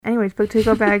Anyways, but to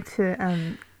go back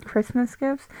to Christmas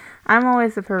gifts, I'm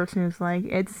always the person who's like,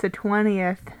 it's the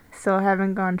 20th, still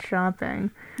haven't gone shopping.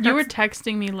 You were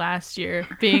texting me last year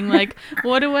being like,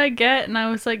 what do I get? And I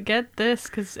was like, get this,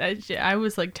 because I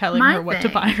was like telling her what to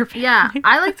buy her family. Yeah,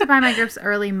 I like to buy my gifts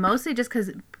early, mostly just because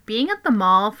being at the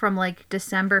mall from like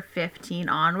December 15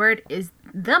 onward is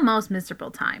the most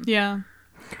miserable time. Yeah.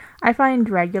 I find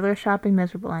regular shopping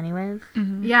miserable anyways.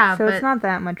 Mm-hmm. Yeah, so but it's not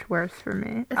that much worse for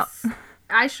me.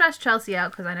 I stress Chelsea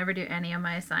out because I never do any of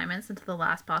my assignments until the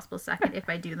last possible second, if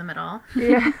I do them at all.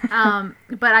 Yeah.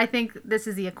 But I think this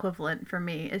is the equivalent for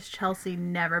me, is Chelsea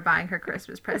never buying her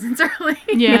Christmas presents early.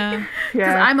 Yeah.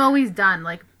 Because I'm always done.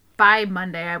 Like, by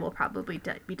Monday, I will probably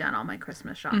be done all my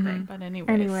Christmas shopping. Mm-hmm. But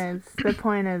anyways, the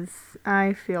point is,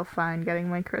 I feel fine getting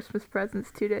my Christmas presents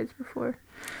 2 days before.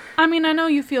 I mean, I know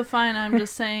you feel fine. I'm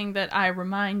just saying that I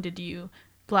reminded you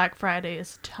Black Friday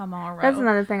is tomorrow. That's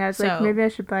another thing. I was like, maybe I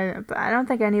should buy it. But I don't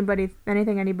think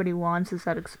anything anybody wants is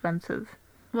that expensive.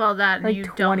 Well, that like you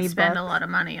don't spend $20. a lot of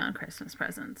money on Christmas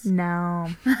presents. No.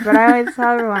 But I always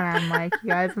tell everyone, I'm like, you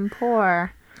guys, I'm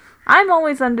poor. I'm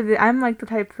like the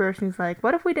type of person who's like,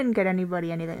 what if we didn't get anybody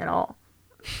anything at all?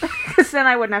 Because then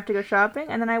I wouldn't have to go shopping,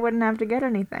 and then I wouldn't have to get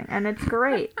anything. And it's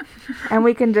great. And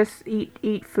we can just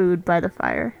eat food by the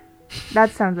fire.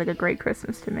 That sounds like a great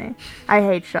Christmas to me. I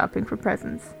hate shopping for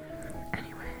presents.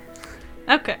 Anyways.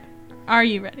 Okay. Are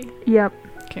you ready? Yep.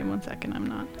 Okay, 1 second. I'm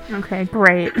not. Okay,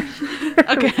 great.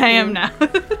 Okay, I am now.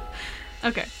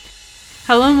 Okay.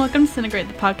 Hello and welcome to Cinegrate,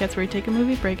 the podcast where we take a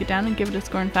movie, break it down, and give it a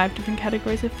score in 5 different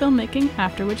categories of filmmaking,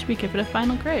 after which we give it a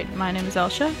final grade. My name is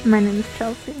Elsha. My name is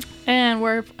Chelsea. And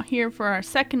we're here for our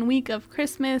second week of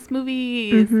Christmas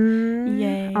movies. Mm-hmm.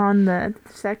 Yay. On the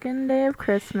second day of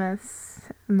Christmas,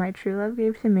 my true love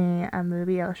gave to me a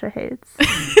movie Elsha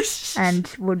hates and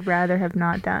would rather have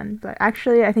not done. But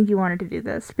actually, I think you wanted to do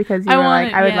this because you were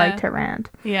like, I would like to rant.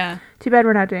 Yeah. Too bad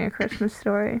we're not doing a Christmas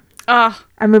Story. Oh,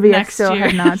 a movie I still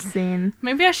have not seen.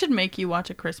 Maybe I should make you watch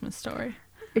A Christmas Story.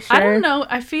 Sure. I don't know.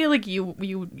 I feel like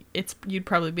you'd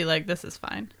probably be like, this is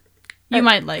fine. You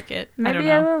might like it. Maybe I don't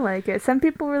know. I will like it. Some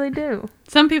people really do.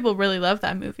 Some people really love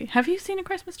that movie. Have you seen A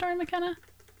Christmas Story, McKenna?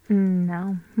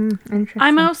 No. Interesting.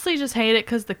 I mostly just hate it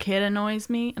because the kid annoys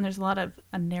me, and there's a lot of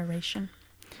narration.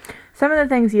 Some of the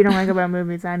things you don't like about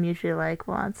movies, I'm usually like,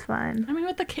 well, that's fine. I mean,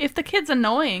 if the kid's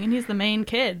annoying and he's the main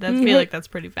kid, I feel like that's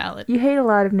pretty valid. You hate a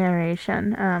lot of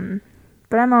narration,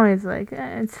 but I'm always like,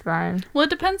 it's fine. Well, it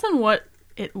depends on what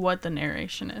the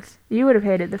narration is. You would have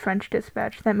hated The French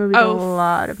Dispatch. That movie's a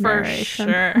lot of narration.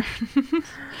 For sure.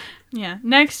 Yeah,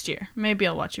 next year maybe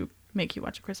I'll make you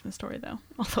watch A Christmas Story though.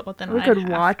 Although then we could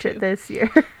watch it this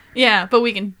year. Yeah, but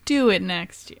we can do it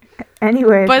next year.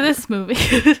 Anyway, by this movie.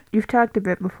 You've talked a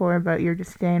bit before about your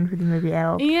disdain for the movie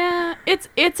Elf. Yeah,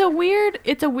 it's a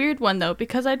weird one though,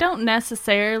 because I don't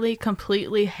necessarily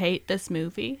completely hate this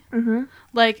movie. Mm-hmm.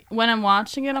 Like when I'm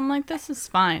watching it, I'm like, this is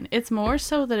fine. It's more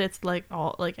so that it's like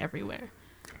all like everywhere,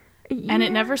 and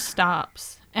it never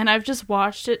stops. And I've just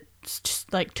watched it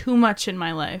just like too much in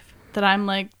my life that I'm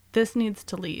like, this needs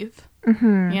to leave.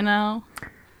 Mm-hmm. You know.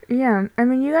 Yeah, I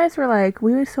mean, you guys were like,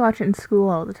 we used to watch it in school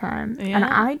all the time. Yeah.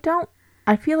 And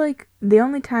I feel like the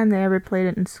only time they ever played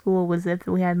it in school was if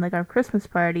we had, like, our Christmas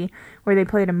party where they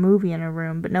played a movie in a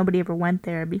room, but nobody ever went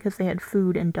there because they had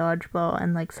food and dodgeball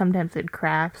and, like, sometimes they had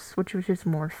crafts, which was just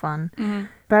more fun. Mm-hmm.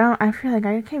 But I feel like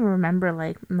I can't even remember,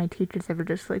 like, my teachers ever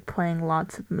just, like, playing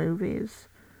lots of movies.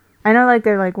 I know, like,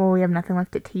 they're like, well, we have nothing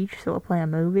left to teach, so we'll play a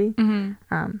movie.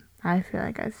 Mm-hmm. I feel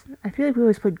like we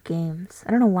always played games. I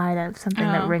don't know why that's something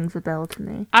that rings a bell to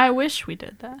me. I wish we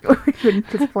did that. We couldn't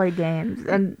just play games.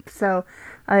 And so,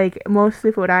 like,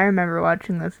 mostly what I remember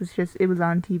watching this is just, it was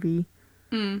on TV.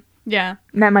 Yeah.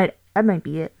 And that might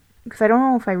be it. Because I don't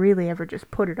know if I really ever just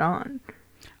put it on.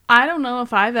 I don't know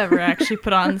if I've ever actually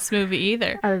put on this movie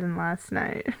either. Other than last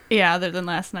night. Yeah, other than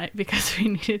last night because we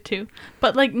needed to.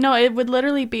 But, like, no, it would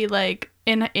literally be, like,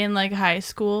 in like, high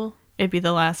school. It'd be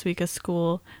the last week of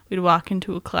school. We'd walk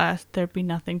into a class. There'd be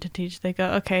nothing to teach. They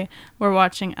go, okay, we're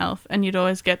watching Elf. And you'd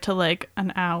always get to like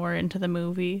an hour into the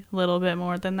movie, a little bit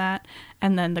more than that.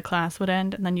 And then the class would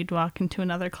end. And then you'd walk into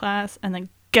another class. And then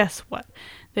guess what?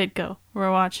 They'd go,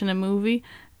 we're watching a movie,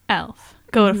 Elf.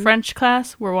 Go to French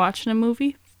class, we're watching a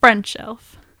movie, French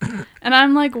Elf. And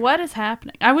I'm like, what is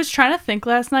happening? I was trying to think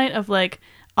last night of like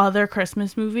other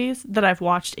Christmas movies that I've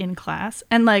watched in class.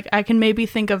 And like I can maybe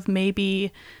think of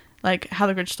like How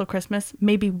the Grinch Stole Christmas,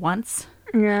 maybe once.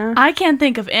 Yeah. I can't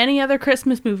think of any other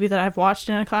Christmas movie that I've watched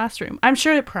in a classroom. I'm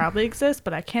sure it probably exists,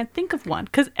 but I can't think of one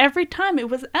because every time it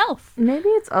was Elf. Maybe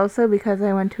it's also because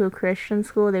I went to a Christian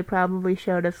school. They probably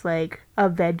showed us like a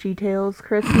VeggieTales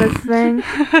Christmas thing,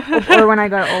 or when I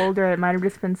got older, it might have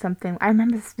just been something. I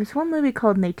remember there's one movie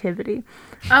called Nativity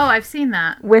Oh, I've seen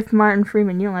that. with Martin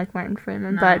Freeman. You don't like Martin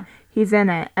Freeman, No. but he's in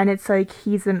it, and it's like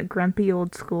he's a grumpy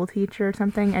old school teacher or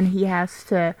something, and he has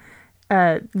to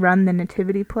run the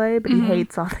nativity play, but he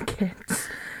hates all the kids.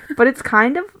 But it's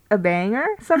kind of a banger.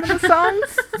 Some of the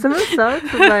songs,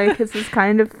 but like it's just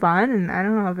kind of fun, and I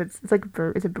don't know if it's like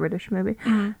it's a British movie.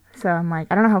 So I'm like,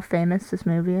 I don't know how famous this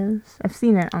movie is. I've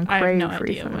seen it on I have Crave no idea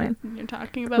recently. what you're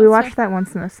talking about. We so- watched that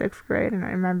once in the 6th grade, and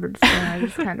I remember just saying it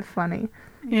was kind of funny.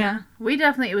 Yeah. We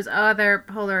definitely, it was either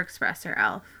Polar Express or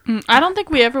Elf. I don't think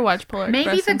we ever watched Polar Maybe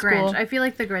Express the in Grinch. school. I feel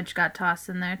like the Grinch got tossed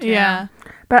in there too. Yeah.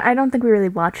 But I don't think we really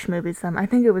watched movies. I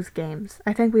think it was games.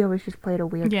 I think we always just played a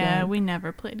weird Yeah, game. we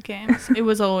never played games. It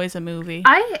was always a movie.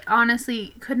 I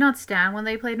honestly could not stand when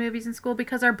they played movies in school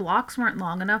because our blocks weren't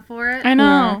long enough for it. I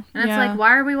know. And it's yeah. like,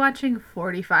 why are we watching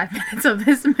 45 minutes of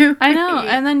this movie? I know.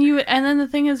 And then the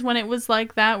thing is, when it was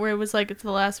like that, where it was like it's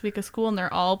the last week of school and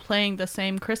they're all playing the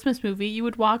same Christmas movie, you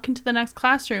would walk into the next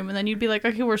classroom and then you'd be like,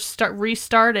 okay, we're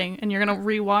restarting, and you're gonna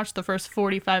rewatch the first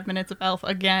 45 minutes of Elf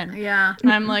again. Yeah.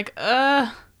 And I'm like,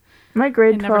 My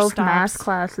grade It never 12 math stops.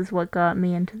 class is what got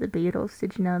me into the Beatles.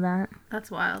 Did you know that? That's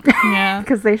wild. yeah.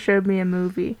 Because they showed me a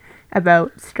movie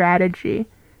about strategy,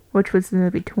 which was the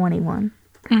movie 21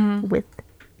 with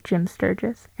Jim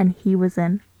Sturgis, and he was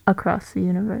in Across the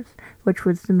Universe, which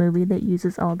was the movie that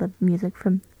uses all the music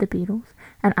from the Beatles,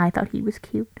 and I thought he was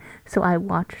cute, so I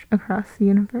watched Across the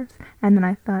Universe, and then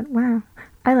I thought, wow,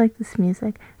 I like this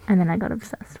music, and then I got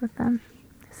obsessed with them.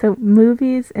 So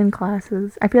movies in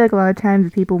classes, I feel like a lot of times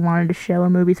if people wanted to show a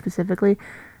movie specifically,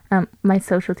 my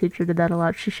social teacher did that a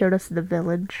lot. She showed us The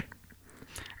Village.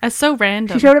 It's so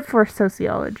random. She showed it for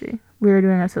sociology. We were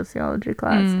doing a sociology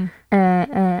class.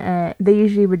 They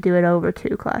usually would do it over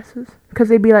 2 classes. Because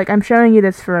they'd be like, I'm showing you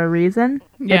this for a reason.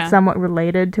 Yeah. It's somewhat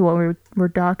related to what we're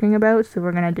talking about, so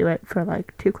we're going to do it for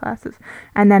like 2 classes.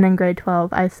 And then in grade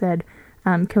 12, I said,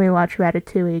 can we watch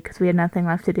Ratatouille? Because we had nothing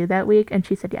left to do that week. And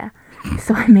she said, yeah.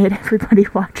 So I made everybody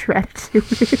watch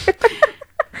Ratatouille.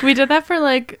 We did that for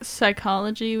like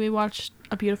psychology. We watched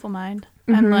A Beautiful Mind.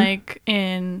 And like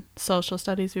in social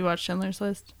studies, we watched Schindler's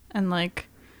List. And like,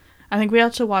 I think we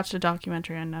also watched a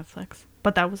documentary on Netflix.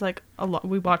 But that was like a lot.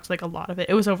 We watched like a lot of it.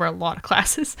 It was over a lot of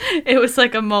classes. It was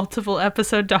like a multiple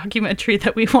episode documentary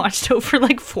that we watched over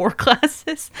like 4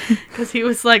 classes. Because he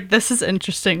was like, this is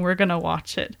interesting. We're going to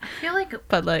watch it. I feel like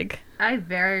But like, I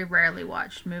very rarely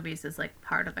watched movies as like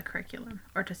part of the curriculum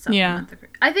or to supplement Yeah. the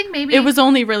curriculum. I think maybe it was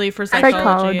only really for psychology,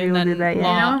 Psychology and would then do that, yeah.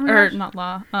 law. You know, Or we not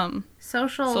law.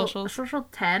 social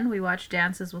 10. We watched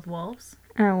Dances with Wolves.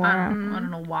 Oh, wow. I don't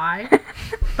know why,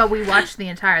 but we watched the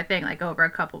entire thing like over a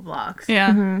couple blocks.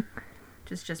 Yeah.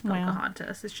 Just Wow.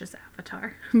 Pocahontas. It's just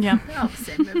Avatar. Yeah. They're all the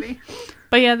same movie.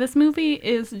 But yeah, this movie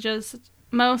is just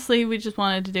mostly we just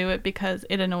wanted to do it because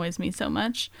it annoys me so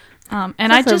much. And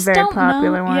It's I also a just very don't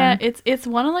popular know. one. Yeah, it's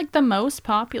one of like the most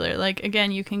popular. Like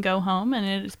again, you can go home and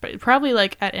it's probably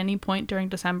like at any point during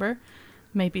December,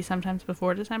 maybe sometimes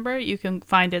before December, you can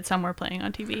find it somewhere playing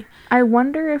on TV. I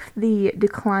wonder if the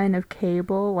decline of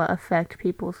cable will affect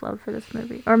people's love for this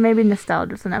movie. Or maybe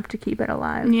nostalgia's enough to keep it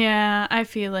alive. Yeah, I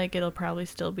feel like it'll probably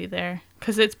still be there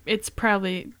because it's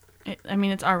probably. I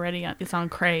mean, it's already on. It's on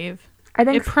Crave. I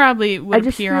think It probably I would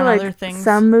just appear feel on like other things.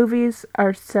 some movies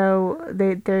are so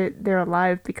they're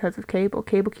alive because of cable.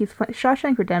 Cable keeps playing.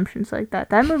 Shawshank Redemption's like that.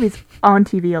 That movie's on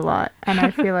TV a lot, and I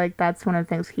feel like that's one of the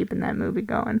things keeping that movie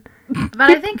going. But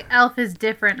I think Elf is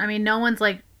different. I mean, no one's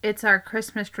like, it's our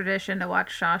Christmas tradition to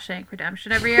watch Shawshank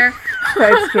Redemption every year.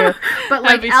 That's true. But That'd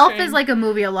like be Elf strange. is like a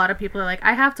movie a lot of people are like,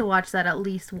 I have to watch that at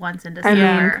least once in I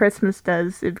December. mean, Christmas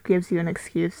it gives you an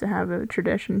excuse to have a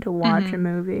tradition to watch a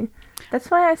movie. That's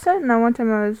why I said, and one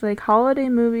time I was like, holiday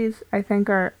movies I think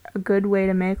are a good way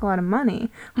to make a lot of money.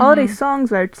 Holiday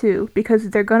songs are too, because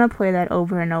they're gonna play that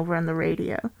over and over on the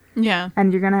radio, Yeah.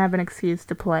 and you're gonna have an excuse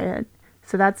to play it.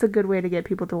 So that's a good way to get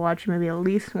people to watch a movie at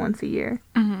least once a year.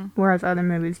 Mm-hmm. Whereas other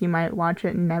movies, you might watch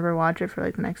it and never watch it for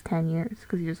like the next 10 years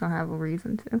because you just don't have a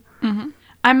reason to. Mm-hmm.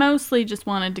 I mostly just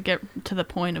wanted to get to the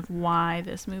point of why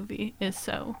this movie is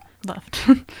so loved.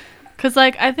 Because,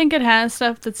 like, I think it has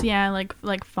stuff that's,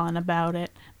 like fun about it.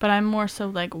 But I'm more so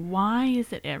like, why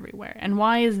is it everywhere? And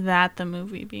why is that the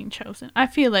movie being chosen? I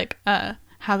feel like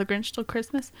How the Grinch Stole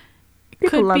Christmas People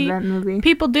could love be. that movie.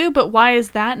 People do, but why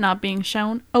is that not being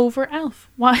shown over Elf?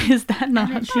 Why is that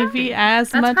not on it should TV be. as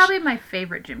That's much? probably my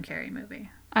favorite Jim Carrey movie.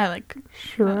 I like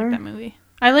Sure. that movie.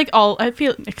 I like all. I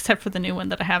feel except for the new one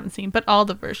that I haven't seen, but all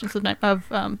the versions of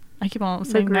I keep on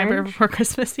saying Nightmare Before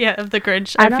Christmas. Yeah, of the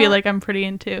Grinch. I feel like I'm pretty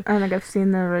into. I don't think I've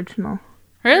seen the original.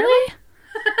 Really?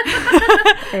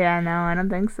 Yeah, no, I don't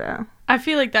think so. I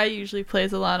feel like that usually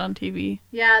plays a lot on TV.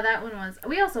 Yeah, that one was.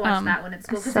 We also watched that one at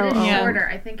school because it is shorter.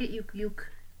 I think you.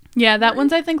 Yeah, that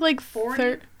one's I think like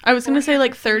 40. I was gonna say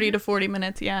like 30 to 40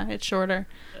 minutes. Yeah, it's shorter.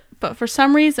 But for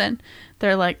some reason,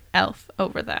 they're like Elf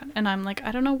over that, and I'm like,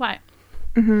 I don't know why.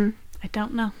 Mm-hmm. I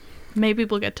don't know. Maybe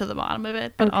we'll get to the bottom of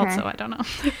it, but also I don't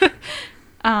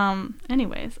know.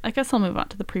 Anyways, I guess I'll move on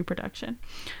to the pre-production.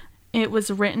 It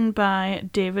was written by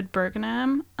David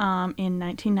Bergenham in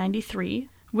 1993,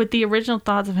 with the original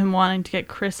thoughts of him wanting to get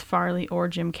Chris Farley or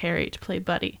Jim Carrey to play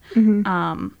Buddy.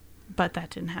 Mm-hmm. But that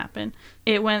didn't happen.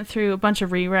 It went through a bunch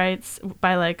of rewrites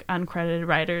by like uncredited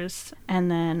writers, and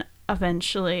then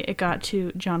eventually it got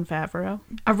to Jon Favreau.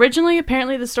 Originally,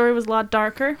 apparently the story was a lot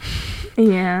darker.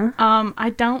 Yeah. I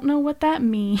don't know what that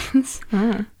means.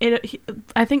 Oh.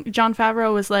 I think Jon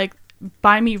Favreau was like,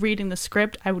 by me reading the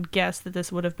script, I would guess that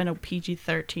this would have been a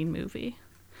PG-13 movie.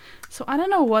 So I don't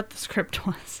know what the script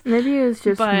was. Maybe it was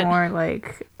just more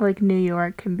like New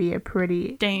York can be a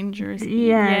pretty dangerous.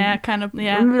 Yeah, kind of.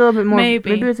 Yeah, maybe a little bit more.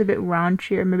 Maybe it was a bit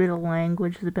raunchier. Maybe the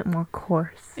language is a bit more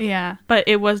coarse. Yeah, but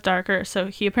it was darker. So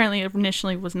he apparently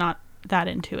initially was not that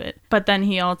into it. But then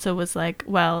he also was like,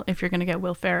 well, if you're gonna get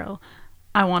Will Ferrell,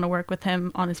 I want to work with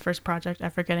him on his first project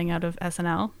after getting out of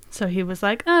SNL. So he was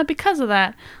like, because of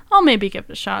that, I'll maybe give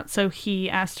it a shot. So he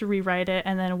asked to rewrite it.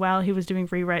 And then while he was doing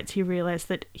rewrites, he realized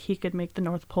that he could make the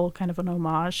North Pole kind of an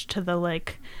homage to the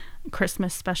like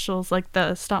Christmas specials, like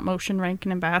the stop motion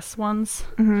Rankin and Bass ones.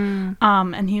 Mm-hmm.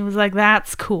 And he was like,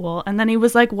 that's cool. And then he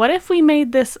was like, what if we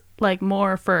made this like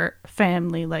more for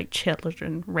family, like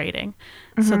children rating?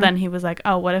 Mm-hmm. So then he was like,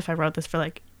 oh, what if I wrote this for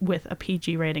like with a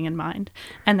PG rating in mind?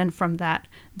 And then from that,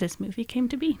 this movie came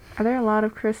to be. Are there a lot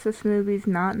of Christmas movies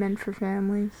not meant for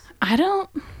families? I don't.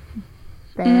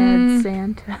 Bad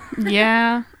Santa.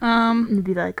 Yeah.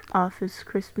 Maybe like Office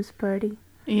Christmas Party.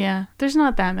 Yeah. There's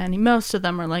not that many. Most of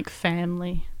them are like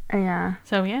family. Yeah.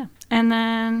 So yeah. And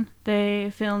then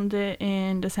they filmed it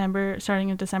starting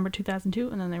in December 2002,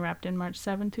 and then they wrapped in March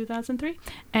 7, 2003.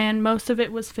 And most of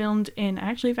it was filmed in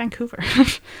actually Vancouver.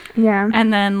 Yeah.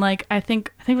 And then like I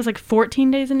think it was like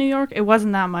 14 days in New York. It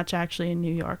wasn't that much actually in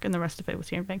New York, and the rest of it was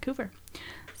here in Vancouver.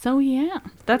 So yeah,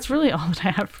 that's really all that I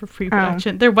have for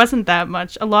pre-production. There wasn't that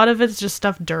much. A lot of it's just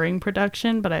stuff during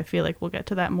production, but I feel like we'll get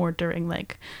to that more during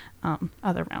like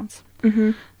other rounds.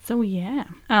 Mm-hmm. So yeah,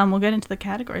 we'll get into the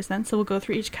categories then. So we'll go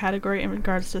through each category in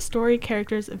regards to story,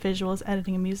 characters, visuals,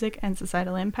 editing and music, and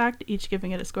societal impact, each giving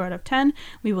it a score out of 10.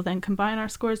 We will then combine our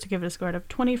scores to give it a score out of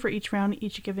 20 for each round,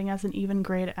 each giving us an even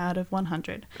grade out of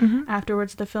 100. Mm-hmm.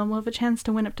 Afterwards, the film will have a chance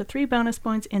to win up to 3 bonus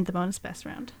points in the bonus best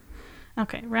round.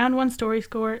 Okay, round 1 story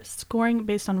scoring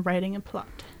based on writing and plot.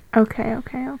 Okay.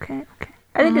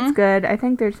 I think it's good. I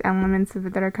think there's elements of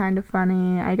it that are kind of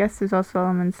funny. I guess there's also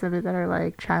elements of it that are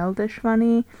like childish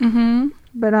funny. Mm-hmm.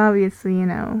 But obviously,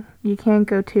 you can't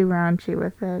go too raunchy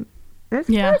with it. There's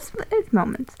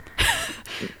moments.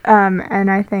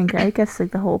 And I guess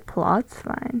like the whole plot's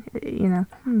fine.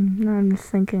 I'm just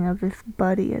thinking of this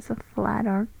Buddy as a flat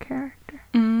arc character.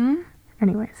 Mm-hmm.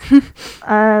 Anyways,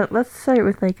 let's start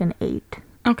with like an 8.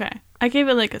 Okay, I gave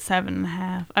it like a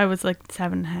 7.5. I was like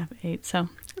 7.5, 8. So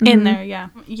in there, yeah.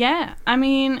 Yeah, I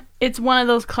mean, it's one of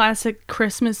those classic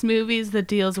Christmas movies that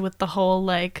deals with the whole,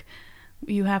 like,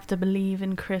 you have to believe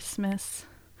in Christmas.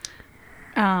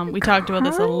 We talked about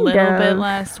this a little bit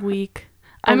last week.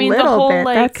 I mean, the whole, bit.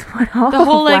 Like, that's what all the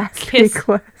whole, like, last week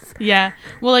was. Yeah,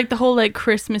 well, like, the whole, like,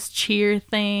 Christmas cheer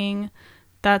thing,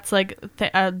 that's, like,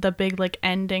 the big, like,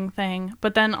 ending thing.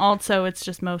 But then also it's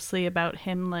just mostly about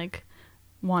him, like,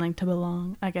 wanting to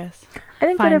belong, I guess. I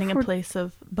think finding a place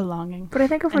of belonging. But I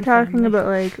think if we're talking about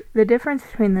like the difference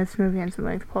between this movie and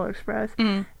something like The Polar Express,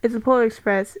 is The Polar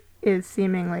Express is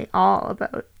seemingly all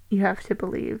about you have to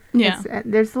believe. Yeah.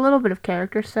 There's a little bit of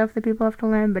character stuff that people have to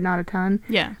learn, but not a ton.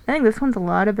 Yeah. I think this one's a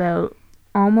lot about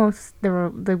almost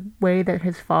the way that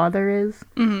his father is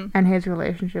and his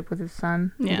relationship with his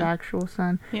son, his actual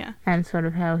son, and sort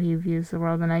of how he views the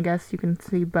world. And I guess you can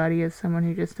see Buddy as someone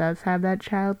who just does have that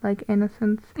childlike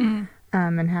innocence,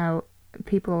 and how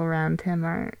people around him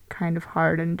are kind of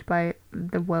hardened by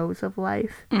the woes of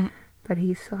life, but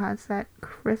he still has that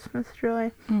Christmas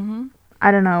joy. I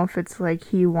don't know if it's like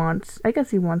I guess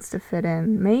he wants to fit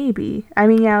in, maybe. I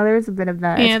mean, yeah, there's a bit of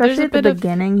that. Yeah, especially at the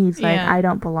beginning, he's like, I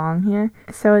don't belong here.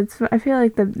 So I feel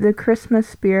like the Christmas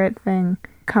spirit thing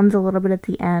comes a little bit at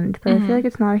the end, but I feel like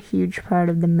it's not a huge part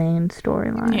of the main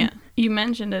storyline. Yeah. You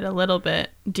mentioned it a little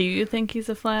bit. Do you think he's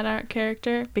a flat out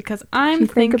character? Because I'm Did you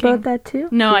think thinking about that too?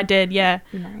 No, I did, yeah.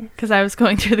 Nice. Because I was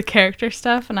going through the character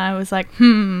stuff and I was like,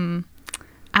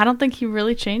 I don't think he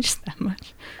really changed that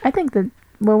much. I think that,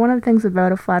 well, one of the things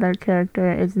about a flat out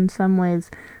character is in some ways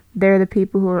they're the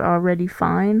people who are already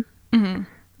fine. Mm-hmm.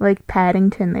 Like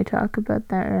Paddington, they talk about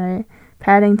that, right?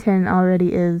 Paddington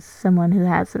already is someone who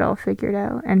has it all figured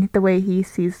out, and the way he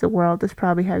sees the world is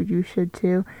probably how you should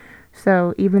too.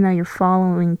 So even though you're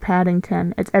following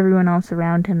Paddington, it's everyone else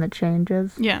around him that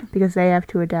changes. Yeah. Because they have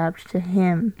to adapt to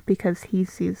him because he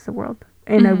sees the world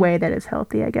in a way that is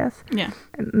healthy, I guess. Yeah.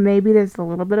 Maybe there's a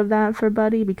little bit of that for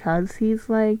Buddy because he's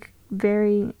like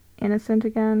very innocent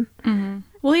again. Mm-hmm.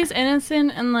 Well, he's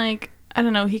innocent and like, I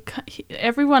don't know, he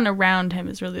everyone around him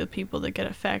is really the people that get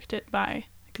affected by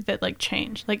that like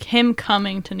change. Like him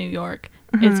coming to New York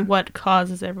is what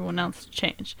causes everyone else to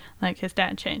change. Like his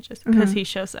dad changes because he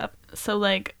shows up. So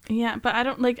like, yeah, but I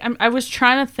don't like, I was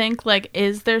trying to think like,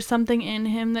 is there something in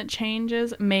him that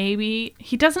changes? Maybe.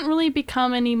 He doesn't really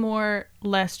become any more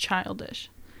less childish.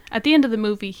 At the end of the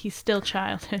movie, he's still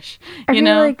childish. I You feel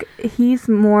know? like he's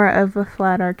more of a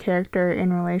flat out character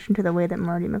in relation to the way that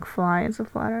Marty McFly is a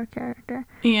flat out character.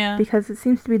 Yeah. Because it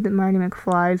seems to be that Marty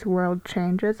McFly's world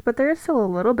changes, but there is still a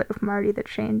little bit of Marty that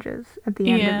changes at the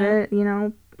end of it. You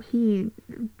know, he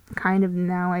kind of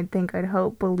now, I'd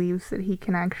hope, believes that he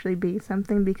can actually be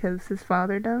something because his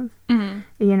father does. Mm-hmm.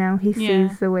 You know, he Yeah.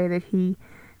 sees the way that he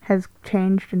has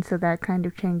changed, and so that kind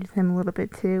of changes him a little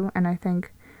bit too. And I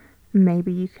think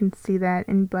maybe you can see that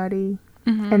in Buddy,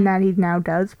 and that he now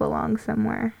does belong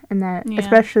somewhere, and that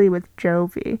especially with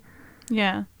Jovi.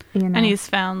 Yeah. You know, And he's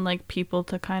found like people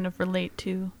to kind of relate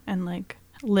to and like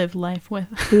live life with.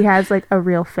 he has like a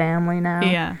real family now.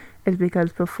 Yeah. Is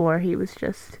because before he was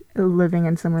just living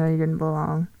in somewhere he didn't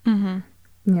belong. Mm-hmm.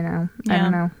 You know, I Yeah.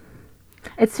 don't know.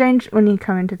 It's strange when you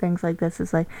come into things like this.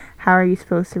 It's like, how are you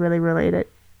supposed to really relate it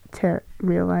to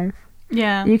real life?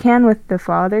 Yeah. You can with the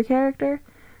father character,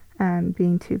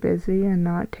 being too busy and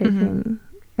not taking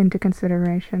into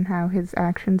consideration how his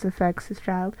actions affects his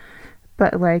child.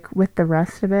 But like with the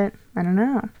rest of it, I don't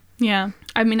know. Yeah.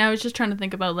 I mean, I was just trying to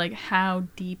think about like how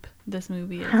deep this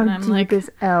movie is. How and I'm deep like,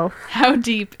 is Elf? how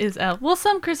deep is Elf? Well,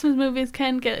 some Christmas movies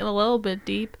can get a little bit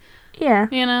deep. Yeah,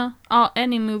 You know,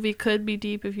 any movie could be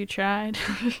deep if you tried.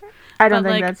 I don't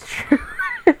but, think like, that's true.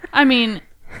 I mean,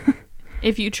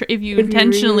 if you you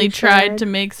intentionally really tried tried. to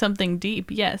make something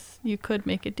deep, yes, you could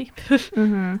make it deep.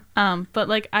 But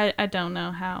like I don't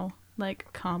know how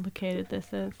like complicated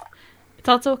this is. It's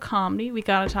also a comedy. We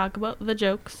gotta talk about the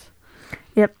jokes.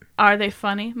 Yep. Are they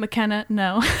funny? McKenna,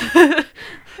 no.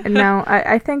 No,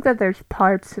 I think that there's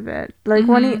parts of it. Like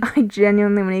when I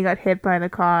genuinely, when he got hit by the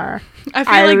car, I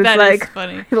feel like was that is like,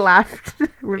 funny. he laughed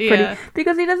pretty, Yeah.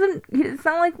 because it's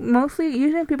not like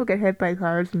usually when people get hit by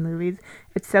cars in movies,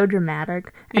 it's so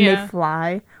dramatic and Yeah. they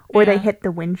fly or they Yeah. hit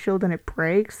the windshield and it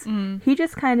breaks. He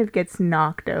just kind of gets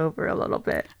knocked over a little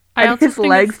bit. I And also his think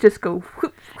legs just go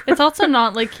whoop. It's also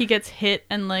not like he gets hit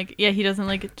and like, yeah, he doesn't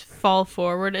like fall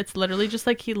forward. It's literally just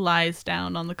like he lies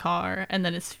down on the car and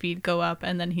then his feet go up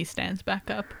and then he stands back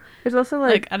up. There's also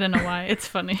Like, I don't know why. It's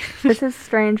funny. this is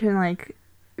strange and like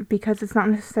because it's not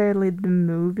necessarily the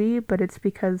movie, but it's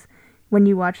because when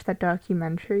you watch that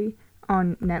documentary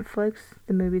on Netflix,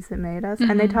 The Movies That Made Us,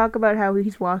 and they talk about how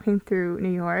he's walking through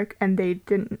New York and they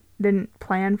didn't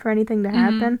plan for anything to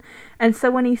happen. And so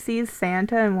when he sees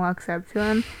Santa and walks up to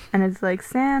him and is like,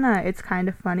 Santa, it's kind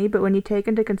of funny, but when you take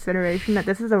into consideration that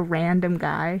this is a random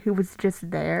guy who was just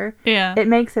there, Yeah. it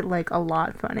makes it like a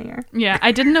lot funnier. Yeah,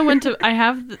 I didn't know when to. I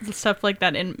have stuff like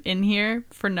that in here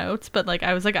for notes, but like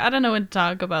I was like, I don't know when to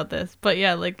talk about this. But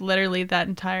yeah, like literally that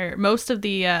entire most of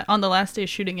the on the last day of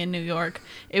shooting in New York,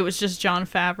 it was just Jon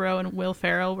Favreau and Will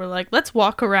Ferrell were like, let's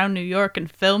walk around New York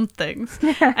and film things,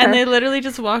 and they literally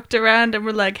just walked around and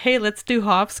were like, hey, let's do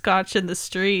hopscotch in the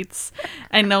streets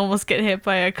and almost get hit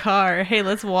by a car. Hey,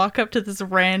 let's walk up to this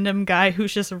random guy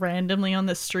who's just randomly on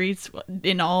the streets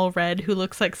in all red who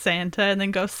looks like Santa, and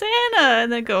then go Santa,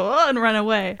 and then go and run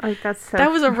away. Like that's so That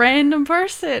was a random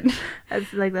person.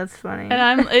 that's funny.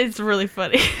 And it's really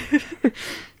funny.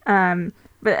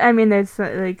 But I mean, there's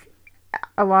like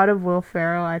a lot of Will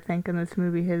Ferrell, I think, in this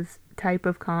movie. His type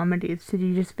of comedy is to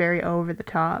be just very over the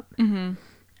top. Mm-hmm.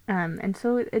 And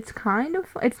so it's kind of,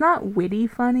 it's not witty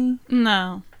funny.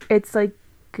 No. It's like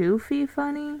goofy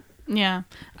funny. Yeah.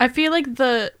 I feel like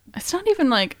it's not even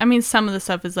like, I mean, some of the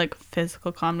stuff is like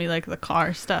physical comedy, like the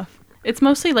car stuff. It's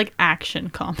mostly like action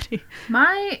comedy.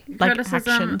 My Like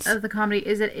criticism actions. of the comedy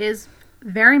is it is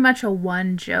very much a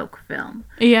one joke film.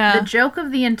 Yeah. The joke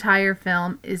of the entire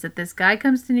film is that this guy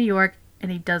comes to New York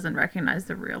and he doesn't recognize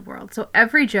the real world. So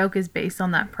every joke is based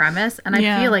on that premise, and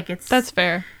I feel like that's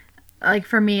fair. Like,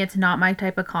 for me, it's not my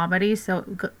type of comedy, so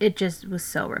it just was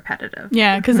so repetitive.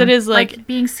 Yeah, because it is Like,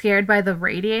 being scared by the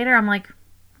radiator, I'm like,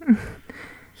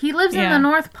 he lives in the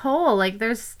North Pole. Like,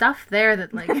 there's stuff there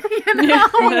that, like, you know.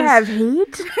 They have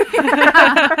heat?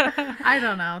 I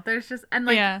don't know. There's just, and,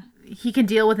 like, he can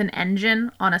deal with an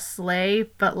engine on a sleigh,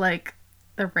 but, like,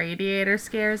 the radiator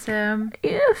scares him.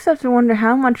 You just have to wonder,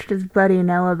 how much does Buddy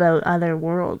know about other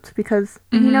worlds? Because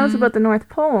he knows about the North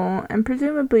Pole, and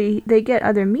presumably they get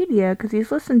other media, because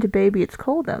he's listened to Baby It's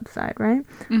Cold Outside, right?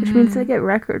 Which means they get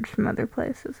records from other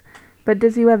places. But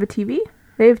does he have a TV?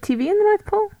 They have TV in the North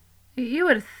Pole? You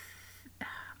would...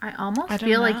 I almost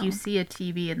feel like you see a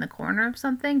TV in the corner of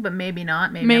something, but maybe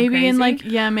not. Maybe I'm crazy. in, like,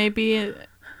 maybe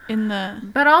in the...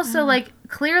 But also, like,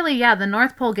 clearly, the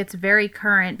North Pole gets very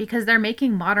current because they're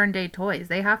making modern day toys.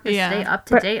 They have to stay up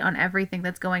to date on everything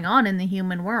that's going on in the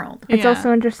human world. It's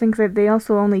also interesting because they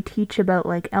also only teach about,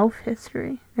 like, elf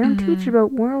history. They don't teach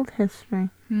about world history.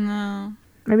 No.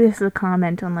 Maybe this is a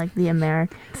comment on, like, the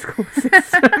American school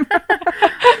system.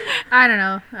 I don't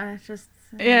know. It's just...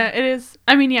 Yeah, it is.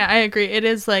 I mean, I agree. It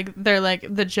is, like, they're, like,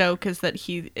 the joke is that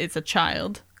he is a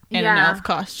child in an elf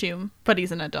costume, but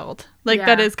he's an adult. Like,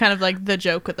 that is kind of, like, the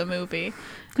joke of the movie.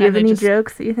 Do you have any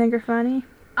jokes that you think are funny?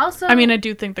 Also... I mean, I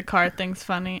do think the car thing's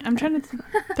funny. I'm trying to...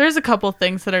 There's a couple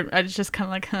things that I just kind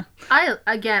of like, huh. I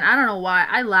don't know why.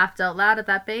 I laughed out loud at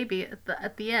that baby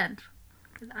at the end.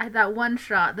 That one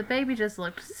shot, the baby just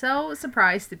looked so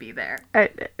surprised to be there.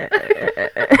 It's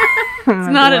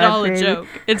not at all a joke.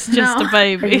 It's just a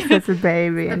baby. It's a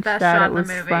baby, the and best thought shot it in the was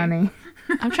movie. funny.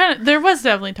 I'm trying to... There was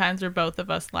definitely times where both of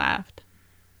us laughed.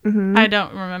 I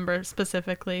don't remember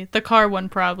specifically. The car one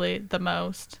probably the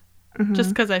most. Just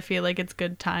because I feel like it's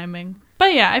good timing.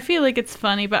 But yeah, I feel like it's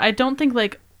funny, but I don't think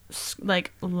like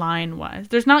line-wise.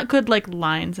 There's not good like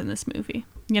lines in this movie,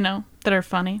 you know, that are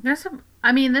funny. There's some...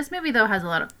 I mean, this movie, though, has a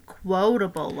lot of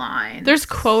quotable lines. There's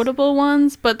quotable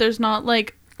ones, but there's not,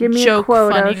 like, Give me joke a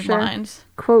quote, funny Osher. lines.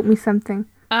 Quote me something.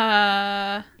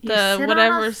 You sit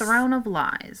whatever. on a throne of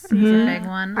lies. Is a big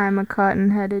one. I'm a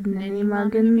cotton-headed Ninny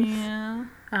Muggins. Yeah.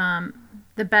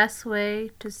 The best way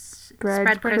to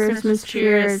Spread Christmas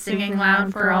cheer is singing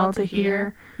loud for all to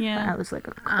hear. Yeah. That was like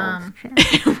a cult chant.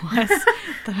 It was.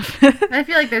 I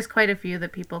feel like there's quite a few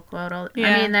that people quote. I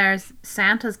mean, there's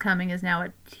Santa's Coming is now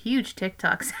a huge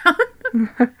TikTok sound.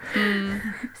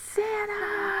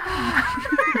 Santa!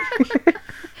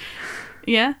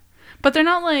 Yeah. But they're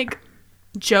not like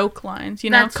joke lines, you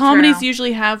know? That's Comedies true.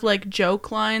 usually have like joke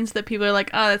lines that people are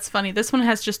like, oh, that's funny. This one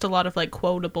has just a lot of like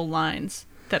quotable lines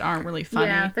that aren't really funny.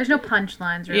 Yeah, there's no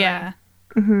punchlines, really. Yeah.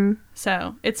 Mm-hmm.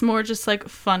 So it's more just like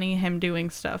funny him doing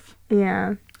stuff.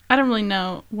 Yeah. I don't really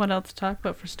know what else to talk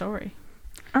about for story.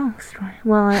 Oh, story.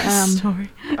 Well, Story.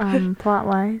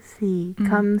 plot-wise, he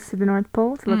comes to the North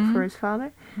Pole to look for his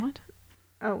father. What?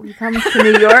 Oh, he comes to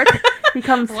New York. He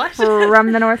comes What?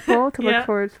 from the North Pole to Yeah. look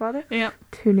for his father. Yep.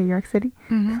 To New York City.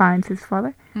 Finds his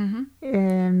father.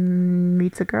 And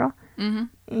meets a girl.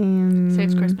 And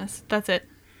Saves Christmas. That's it.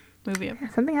 Movie up.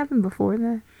 something happened before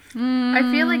that. I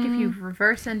feel like if you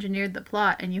reverse engineered the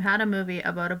plot and you had a movie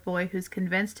about a boy who's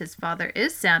convinced his father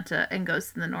is Santa and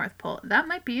goes to the North Pole, that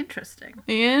might be interesting.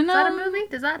 You Is that a know, movie?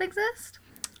 Does that exist?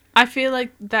 I feel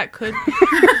like that could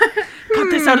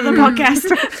cut this out of the podcast.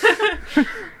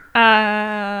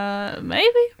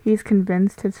 Maybe. He's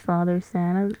convinced his father's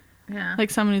Santa. Yeah. Like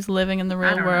someone who's living in the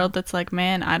real don't world know. that's like,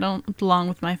 man, I don't belong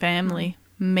with my family.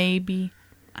 Maybe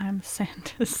I'm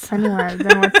Santa's son. Anyway,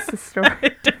 then what's the story?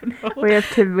 I don't know. We have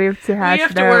to hash We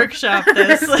have it to out. workshop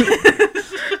this.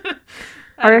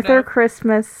 I don't Arthur know.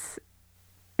 Christmas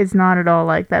is not at all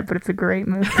like that, but it's a great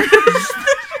movie.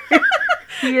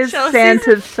 He is Chelsea's-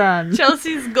 Santa's son.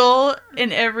 Chelsea's goal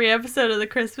in every episode of the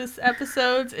Christmas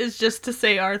episodes is just to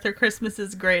say Arthur Christmas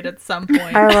is great at some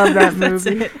point. I love that That's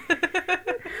movie. it.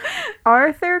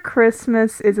 Arthur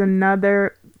Christmas is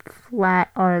another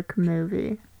flat arc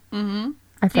movie. Mm-hmm.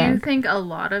 I Do you think. think a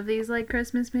lot of these like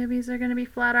Christmas movies are going to be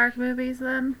flat arc movies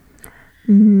then?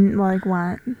 Like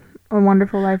what? A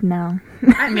Wonderful Life? No.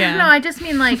 Yeah. No, I just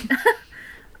mean like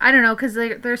I don't know, because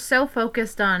they're so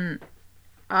focused on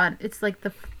it's like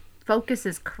the focus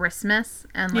is Christmas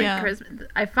and like Yeah. Christmas.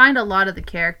 I find a lot of the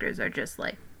characters are just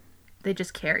like they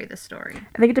just carry the story.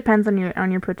 I think it depends on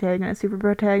your protagonist. If your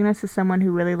protagonist is someone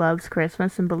who really loves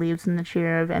Christmas and believes in the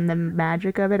cheer of and the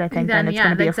magic of it, I think then it's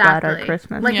going to be a flat arc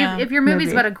Christmas. Like Yeah. if your movie's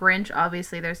Movie. about a Grinch,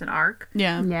 obviously there's an arc.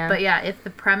 Yeah. yeah. But yeah, if the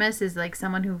premise is like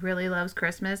someone who really loves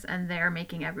Christmas and they're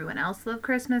making everyone else love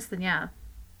Christmas, then yeah.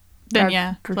 Then That's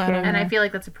yeah. for Flat sure. out. And I Yeah. feel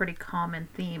like that's a pretty common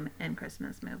theme in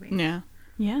Christmas movies. Yeah.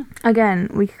 Yeah. Again,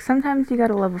 sometimes you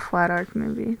gotta love a flat arc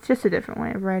movie. It's just a different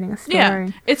way of writing a story. Yeah,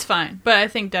 it's fine. But I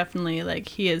think definitely, like,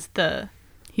 he's the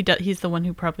one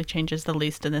who probably changes the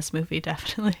least in this movie,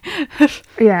 definitely.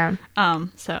 Yeah.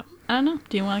 So, I don't know.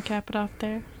 Do you want to cap it off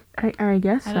there? I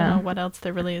guess so. I don't know what else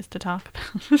there really is to talk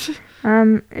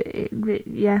about.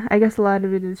 Yeah, I guess a lot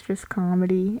of it is just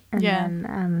comedy, and Yeah.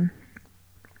 then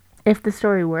if the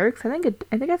story works, I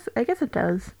guess it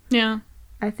does. Yeah.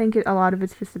 I think a lot of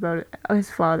it's just about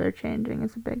his father changing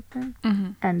is a big thing,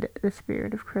 Mm-hmm. and the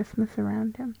spirit of Christmas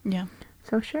around him. Yeah.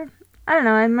 So sure, I don't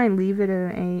know. I might leave it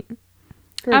at an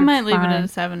 8. I might leave it at a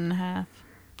 7.5.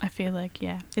 I feel like,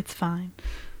 yeah, it's fine.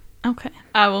 Okay.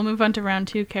 We'll move on to round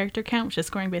 2, character count, which is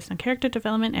scoring based on character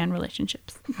development and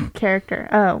relationships. Character.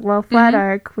 Oh, well, flat Mhm.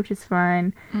 arc, which is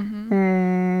fine. Mm-hmm.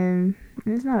 And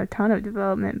there's not a ton of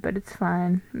development, but it's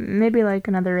fine. Maybe like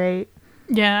another 8.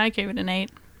 Yeah, I gave it an 8.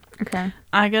 Okay.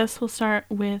 I guess we'll start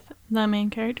with the main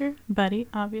character, Buddy,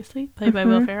 obviously, played by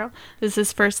Will Mhm. Ferrell. This is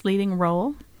his first leading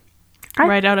role.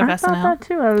 Right out of I SNL. thought that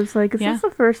too. I was like, is Yeah. this the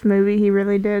first movie he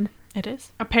really did? It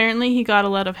is. Apparently, he got a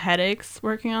lot of headaches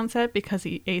working on set because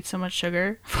he ate so much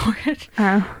sugar for it.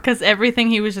 Oh. Because everything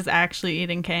he was just actually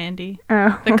eating candy.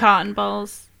 Oh. The cotton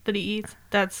balls that he eats,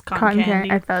 that's cotton candy.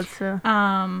 I thought so.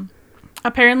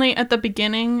 Apparently, at the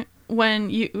beginning, when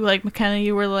you, like, McKenna,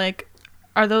 you were like,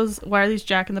 why are these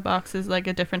Jack in the Boxes, like,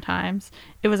 at different times?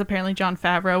 It was apparently Jon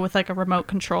Favreau with, like, a remote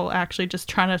control actually just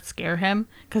trying to scare him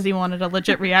because he wanted a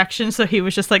legit reaction, so he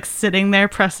was just, like, sitting there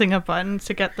pressing a button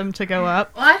to get them to go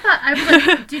up. Well, I was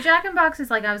like, do Jack in Boxes,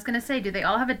 like I was going to say, do they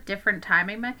all have a different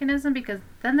timing mechanism? Because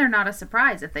then they're not a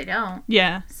surprise if they don't.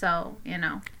 Yeah. So, I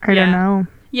don't Yeah. know.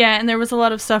 Yeah, and there was a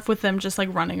lot of stuff with them just,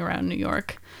 like, running around New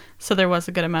York. So there was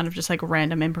a good amount of just, like,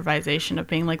 random improvisation of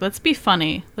being like, let's be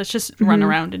funny. Let's just run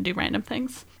around and do random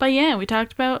things. But yeah, we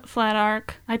talked about Flat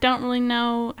Arc. I don't really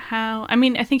know how... I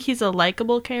mean, I think he's a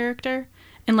likable character.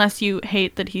 Unless you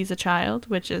hate that he's a child,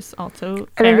 which is also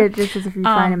I fair. think it just is if you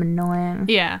find him annoying.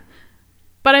 Yeah.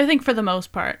 But I think for the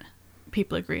most part,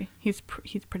 people agree. He's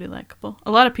pretty likable.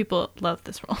 A lot of people love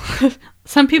this role.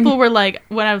 Some people were like,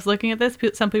 when I was looking at this,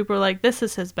 some people were like, this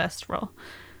is his best role.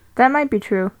 That might be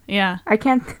true. Yeah. I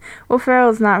can't... Will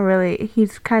Ferrell's not really...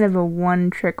 He's kind of a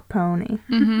one-trick pony.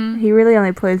 Mm-hmm. He really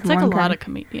only plays It's one like a lot kind. of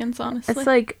comedians, honestly. It's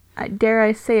like, dare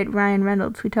I say it, Ryan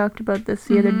Reynolds. We talked about this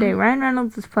the other day. Ryan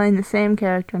Reynolds is playing the same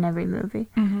character in every movie.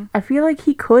 Mhm. I feel like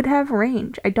he could have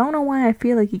range. I don't know why I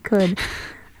feel like he could.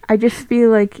 I just feel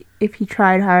like if he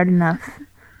tried hard enough.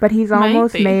 But he's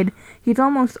almost Maybe. He's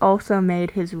almost also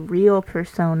made his real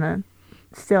persona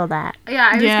still that. Yeah,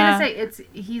 I was Yeah. gonna say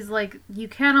he's like, you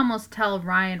can almost tell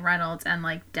Ryan Reynolds and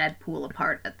like Deadpool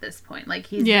apart at this point. Like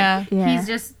he's Yeah.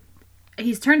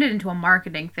 he's turned it into a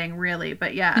marketing thing, really.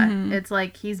 But yeah, Mhm. it's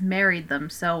like he's married them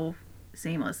so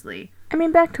seamlessly. I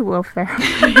mean, back to Will Ferrell.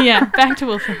 Yeah, back to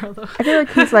Will Ferrell, though. I feel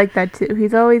like he's like that too.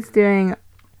 He's always doing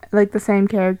like the same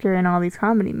character in all these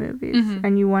comedy movies. Mhm.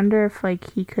 And you wonder if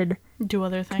like he could Do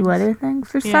other things. do other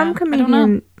things. There's Yeah, some I don't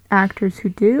comedian actors who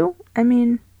do. I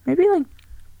mean, maybe like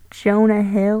Jonah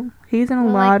Hill. He's in a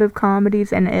Well, lot of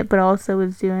comedies but also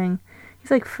is doing... He's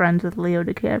like friends with Leo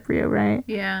DiCaprio, right?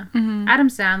 Yeah, Mhm. Adam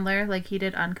Sandler, like he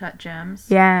did Uncut Gems.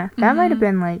 Yeah, that might have Mhm.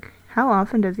 been like... How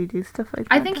often does he do stuff like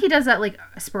that? I think he does that like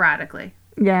sporadically.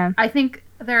 Yeah. I think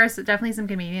there are definitely some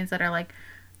comedians that are like,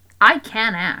 I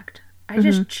can act. I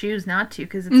just choose not to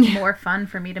because it's Yeah. more fun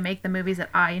for me to make the movies that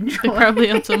I enjoy. They probably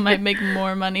also might make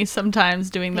more money sometimes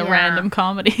doing the Yeah. random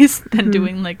comedies than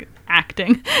doing, like,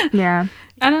 acting. Yeah.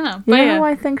 I don't know. You But know yeah. who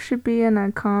I think should be in a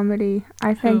comedy?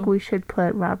 I think Who? we should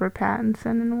put Robert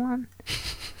Pattinson in one. I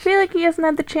feel like he hasn't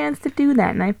had the chance to do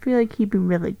that, and I feel like he'd be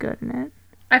really good in it.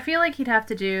 I feel like he'd have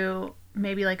to do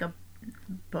maybe like a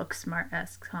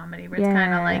Booksmart-esque comedy where it's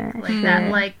kind of like that, Yeah.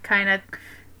 like kind of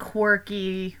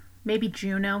quirky, maybe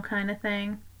Juno kind of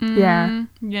thing. Yeah. Mhm.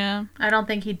 Yeah. I don't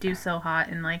think he'd do so hot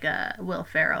in like a Will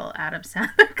Ferrell, Adam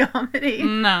Sandler comedy.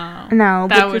 No. No,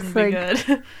 That but wouldn't just be like...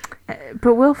 good.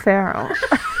 But Will Ferrell.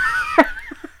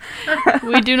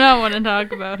 We do not want to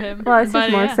talk about him. Well, it's but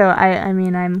just more yeah. so. I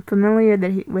mean, I'm familiar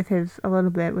that with his a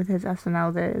little bit with his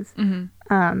SNL days. Mhm.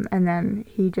 And then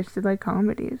he just did like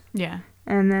comedies, Yeah.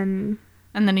 and then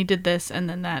And then he did this, and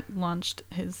then that launched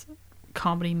his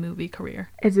comedy movie career.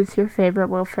 is this your favorite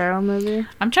Will Ferrell movie?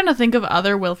 I'm trying to think of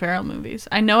other Will Ferrell movies.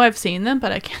 I know I've seen them,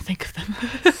 but I can't think of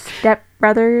them. Step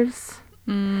Brothers.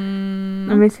 Let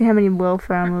Mm, me see how many Will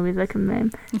Ferrell movies I can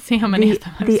name. let's see how many of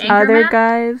them I've The seen. other Anchorman?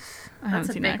 guys. I haven't That's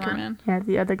a seen big one. Anchorman. Yeah,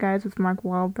 the other guys with Mark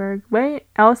Wahlberg. Wait,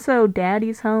 also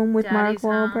Daddy's Home with Daddy's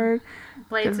Mark Home. Wahlberg.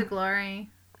 Blades of Glory,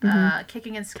 Kicking and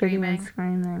Kicking Screaming. and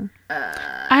Screaming.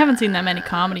 I haven't seen that many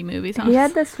comedy movies, honestly. He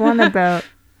had this one about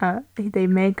they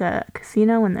make a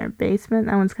casino in their basement.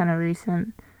 That one's kind of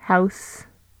recent. House.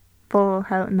 Full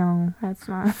house. No, that's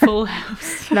not. Full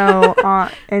House. No,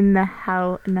 in the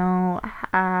house. No.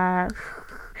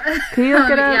 Can you look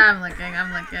it up? Yeah, I'm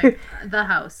looking. The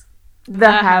House.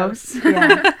 The House.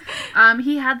 Yeah.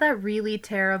 He had that really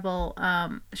terrible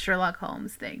Sherlock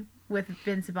Holmes thing with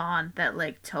Vince Vaughn that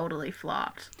like totally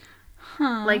flopped.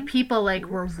 Huh. Like people like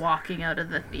were walking out of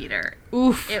the theater.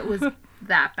 Oof. It was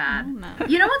that bad. Oh, no.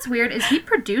 You know what's weird is he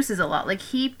produces a lot. Like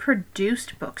he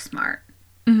produced Booksmart.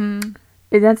 Mm-hmm.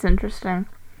 That's interesting.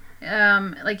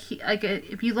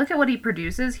 If you look at what he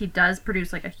produces, he does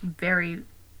produce like a very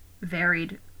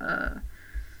varied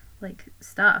like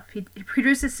stuff. He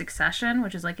produces Succession,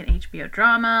 which is like an HBO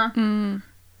drama.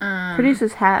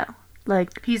 Produces how?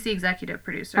 Like, He's the executive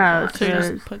producer. oh, of So he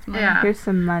it. just puts money. Yeah. here's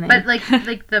some money. But like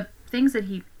the things that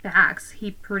he backs,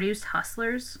 he produced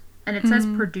Hustlers, and it says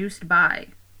produced by,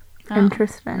 Oh.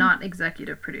 Interesting. not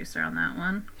executive producer on that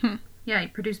one. Yeah, he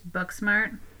produced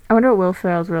Booksmart. I wonder what Will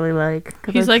Ferrell's really like.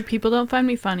 'cause He's it's- like, people don't find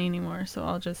me funny anymore, so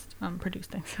I'll just produce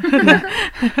things.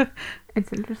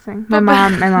 it's interesting. My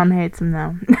mom hates him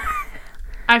though.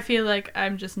 I feel like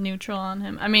I'm just neutral on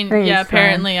him. I mean, I think yeah, he's fine.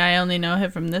 apparently I only know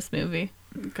him from this movie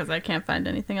because I can't find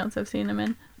anything else I've seen him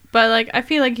in. But like, I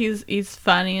feel like he's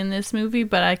funny in this movie,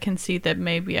 but I can see that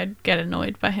maybe I'd get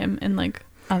annoyed by him in like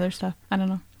other stuff. I don't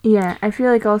know. Yeah, I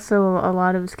feel like also a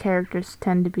lot of his characters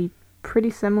tend to be pretty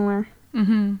similar.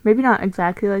 Mm-hmm. Maybe not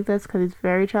exactly like this because he's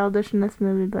very childish in this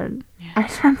movie, but Yeah. I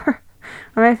just remember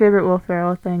one of my favorite Will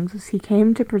Ferrell things was he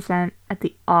came to present at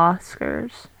the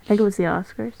Oscars. I think it was the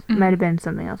Oscars. It might have been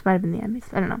something else. Might have been the Emmys.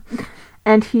 I don't know.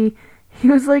 And he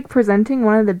was like presenting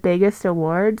one of the biggest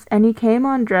awards, and he came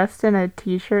on dressed in a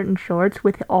t-shirt and shorts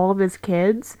with all of his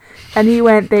kids, and he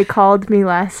went, "They called me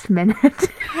last minute."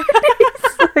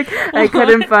 He's like, I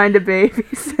couldn't find a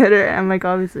babysitter. I'm like,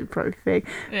 obviously probably fake,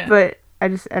 Yeah. but I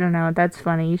don't know. That's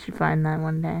funny. You should find that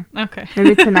one day. Okay.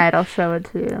 Maybe tonight I'll show it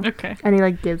to you. Okay. And he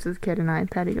like gives his kid an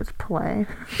iPad. He goes, "Play."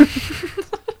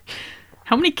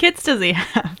 How many kids does he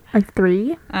have? Like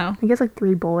 3. Oh. I guess like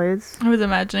 3 boys. I was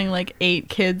imagining like 8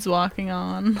 kids walking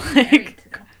on. Like,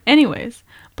 anyways,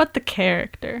 but the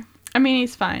character. I mean,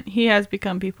 he's fine. He has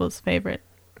become people's favorite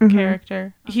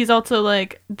character. He's also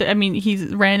like,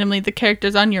 he's randomly the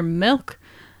characters on your milk.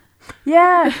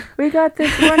 Yeah, we got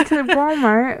this one to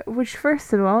Walmart, which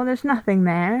first of all, there's nothing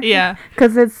there. Yeah.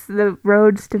 Because it's the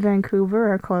roads to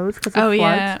Vancouver are closed because of Oh,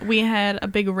 floods. yeah. We had a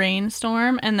big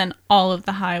rainstorm, and then all of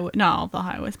the not all of the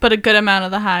highways, but a good amount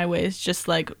of the highways just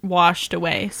like washed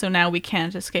away. So now we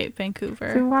can't escape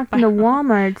Vancouver. So we walk into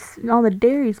Walmart's, and all the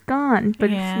dairy's gone, but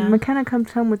Yeah. McKenna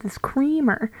comes home with this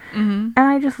creamer. Mm-hmm. And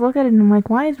I just look at it and I'm like,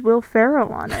 why is Will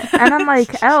Ferrell on it? And I'm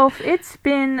like, Elf, it's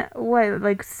been, what,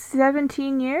 like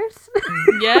 17 years?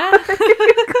 Yeah.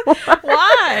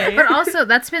 Why? But also,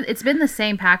 it's been the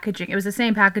same packaging. It was the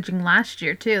same packaging last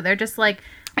year too. They're just like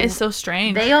It's so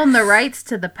strange. they own the rights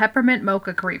to the peppermint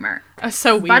mocha creamer. It's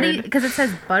so weird. Buddy, because it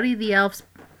says Buddy the Elf's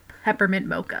peppermint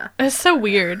mocha. It's so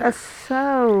weird. That's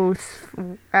so...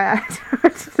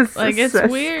 it's just Like, it's so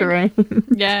weird. strange.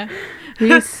 Yeah.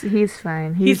 He's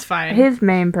fine. He's fine. His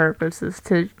main purpose is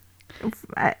to,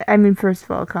 I mean, first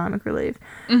of all, comic relief,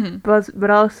 Mm-hmm. but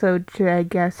also to, I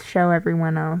guess, show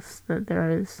everyone else that there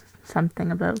is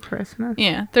something about Christmas.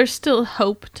 Yeah. There's still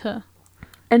hope to.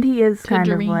 And he is To kind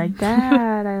dream. of like,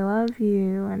 Dad, I love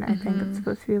you, and I think it's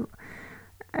supposed to be,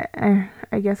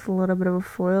 I guess, a little bit of a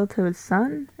foil to his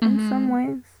son in some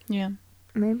ways. Yeah.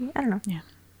 Maybe, I don't know.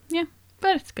 Yeah.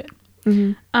 But it's good.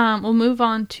 Mm-hmm. We'll move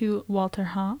on to Walter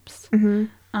Hobbs,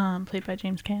 Mm-hmm. played by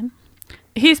James Caan.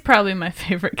 He's probably my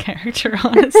favorite character,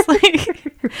 honestly.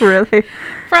 Really?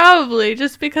 Probably,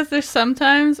 just because there's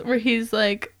sometimes where he's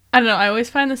like, I don't know, I always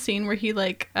find the scene where he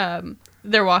like,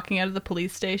 they're walking out of the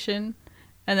police station,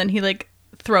 and then he like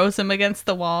throws him against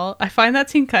the wall. I find that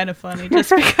scene kind of funny, just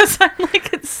because I'm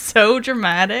like, it's so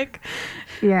dramatic.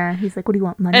 Yeah, he's like, what do you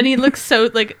want, money? And he looks so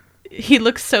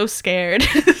scared.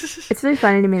 It's really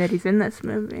funny to me that he's in this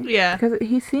movie. Yeah. Because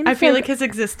he seems I feel like his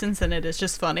existence in it is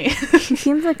just funny. he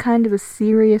seems like kind of a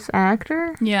serious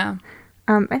actor. Yeah.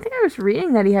 I think I was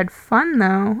reading that he had fun,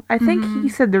 though. I think he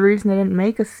said the reason they didn't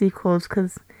make a sequel is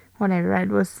because what I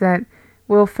read was that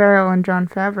Will Ferrell and Jon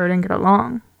Favreau didn't get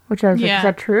along. Which I was like, is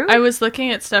that true? I was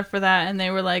looking at stuff for that, and they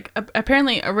were like,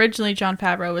 apparently, originally Jon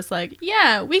Favreau was like,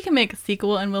 yeah, we can make a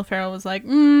sequel, and Will Ferrell was like,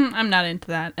 I'm not into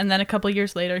that. And then a couple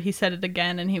years later, he said it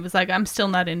again, and he was like, I'm still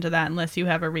not into that unless you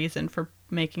have a reason for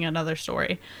making another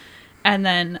story. And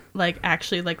then, like,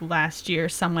 actually, like, last year,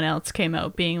 someone else came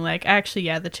out being like, actually,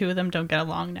 yeah, the two of them don't get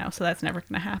along now, so that's never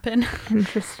going to happen.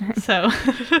 Interesting. So,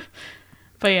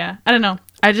 But yeah, I don't know.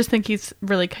 I just think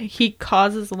he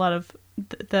causes a lot of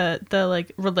the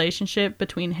like relationship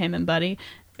between him and Buddy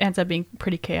ends up being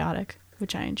pretty chaotic,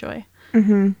 which I enjoy.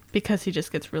 Mm-hmm. Because he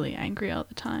just gets really angry all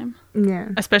the time. Yeah.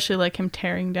 Especially like him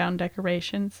tearing down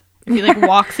decorations. If he like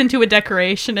walks into a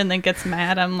decoration and then gets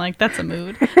mad, I'm like, that's a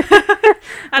mood.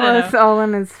 I don't know. It's all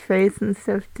in his face and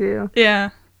stuff too. Yeah.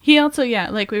 He also,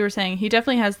 like we were saying, he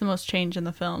definitely has the most change in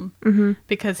the film. Mm-hmm.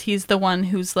 Because he's the one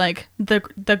who's like the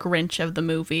Grinch of the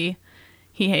movie.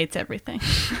 He hates everything.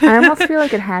 I almost feel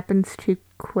like it happens too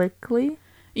quickly.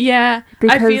 Yeah,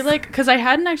 Because I feel like, because I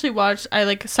hadn't actually watched, I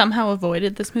like somehow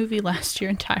avoided this movie last year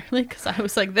entirely, because I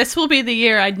was like, this will be the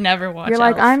year I'd never watch you're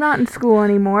like, Elf. I'm not in school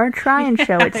anymore. Try and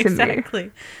show it to me.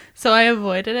 Exactly. So I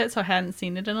avoided it, so I hadn't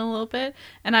seen it in a little bit.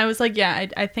 And I was like, yeah,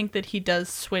 I think that he does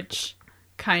switch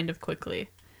kind of quickly.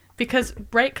 Because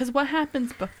what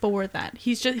happens before that?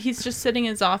 He's just sitting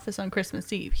in his office on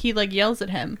Christmas Eve. He like yells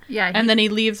at him. Yeah. And then he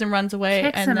leaves and runs away.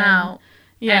 Kicks and him then, out.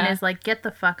 Yeah. And is like, get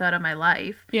the fuck out of my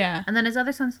life. Yeah. And then his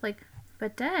other son's like,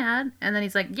 but Dad. And then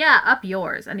he's like, yeah, up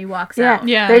yours. And he walks Yeah. out.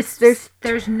 Yeah.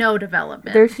 There's no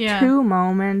development. There's Yeah. 2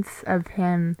 moments of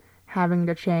him having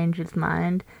to change his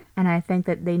mind, and I think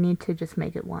that they need to just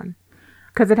make it 1.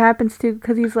 Because it happens to,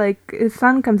 because he's like, his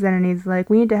son comes in and he's like,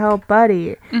 we need to help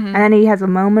Buddy. Mhm. And then he has a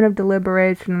moment of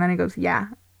deliberation, and then he goes, yeah.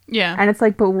 Yeah. And it's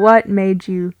like, but what made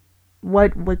you,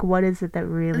 what is it that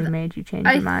really made you change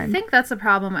your mind? I think that's a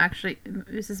problem, actually.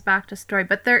 This is back to story.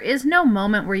 But there is no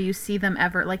moment where you see them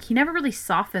ever, like, he never really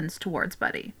softens towards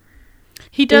Buddy.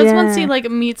 He does Yeah. once he like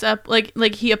meets up, like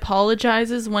he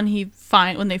apologizes when they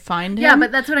find him. Yeah,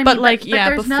 but that's what I mean. But, like, but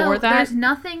there's before that, there's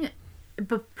nothing.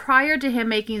 But prior to him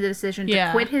making the decision to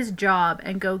Yeah. quit his job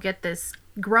and go get this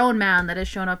grown man that has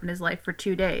shown up in his life for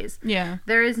 2 days, yeah,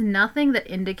 there is nothing that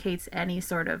indicates any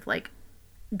sort of like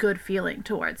good feeling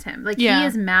towards him. Like Yeah. he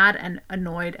is mad and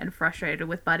annoyed and frustrated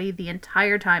with Buddy the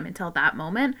entire time until that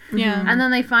moment. yeah, And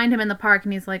then they find him in the park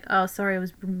and he's like, "Oh, sorry,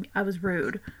 I was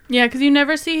rude." yeah. Because you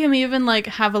never see him even like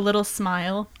have a little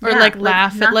smile or Yeah, like like,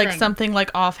 laugh at like nothing. something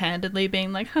like offhandedly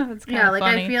being like, "Huh, it's kind Yeah, of like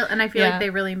funny." I feel Yeah. like they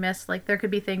really missed, like there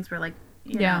could be things where like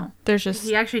you Yeah, know, there's just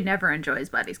he actually never enjoys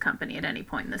Buddy's company at any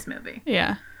point in this movie.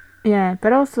 yeah, Yeah,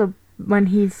 but also when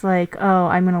he's like, "Oh,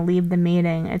 I'm gonna leave the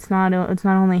meeting," it's not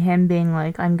only him being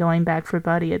like, "I'm going back for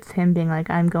Buddy," it's him being like,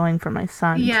 "I'm going for my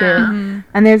son Yeah. too." Mhm.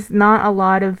 And there's not a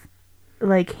lot of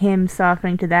like him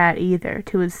softening to that either,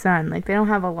 to his son. Like they don't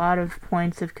have a lot of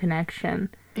points of connection.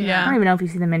 I yeah. don't even know if you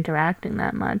see them interacting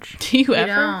that much. Do you You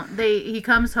ever? don't. He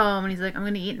comes home and he's like, "I'm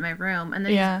gonna eat in my room," and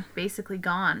then Yeah. he's basically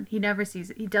gone. He never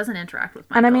sees it. He doesn't interact with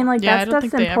Michael. And I mean, like, Yeah, I that don't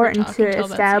stuff's think they ever important talk to until that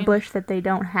scene. establish that they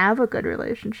don't have a good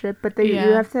relationship, but you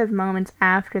Yeah. have to have moments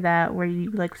after that where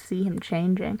you, like, see him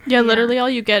changing. Yeah, literally all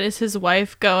you get is his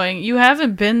wife going, "You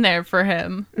haven't been there for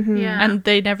him." Mhm. Yeah. And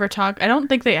they never talk. I don't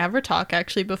think they ever talk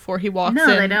actually before he walks No,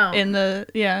 in. they don't. In the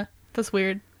that's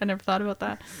weird. I never thought about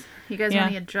that. You guys Yeah.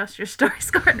 want to adjust your story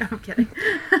score? No, I'm kidding.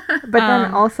 But then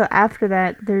Um, also after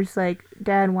that, there's, like,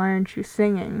 "Dad, why aren't you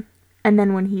singing?" And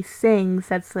then when he sings,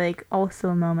 that's, like, also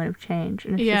a moment of change.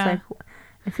 And it's Yeah. just, like,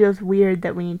 it feels weird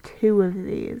that we need 2 of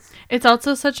these. It's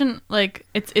also such an like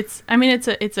it's I mean it's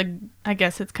a I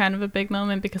guess it's kind of a big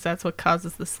moment because that's what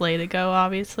causes the sleigh to go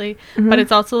obviously. Mhm. But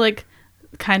it's also like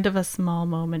kind of a small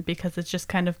moment because it's just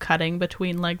kind of cutting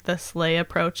between like the sleigh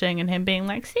approaching and him being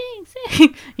like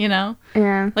sing, you know?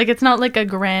 Yeah. Like it's not like a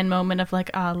grand moment of like,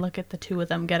 look at the 2 of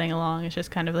them getting along. It's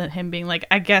just kind of him being like,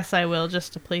 I guess I will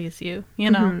just to please you, you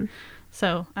know? Mhm.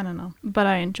 So, I don't know. But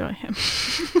I enjoy him.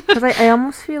 Because I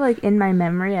almost feel like in my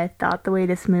memory, I thought the way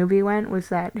this movie went was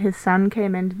that his son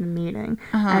came into the meeting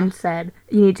Uh-huh. and said,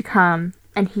 "You need to come,"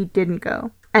 and he didn't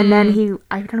go. And then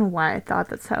I don't know why I thought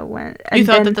that's how it went. And You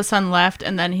thought then, that the son left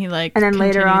and then he like and then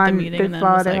later continued on, the meeting and the then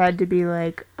was father like, had to be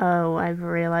like, "Oh, I've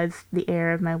realized the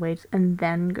error of my ways," and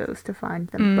then goes to find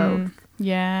them both.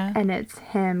 yeah. And it's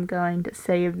him going to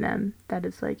save them. That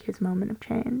is like his moment of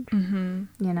change. Mm-hmm.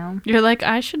 You know? You're like,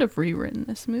 I should have rewritten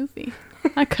this movie.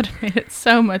 I could have made it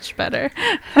so much better.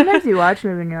 Sometimes you watch a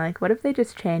movie and you're like, what if they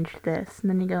just changed this?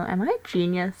 And then you go, am I a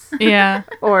genius? Yeah.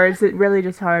 Or is it really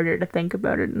just harder to think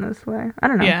about it in this way? I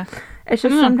don't know. Yeah. It's just I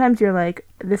don't know. sometimes you're like,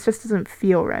 this just doesn't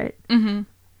feel right. Mm-hmm.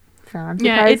 So I'm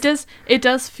Yeah, surprised it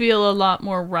does feel a lot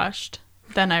more rushed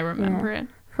than I remember it.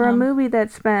 for a movie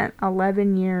that spent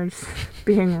 11 years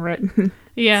being written.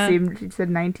 Yeah. You said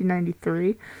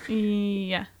 1993.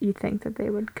 Yeah. You think that they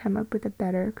would come up with a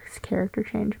better character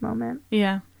change moment.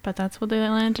 Yeah. But that's what they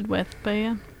landed with. But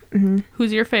yeah.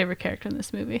 Who's your favorite character in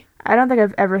this movie? I don't think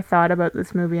I've ever thought about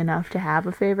this movie enough to have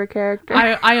a favorite character.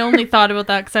 I only thought about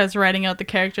that because I was writing out the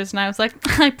characters and I was like,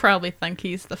 I probably think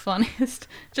he's the funniest.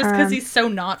 Just because he's so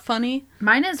not funny.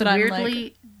 Mine is But I'm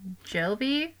weirdly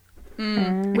Jovi,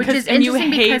 which Because- is and you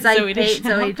interesting hate because I Zooey hate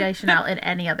Deschanel. Zooey Deschanel in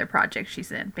any other project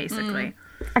she's in, basically.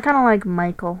 I kind of like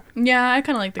Michael. Yeah, I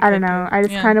kind of like the I kid don't know. too. I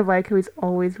just Yeah. kind of like how he's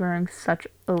always wearing such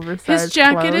oversized His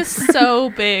jacket clothes. is so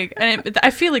big, and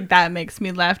I feel like that makes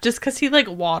me laugh just because he like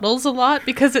waddles a lot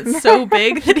because it's so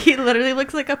big that he literally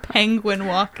looks like a penguin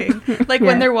walking. Like Yeah.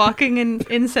 when they're walking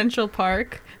in Central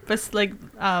Park, but like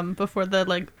before the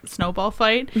like snowball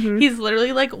fight, he's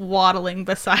literally like waddling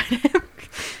beside him.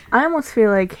 I almost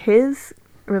feel like his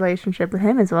relationship with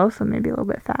him is also maybe a little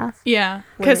bit fast. Yeah,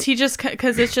 because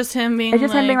because it's just him being. It's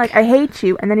just him being like, I hate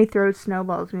you, and then he throws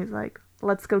snowballs, and he's like,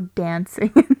 let's go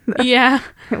dancing. yeah,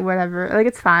 Whatever. Like,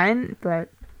 it's fine, but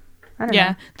I don't yeah.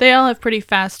 know. They all have pretty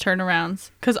fast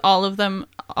turnarounds because all of them.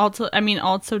 Also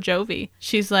Jovi.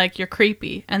 She's like, you're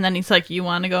creepy, and then he's like, you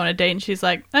want to go on a date, and she's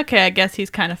like, okay, I guess he's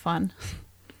kind of fun.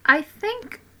 I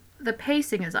think the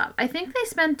pacing is up. I think they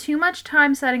spend too much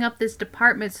time setting up this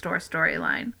department store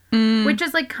storyline, which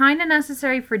is like kind of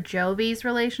necessary for Jovi's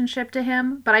relationship to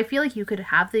him. But I feel like you could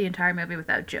have the entire movie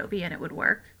without Jovi and it would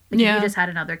work. Like if Yeah. you just had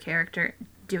another character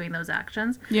doing those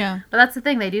actions. Yeah. But that's the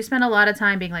thing. They do spend a lot of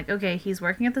time being like, okay, he's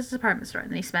working at this department store, and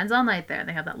then he spends all night there. And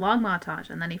they have that long montage,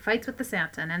 and then he fights with the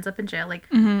Santa and ends up in jail. Like,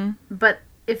 but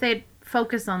if they'd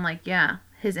focus on like, yeah,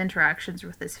 his interactions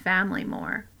with his family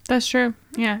more. That's true.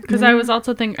 Yeah, because I was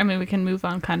also thinking, I mean, we can move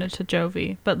on kind of to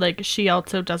Jovi, but like she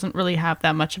also doesn't really have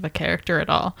that much of a character at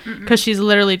all because she's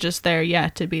literally just there,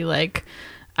 to be like,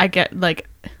 I get like,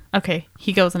 okay,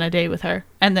 he goes on a date with her,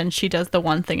 and then she does the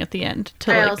one thing at the end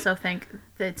to I like. also think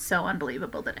that it's so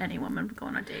unbelievable that any woman would go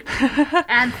on a date with him.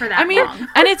 And for that I mean, long.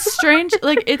 and it's strange,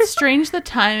 like it's strange the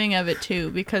timing of it too,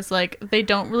 because like they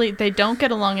don't get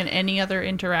along in any other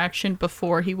interaction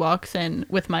before he walks in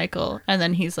with Michael, and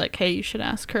then he's like, hey, you should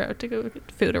ask her out to go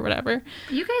get food or whatever.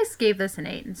 You guys gave this an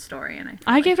 8 in story, and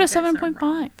I gave it a you guys are 7.5.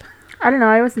 wrong. I don't know.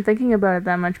 I wasn't thinking about it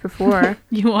that much before.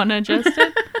 You want to adjust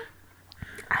it?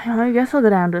 I don't know. I guess I'll go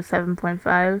down to a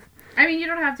 7.5. I mean, you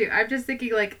don't have to. I'm just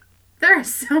thinking, like, there are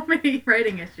so many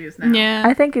writing issues now. Yeah.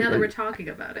 I think Now that we're it. talking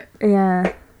about it.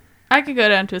 Yeah. I could go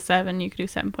down to a 7. You could do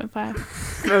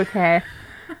 7.5. Okay.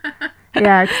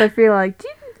 Yeah, because I feel like,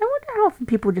 I wonder how often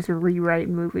people just rewrite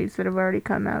movies that have already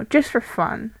come out just for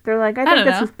fun. They're like, I think don't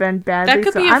this know. has been badly, That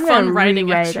could so be a I'm fun gonna writing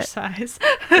rewrite exercise.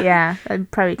 it. Yeah, I'd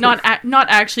probably not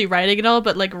actually writing it all,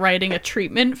 but like writing a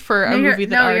treatment for a movie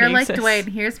that already you're like, exists. Dwayne,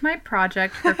 here's my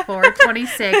project for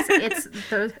 426. It's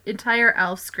the entire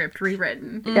Elf script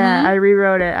rewritten. Yeah, I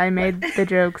rewrote it. I made the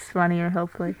jokes funnier,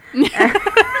 hopefully.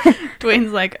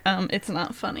 Dwayne's like, it's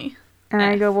not funny. And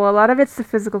I go, well, a lot of it's the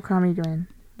physical comedy, Dwayne.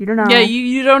 You don't know. Yeah,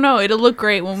 you don't know. It'll look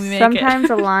great when we make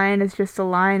Sometimes it. a line is just a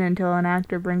line until an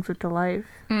actor brings it to life.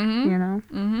 Mm-hmm. You know?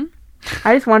 Mm-hmm.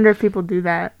 I just wonder if people do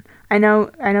that. I know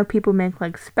people make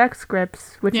like spec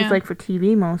scripts, which Yeah. is like for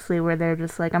TV mostly, where they're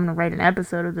just like, I'm gonna write an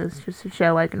episode of this just to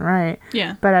show I can write.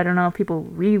 Yeah. But I don't know if people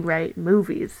rewrite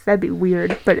movies. That'd be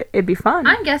weird, but it'd be fun.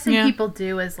 I'm guessing Yeah. people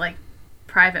do as, like,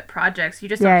 private projects. You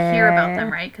just Yeah, don't hear yeah, about yeah.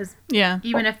 them, right? Because Yeah.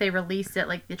 even if they released it,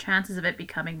 like, the chances of it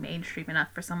becoming mainstream enough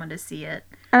for someone to see it.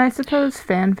 And I suppose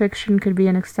fan fiction could be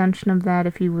an extension of that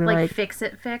if you were Like, like,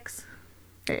 fix-it-fix.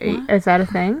 is that a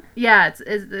thing? Yeah,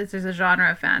 there's a genre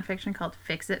of fan fiction called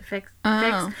fix,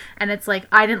 Oh. and it's like,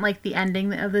 I didn't like the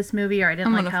ending of this movie, or I didn't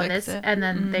I'm like gonna how fix this, it. and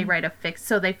then they write a fix.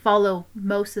 So they follow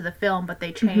most of the film, but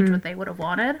they change what they would have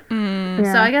wanted.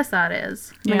 Yeah. So I guess that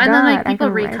is. Yeah. And then, like, God, I people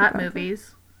can write recut about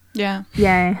movies. Yeah.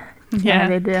 Yay. Yeah,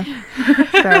 they do.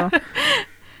 So,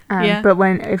 Yeah. but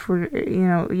if we're,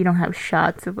 you don't have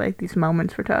shots of like these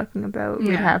moments we're talking about,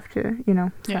 we'd Yeah. have to,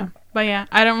 So. Yeah. But yeah,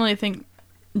 I don't really think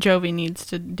Jovi needs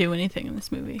to do anything in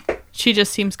this movie. She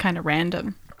just seems kind of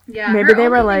random. Yeah, Maybe her they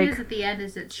were only thing like- is at the end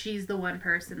is that she's the one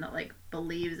person that, like,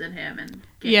 believes in him and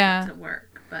gets Yeah. it to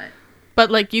work. But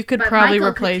like you could But probably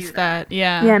Michael could replace do that. that.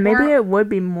 Yeah. Yeah, maybe Or- it would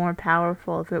be more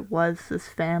powerful if it was this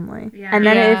family. Yeah. And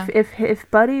then Yeah.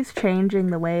 if Buddy's changing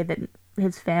the way that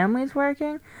his family's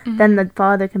working, Mm-hmm. then the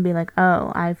father can be like,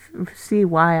 oh, see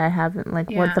why I haven't, like,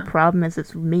 what the Yeah. problem is,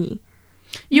 it's me.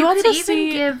 You could also even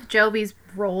see. give Jovi's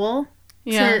role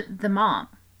Yeah. to the mom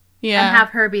Yeah. and have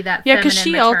her be that Yeah, because because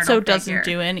she also doesn't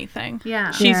do anything.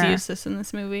 Yeah. She's Yeah. useless in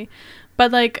this movie.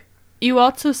 But like you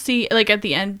also see like at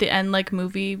the end like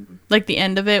movie, like the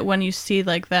end of it when you see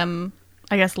like them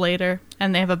I guess later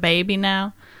and they have a baby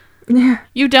now. Yeah.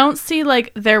 You don't see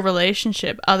like their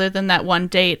relationship other than that one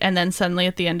date, and then suddenly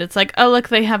at the end it's like, oh look,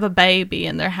 they have a baby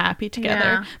and they're happy together.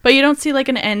 Yeah. But you don't see like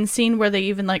an end scene where they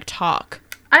even like talk.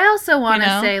 I also want to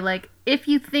You know? say, like, if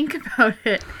you think about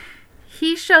it,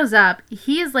 he shows up,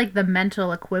 he is like the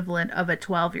mental equivalent of a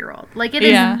 12-year-old. Like, it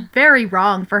is Yeah. very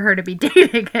wrong for her to be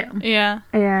dating him. Yeah.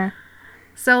 Yeah.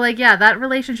 So, like, yeah, that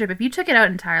relationship, if you took it out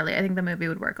entirely, I think the movie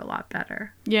would work a lot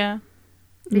better. Yeah.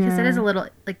 Because it Yeah. is a little,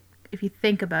 like, if you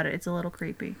think about it, it's a little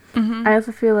creepy. I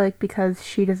also feel like because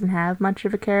she doesn't have much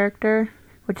of a character,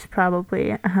 which is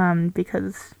probably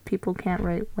because people can't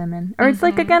write women. Or it's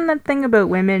like, again, that thing about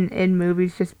women in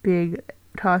movies just being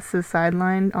tossed to the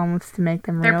sideline almost to make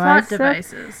them They're realize plot stuff.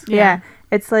 devices. Yeah.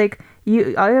 It's like,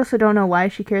 I also don't know why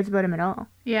she cares about him at all.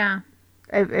 Yeah.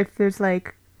 If there's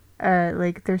like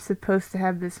they're supposed to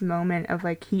have this moment of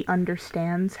like he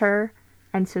understands her,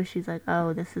 and so she's like,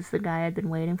 oh, this is the guy I've been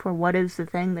waiting for. What is the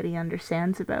thing that he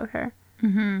understands about her?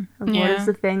 Mm-hmm. Like, Yeah. what is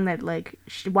the thing that like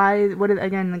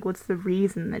what's the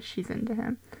reason that she's into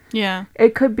him? Yeah.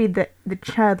 It could be the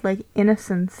childlike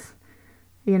innocence,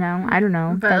 I don't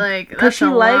know. But, like, 'cause that's she a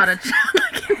lot likes- of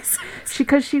childlike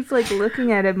because she's like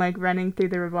looking at him like running through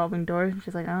the revolving doors, and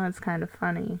she's like, oh, it's kind of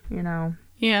funny,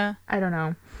 Yeah. I don't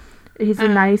know. He's a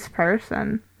nice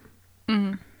person,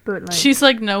 Mhm. but like She's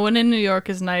like, no one in New York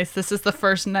is nice. This is the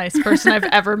first nice person I've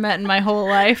ever met in my whole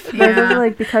life. But it's also, Yeah.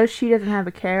 like, because she doesn't have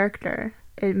a character,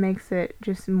 it makes it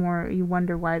just more, you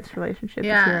wonder why this relationship is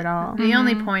here at all. The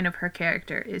only point of her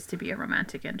character is to be a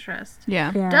romantic interest.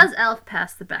 Yeah. Yeah. Does Elf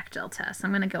pass the Bechdel test? I'm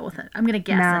going to go with it. I'm going to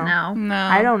guess No. it now. No.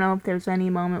 I don't know if there's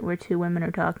any moment where two women are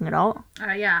talking at all,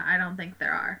 Yeah, I don't think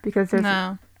there are. because there's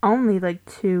No. only, like,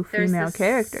 two There's female the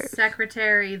characters.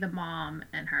 secretary, the mom,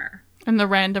 and her. And the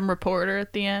random reporter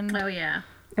at the end. Oh, yeah.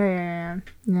 Oh, yeah.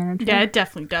 Yeah, it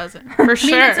definitely doesn't. For I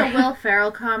sure. mean, it's a Will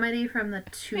Ferrell comedy from the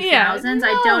 2000s. Yeah,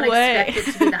 I don't no way. expect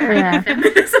it to be the height Yeah. of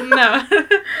feminism. No.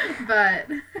 But,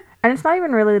 And it's not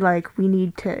even really, like, we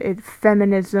need it's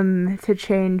feminism to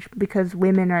change because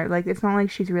women are, like, it's not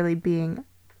like she's really being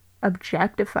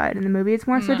objectified in the movie. It's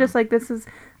more so No. just, like, this is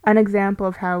an example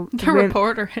of how The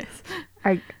reporter is.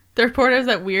 I- The reporter is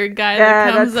that weird guy Yeah,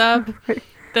 that comes that's- up.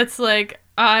 That's like,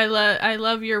 I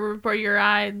love your report, your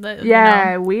eye.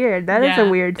 Yeah, weird. That is a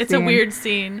weird scene. It's a weird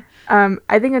scene.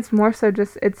 I think it's more so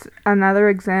just, it's another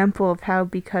example of how,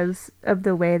 because of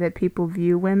the way that people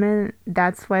view women,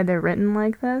 that's why they're written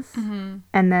like this. Mm-hmm.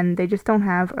 And then they just don't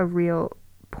have a real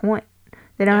point.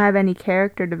 They don't Yeah. have any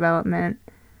character development.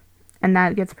 And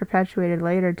that gets perpetuated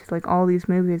later to, like, all these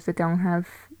movies that don't have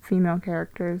female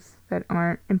characters that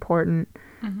aren't important.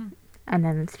 Mm-hmm. And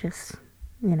then it's just,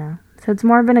 So it's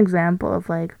more of an example of,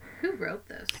 like, who wrote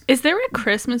this? Is there a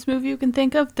Christmas movie you can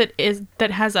think of that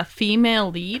has a female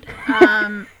lead?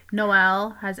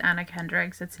 Noelle has Anna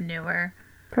Kendrick. It's newer.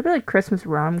 probably, like, Christmas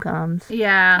rom-coms.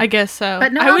 Yeah. I guess so.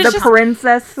 But no, I was The just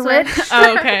Princess Switch.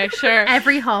 oh, okay, sure.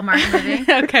 Every Hallmark movie.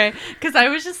 Okay, because I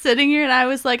was just sitting here and I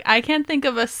was like, I can't think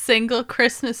of a single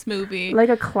Christmas movie. Like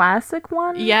a classic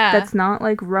one? Yeah. That's not,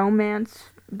 like, romance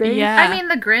based? Yeah. I mean,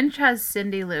 The Grinch has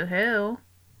Cindy Lou Who.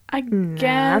 I Nah,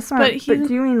 guess, that's not- but he.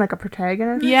 do you mean, like, a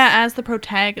protagonist? Yeah, as the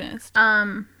protagonist.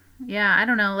 Yeah, I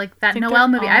don't know, like that think Noelle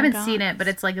they're movie. I all haven't gods. seen it, but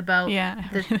it's like about Yeah.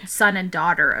 the son and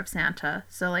daughter of Santa.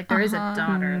 So like there is a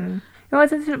daughter. You know,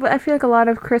 I feel like a lot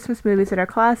of Christmas movies that are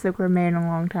classic were made a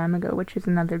long time ago, which is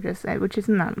not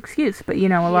an excuse, but, a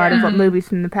lot of movies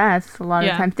from the past, a lot of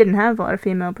Yeah. times didn't have a lot of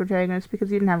female protagonists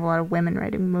because you didn't have a lot of women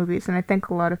writing movies, and I think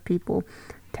a lot of people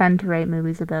tend to write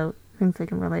movies about things they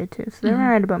can relate to. So they're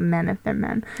gonna write about men if they're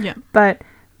men. Yeah. But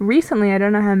recently, I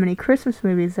don't know how many Christmas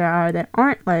movies there are that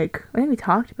aren't like, I think we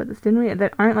talked about this, didn't we?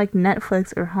 That aren't like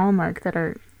Netflix or Hallmark that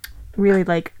are really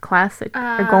like classic,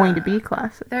 or going to be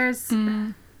classic. There's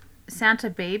Santa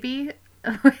Baby,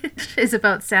 which is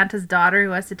about Santa's daughter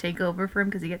who has to take over for him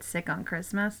because he gets sick on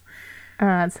Christmas. Oh,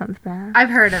 that sounds bad. I've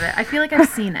heard of it. I feel like I've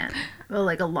seen it, well,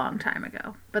 like a long time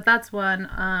ago. But that's one.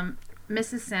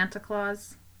 Mrs. Santa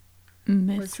Claus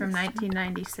was from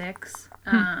 1996.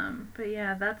 But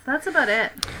yeah, that's about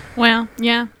it. Well,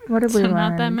 yeah. What did we So learn?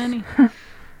 not that many.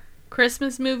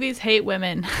 Christmas movies hate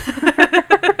women.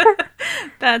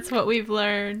 That's what we've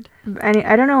learned.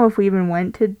 I don't know if we even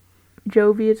went to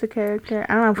Jovi as a character.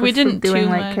 I don't know if We we're still didn't doing too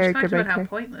like much. character Talked by about how character.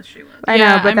 pointless she was. I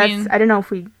Yeah, know, but I that's mean- I don't know if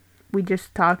we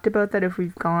just talked about that, if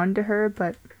we've gone to her,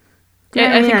 but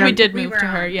Yeah, I think we don't- did We move were to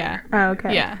her, on yeah. her. Oh,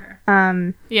 okay. Yeah.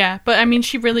 Yeah. But I mean,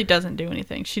 she really doesn't do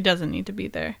anything. She doesn't need to be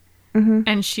there. Mhm.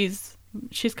 And she's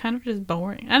kind of just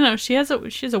boring. I don't know. She has a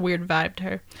weird vibe to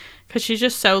her, because she's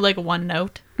just so like one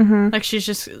note. Mhm. Like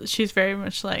she's very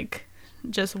much like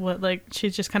just what, like,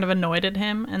 she's just kind of annoyed at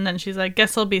him, and then she's like,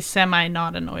 guess I'll be semi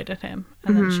not annoyed at him,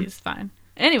 and then she's fine.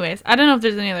 Anyways, I don't know if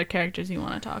there's any other characters you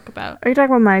want to talk about. Are you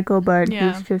talking about Michael? But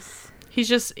Yeah. he's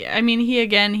just I mean,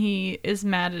 he is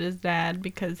mad at his dad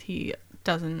because he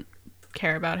doesn't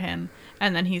care about him,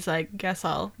 and then he's like, guess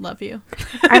I'll love you.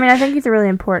 I mean, I think he's a really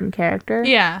important character.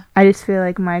 Yeah. I just feel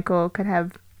like Michael could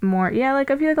have more. Yeah,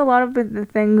 like I feel like a lot of the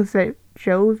things that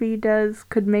Jovi does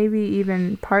could maybe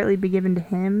even partly be given to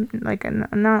him, like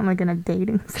not like in a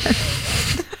dating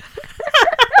sense.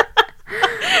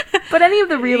 But any of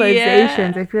the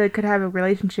realizations, I feel like, could have a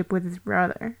relationship with his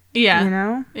brother. Yeah. You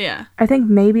know? Yeah. I think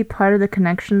maybe part of the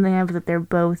connection they have is that they're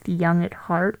both young at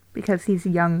heart, because he's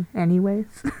young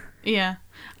anyways. Yeah.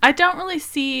 I don't really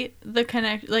see the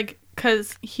connect, like,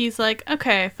 because he's like,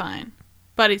 okay, fine.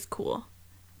 Buddy's cool.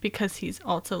 Because he's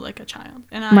also, like, a child.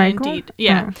 And I Michael? indeed.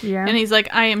 Yeah. Oh, yeah. And he's like,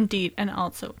 I am indeed and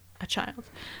also a child.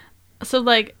 So,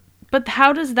 like, but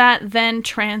how does that then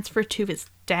transfer to his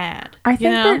dad? I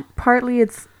think that partly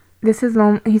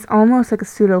he's almost like a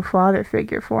pseudo father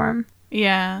figure for him.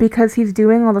 Yeah. Because he's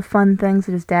doing all the fun things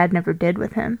that his dad never did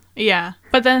with him. Yeah.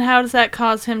 But then how does that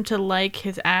cause him to like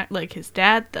his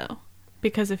dad, though?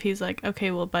 Because if he's like,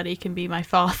 okay, well, Buddy can be my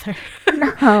father.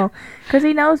 No, because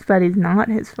he knows Buddy's not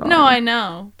his father. No, I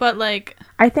know. But, like...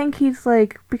 I think he's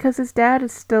like, because his dad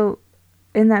is still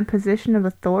in that position of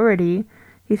authority,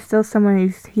 he's still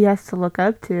someone he has to look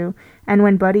up to. And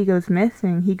when Buddy goes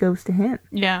missing, he goes to him.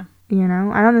 Yeah. You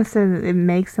know? I don't necessarily it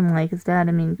makes him like his dad.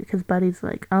 I mean, because Buddy's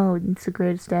like, oh, he's the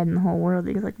greatest dad in the whole world.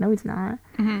 He's like, no, he's not.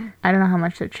 Mm-hmm. I don't know how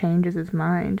much that changes his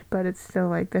mind, but it's still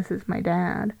like, this is my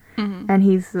dad. Mm-hmm. And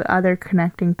he's the other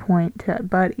connecting point to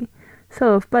Buddy.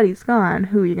 So if Buddy's gone,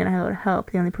 who are you going to have to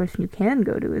help? The only person you can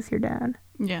go to is your dad.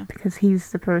 Yeah. Because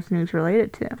he's the person who's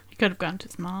related to. He could have gone to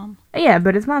his mom. Yeah,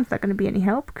 but his mom's not going to be any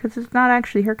help because it's not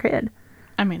actually her kid.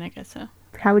 I mean, I guess so.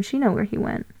 How would she know where he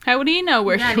went? How would he know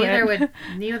where he went?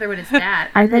 Neither would his dad.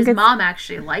 I think his mom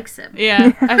actually likes him.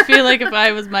 Yeah, I feel like if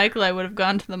I was Michael, I would have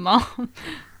gone to the mom.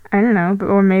 I don't know,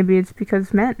 or maybe it's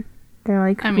because men. They're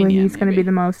like, I mean, well, yeah, he's going to be maybe.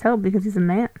 the most help because he's a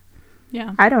man.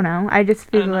 Yeah. I don't know. I just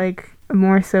feel don't know. like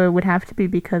more so it would have to be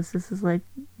because this is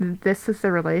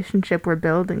the relationship we're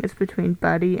building is between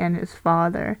Buddy and his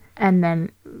father, and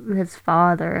then his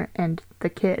father and the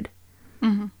kid.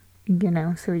 Mm-hmm. You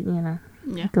know, so, you know,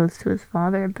 Yeah. it goes to his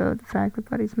father about the fact that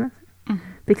Buddy's missing. Mm-hmm.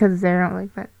 Because they don't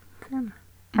like that family.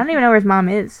 I don't even know where his mom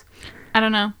is. I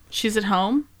don't know. She's at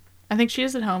home? I think she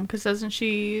is at home, because doesn't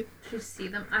she... She see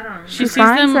them. I don't know. She She sees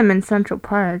finds them- them in Central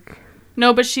Park.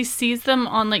 No, but she sees them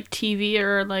on, like, TV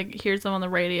or, like, hears them on the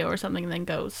radio or something and then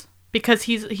goes. Because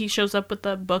he shows up with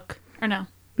the book. Or no.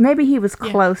 Maybe he was Yeah.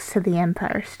 close to the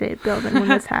Empire State Building when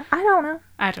this happened. I don't know.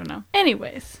 I don't know.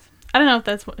 Anyways. I don't know if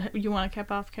that's what you want to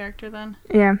cap off character then.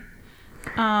 Yeah.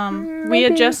 We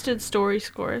Maybe. adjusted story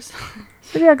scores.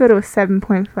 Maybe I'll go to a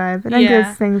 7.5. I think Yeah,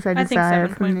 there's things I I think desire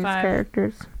from these 7.5.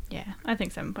 characters. Yeah, I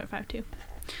think 7.5 too.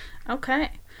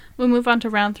 Okay. We'll move on to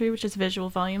round 3, which is visual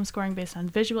volume scoring based on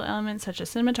visual elements such as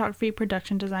cinematography,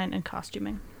 production design, and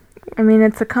costuming. I mean,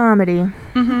 it's a comedy,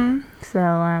 Mm-hmm.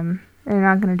 so they're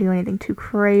not going to do anything too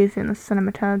crazy in the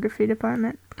cinematography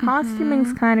department.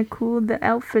 Costuming's kind of cool. The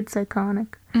outfit's iconic.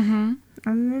 Mm-hmm.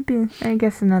 Maybe, I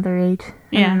guess, another 8. I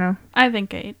Yeah. don't know. I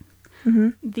think 8. Mm-hmm.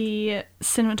 The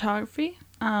cinematography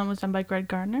was done by Greg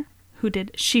Gardner, who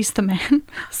did She's the Man,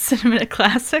 cinematic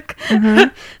classic.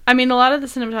 Mhm. I mean, a lot of the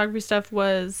cinematography stuff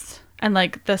was, and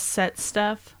like the set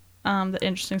stuff, the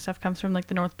interesting stuff comes from like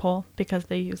the North Pole because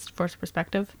they used forced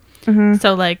perspective. Mm-hmm.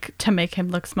 So like to make him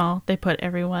look small, they put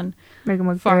everyone Make them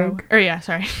look far big. away. Or yeah,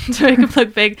 sorry. To make him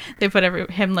look big, they put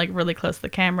him like really close to the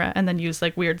camera and then used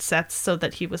like weird sets so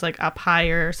that he was like up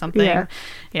higher or something. Yeah.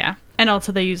 Yeah. And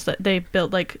also they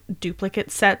built like duplicate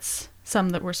sets, some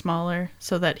that were smaller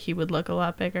so that he would look a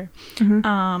lot bigger.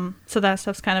 Mhm. So that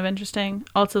stuff's kind of interesting.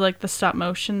 Also like the stop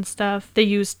motion stuff. They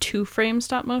use 2-frame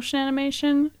stop motion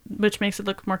animation, which makes it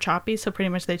look more choppy. So pretty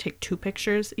much they take 2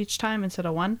 pictures each time instead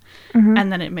of 1. Mhm.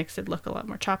 And then it makes it look a lot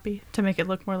more choppy to make it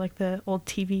look more like the old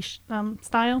TV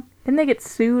style. Didn't they get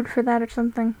sued for that or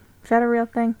something? Is that a real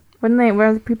thing?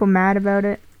 Were people mad about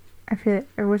it? I feel like,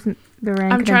 or wasn't the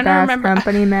Rankin trying and to Bass remember.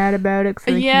 company mad about it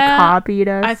because Yeah, he copied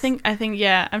us? I think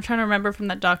yeah. I'm trying to remember from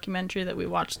that documentary that we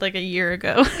watched like a year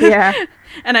ago. Yeah.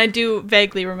 And I do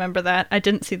vaguely remember that. I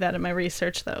didn't see that in my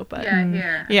research though, but Yeah,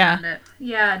 here. I Yeah. found it.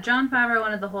 Yeah, Jon Favreau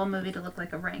wanted the whole movie to look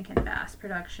like a Rankin Bass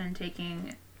production,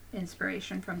 taking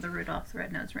inspiration from the Rudolph the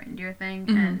Red-Nosed Reindeer thing,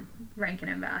 and Rankin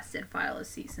and Bass did file a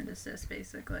cease and desist,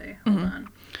 basically. Hold on.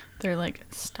 they're like,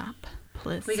 stop,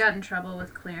 please. We got in trouble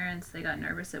with clearance. They got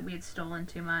nervous that we had stolen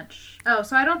too much. Oh,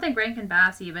 so I don't think Rankin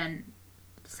Bass even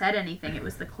said anything. It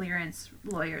was the clearance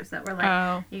lawyers that were like,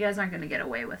 Oh. you guys aren't going to get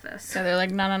away with this. So they're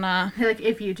like, nah. They're like,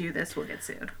 if you do this, we'll get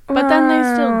sued. But then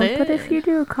they still did. But if you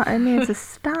do, I mean, it's a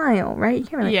style, right? You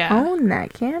can't really Yeah. own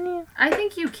that, can you? I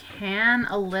think you can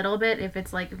a little bit if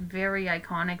it's like very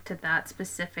iconic to that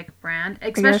specific brand,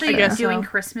 especially I guess doing so.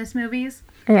 Christmas movies,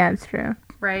 Yeah, it's true.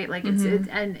 right? Like it's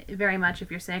and very much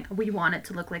if you're saying we want it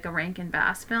to look like a Rankin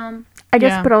Bass film, I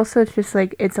guess, Yeah. but also it's just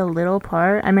like, it's a little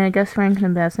part. I mean, I guess Rankin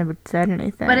and Bass never said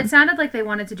anything. but it sounded like they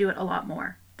wanted to do it a lot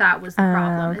more. That was the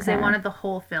problem. Is they okay. wanted the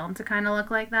whole film to kind of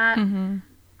look like that. Mm-hmm.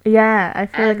 Yeah, I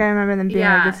feel like And- I remember them being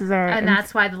like, this is our... and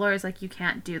that's why the lawyer's like, you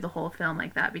can't do the whole film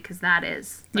like that because that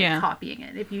is like Yeah. copying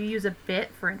it. If you use a bit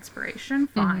for inspiration,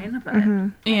 fine. But Mm-hmm.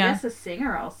 I Yeah. guess the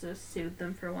singer also sued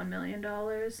them for $1 million.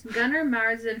 Gunnar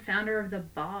Marsden, founder of the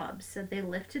Bobs, said they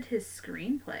lifted his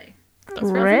screenplay. It's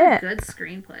really a Rip. good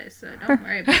screenplay, so don't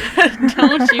worry about it.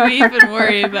 Don't you even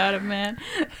worry about it, man.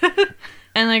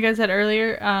 And like I said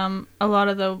earlier, a lot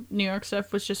of the New York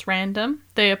stuff was just random.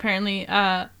 They apparently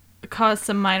caused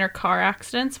some minor car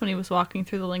accidents when he was walking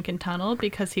through the Lincoln Tunnel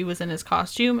because he was in his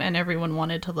costume and everyone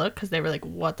wanted to look because they were like,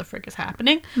 what the frick is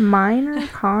happening? Minor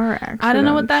car accident. I don't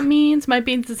know what that means. Might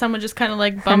be that someone just kind of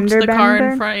like bumped Fender the car in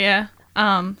bender? front. Yeah.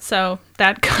 So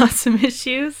that caused some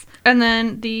issues. And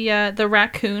then the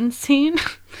raccoon scene.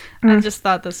 I just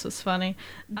thought this was funny.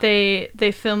 They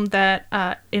filmed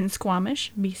that in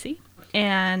Squamish, BC,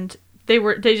 and they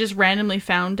just randomly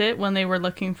found it when they were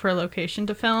looking for a location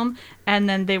to film, and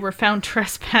then they were found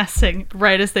trespassing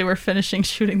right as they were finishing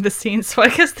shooting the scene. So I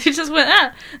guess they just went,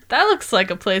 that looks like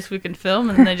a place we can film,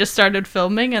 and they just started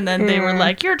filming, and then they were Yeah.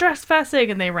 like, you're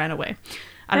trespassing, and they ran away.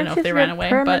 I don't know if they ran away,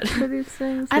 but For these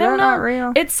things? I They're don't not know.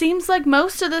 real. It seems like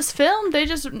most of this film, they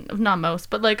just, not most,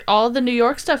 but like all the New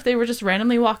York stuff, they were just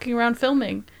randomly walking around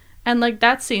filming. And like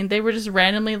that scene, they were just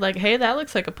randomly like, hey, that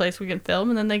looks like a place we can film.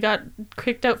 And then they got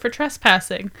kicked out for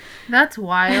trespassing. That's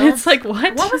wild. And it's like,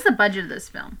 what? What was the budget of this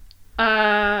film?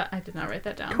 I did not write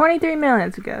that down. 23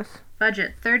 million, I guess.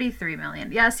 Budget $33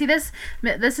 million. Yeah, see this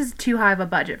is too high of a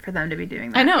budget for them to be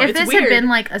doing that. I know, If it's this weird. had been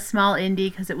like a small indie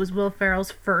because it was Will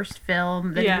Ferrell's first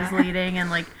film that Yeah. he was leading, and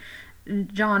like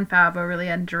Jon Favreau really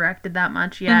hadn't directed that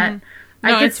much yet. Mhm. No,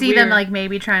 I could it's see them weird. like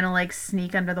maybe trying to like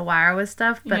sneak under the wire with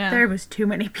stuff, but Yeah. there was too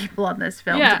many people on this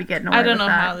film Yeah, to be getting away I don't with know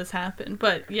that. how this happened,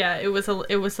 but yeah, it was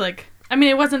like, I mean,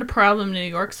 it wasn't a problem in New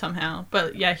York somehow,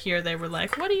 but yeah, here they were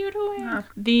like, what are you doing? Oh.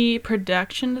 The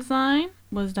production design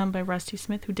was done by Rusty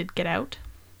Smith, who did Get Out.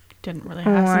 Didn't really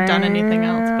hasn't done anything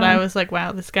else, but I was like,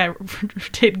 wow, this guy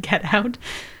did Get Out.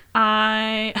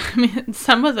 I mean,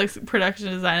 some of the production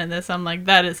design in this, I'm like,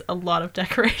 that is a lot of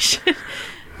decoration.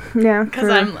 Yeah. Because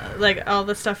I'm like, all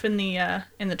the stuff in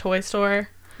the toy store,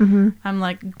 I'm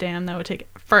like, damn, that would take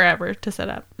forever to set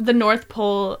up. The North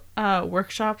Pole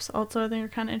workshops also, I think, are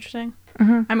kind of interesting.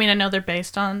 I mean, I know they're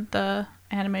based on the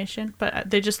animation, but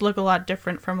they just look a lot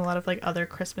different from a lot of like other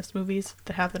Christmas movies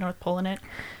that have the North Pole in it.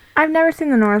 I've never seen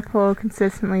the North Pole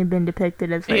consistently been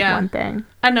depicted as like Yeah. one thing.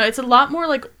 I know, it's a lot more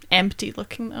like empty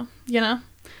looking though, you know?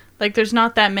 Like there's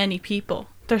not that many people.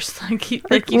 There's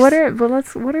What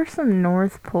are some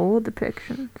North Pole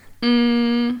depictions?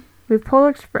 We have Pole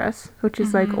Express, which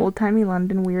is like old timey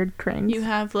London weird trains. you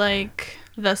have like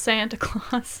the Santa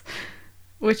Claus,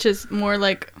 which is more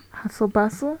like Hustle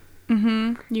Bustle.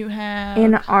 you have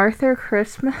In Arthur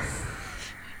Christmas.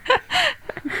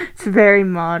 It's very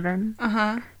modern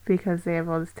because they have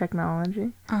all this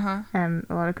technology and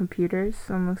a lot of computers.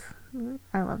 Almost,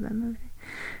 I love that movie.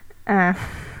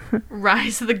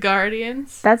 Rise of the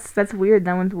Guardians. That's weird.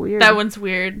 That one's weird. That one's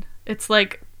weird. It's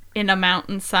like in a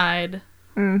mountainside,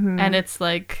 and it's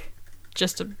like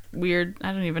just a weird.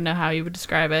 I don't even know how you would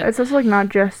describe it. It's also like not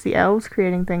just the elves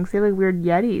creating things. They have like weird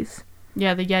yetis.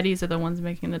 Yeah, the Yetis are the ones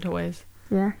making the toys.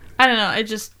 Yeah. I don't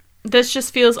know. This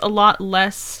just feels a lot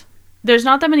less. There's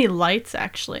not that many lights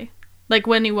actually. Like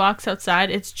when he walks outside,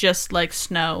 it's just like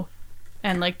snow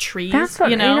and like trees. That's what,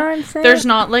 you know what I'm saying? There's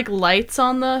not like lights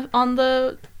on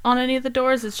any of the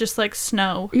doors. It's just like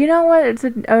snow. You know what? It's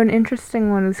an interesting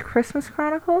one. Is Christmas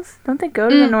Chronicles? Don't they go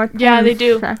to the North Pole? Yeah, in they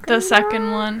do. second The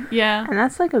second one. Yeah. And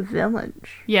that's like a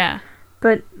village. Yeah.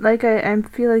 But like I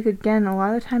feel like again a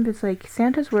lot of the time it's like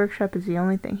Santa's workshop is the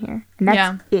only thing here, and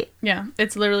that's it. Yeah.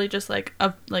 It's literally just like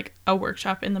a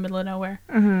workshop in the middle of nowhere.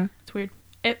 It's weird.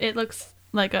 It looks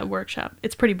like a workshop.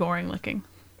 It's pretty boring looking.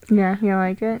 Yeah, you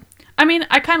like it? I mean,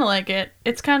 I kind of like it.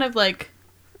 It's kind of like,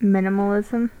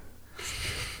 Minimalism.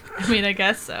 I mean, I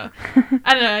guess so.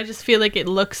 I don't know. I just feel like it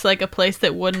looks like a place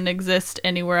that wouldn't exist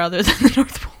anywhere other than the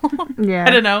North Pole. Yeah. I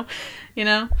don't know. You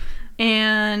know?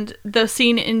 And the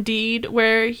scene Indeed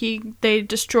where they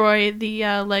destroy the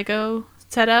Lego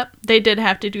setup. They did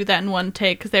have to do that in one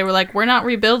take because they were like, we're not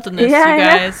rebuilding this, Yeah, you I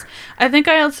know. guys. I think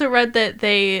I also read that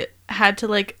they had to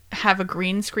like have a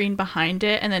green screen behind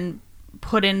it and then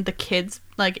put in the kids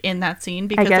like in that scene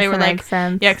because guess they were that like, makes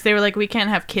sense. yeah, because they were like, we can't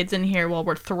have kids in here while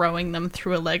we're throwing them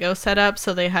through a Lego setup,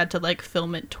 so they had to like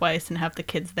film it twice and have the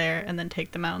kids there and then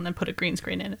take them out and then put a green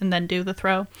screen in and then do the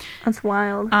throw. That's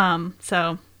wild.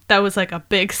 So that was like a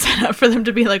big setup for them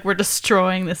to be like, we're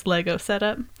destroying this Lego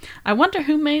setup. I wonder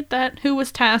who made that, who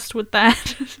was tasked with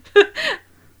that.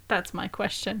 That's my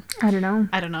question. I don't know.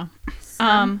 I don't know.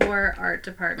 Some poor art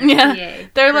department. Yeah, PA,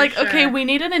 they're for like, sure. okay, we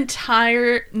need an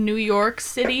entire New York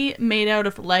City made out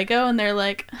of Lego, and they're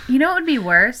like, You know what would be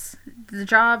worse? The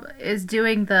job is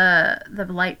doing the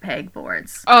light peg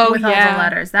boards. Oh, with all yeah. the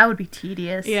letters. That would be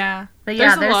tedious. yeah. But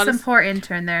yeah, a there's lot some of- poor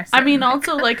intern there. I mean, sitting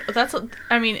also, like, it's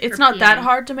For not that PA.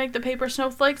 hard to make the paper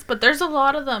snowflakes, but there's a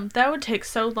lot of them. That would take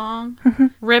so long.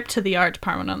 Rip to the art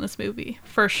department on this movie,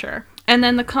 for sure. And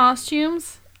then the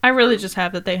costumes, I really just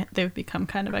have that they've become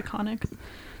kind of iconic.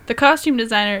 The costume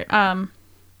designer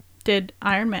did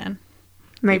Iron Man.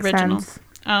 Makes original. sense.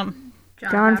 Jon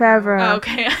Jon Favreau. Oh,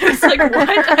 okay, I was like, what?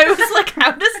 I was like,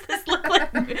 how does this look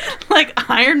like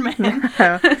Iron Man?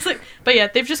 No. It's like, but yeah,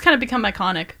 they've just kind of become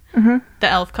iconic. Mm-hmm. The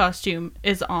elf costume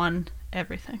is on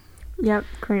everything. Yep,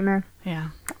 Creamer. Yeah,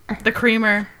 the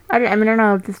creamer. I don't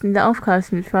know if the elf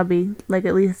costume is probably, like,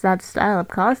 at least that style of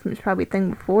costume is probably a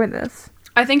thing before this.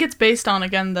 I think it's based on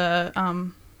again the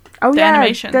Oh, The yeah,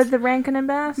 animations. the Rankin and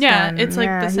Bass Yeah, one. it's, like,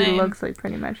 the Yeah, same. he looks like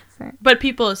pretty much the same. but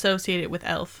people associate it with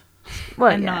elf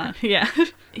Well, and yeah. not. Yeah,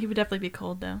 he would definitely be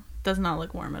cold though. Does not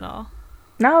look warm at all.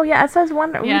 No, yeah, it says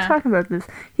one. We Yeah. were talking about this.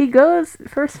 He goes,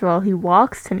 first of all, he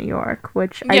walks to New York,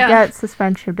 which I Yeah. get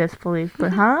suspension of disbelief,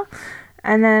 but huh?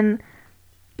 And then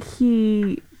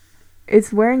he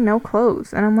is wearing no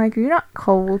clothes. And I'm like, you're not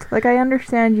cold. Like, I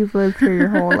understand you've lived here your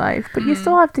whole life, but you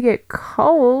still have to get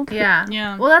cold. Yeah.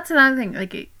 Yeah. Well, that's another thing.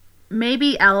 Like,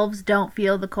 maybe elves don't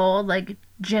feel the cold, like,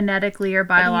 genetically or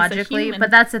biologically. human.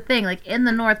 But that's the thing. Like, in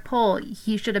the North Pole,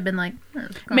 he should have been like, "Oh,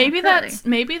 it's going Maybe pretty."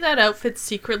 maybe that outfit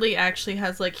secretly actually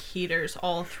has like heaters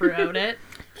all throughout it.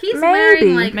 He's Maybe.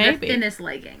 wearing, like, Maybe. the thinnest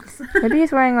leggings. Maybe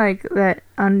he's wearing, like, that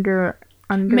underwear.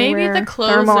 Maybe the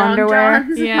clothes thermal on underwear.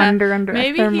 John's. Yeah. Under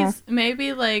Maybe thermal.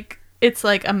 maybe like it's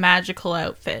like a magical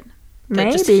outfit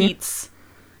that just Maybe. heats.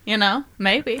 You know,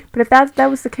 maybe. But if that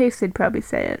was the case, they'd probably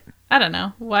say it. I don't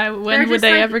know. Why? They're When would just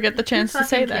they like, ever get the "Who chance to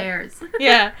say fucking that? cares?"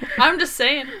 Yeah, I'm just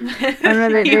saying. I know,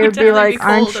 they He would be definitely like,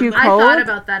 "Aren't cold you in I that." cold? thought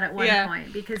about that at one Yeah.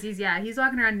 point because he's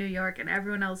walking around New York and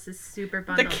everyone else is super The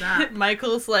bundled up.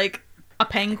 Michael's like a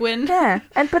penguin. Yeah,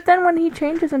 but then when he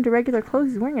changes into regular clothes,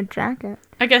 he's wearing a jacket.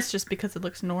 I guess just because it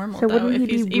looks normal So though. wouldn't If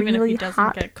he he's be even if really he doesn't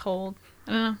hot? get cold,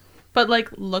 I don't know. But like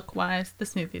look wise,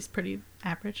 this movie is pretty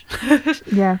average.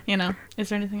 Yeah, You know. Is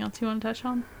there anything else you want to touch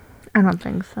on? I don't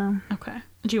think so. Okay.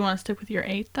 Do you want to stick with your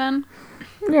 8 then?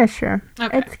 Yeah, sure.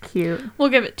 Okay. It's cute. We'll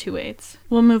give it 2 8s.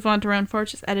 We'll move on to round 4,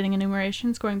 which is editing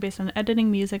enumerations, scoring based on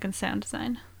editing, music, and sound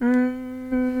design.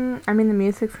 I mean, the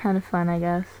music's kind of fun, I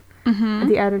guess. Mm-hmm.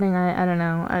 The editing, I don't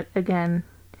know. Again,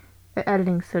 the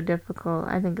editing's so difficult.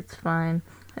 I think it's fine.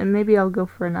 And maybe I'll go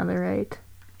for another 8.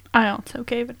 I also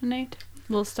gave it an 8.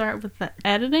 We'll start with the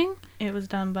editing. It was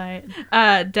done by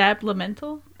Dab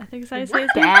Lamental. I think is how you say his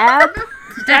name. Dab?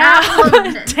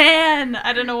 Dab. Dan.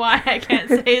 I don't know why I can't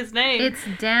say his name. It's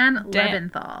Dan Dan.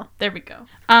 Lebenthal. There we go.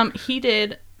 He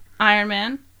did Iron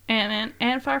Man, Ant-Man,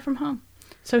 and Far From Home.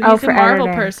 So he's Oh, a for Marvel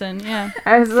editing. person, yeah.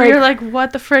 I was So like, you're like,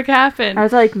 what the frick happened? I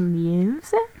was like,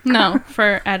 music? No,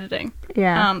 for editing.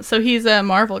 Yeah. So he's a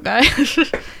Marvel guy.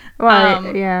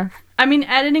 Well, yeah. I mean,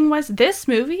 editing-wise, this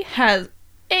movie has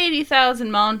 80,000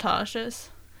 montages.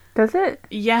 Does it?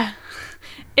 Yeah.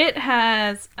 It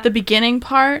has the beginning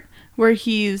part where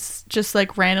he's just,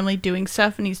 like, randomly doing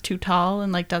stuff and he's too tall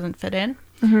and, like, doesn't fit in.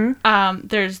 Mm-hmm.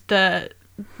 There's the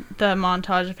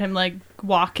montage of him, like,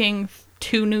 walking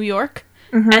to New York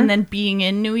Mm-hmm. and then being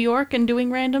in New York and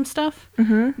doing random stuff.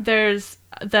 Mm-hmm. There's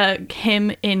the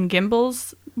him in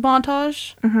Gimbals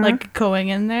montage, Mhm. like, going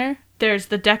in there. There's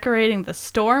the decorating the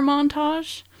store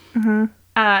montage. Mm-hmm.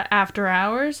 After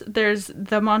hours, there's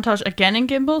the montage again in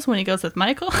Gimbals when he goes with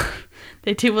Michael.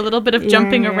 They do a little bit of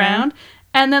jumping Yeah. around.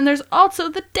 And then there's also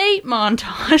the date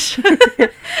montage.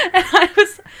 And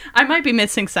I might be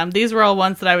missing some. These were all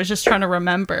ones that I was just trying to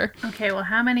remember. Okay, well,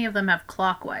 how many of them have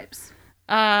clock wipes?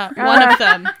 One of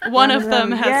them. One of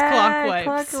them has yeah, clock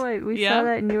wipes. Clock wipe. We Yeah. saw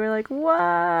that and you were like, what?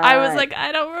 I was like,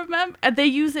 I don't remember. And they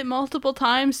use it multiple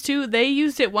times too. They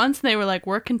used it once and they were like,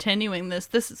 we're continuing this.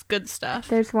 This is good stuff.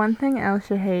 There's one thing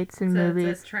Elsa hates in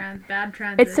movies. It's a bad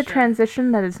transition. It's a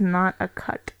transition that is not a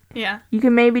cut. Yeah. You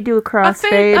can maybe do a A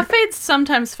crossfade. fade's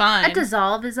sometimes fine. A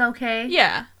dissolve is okay.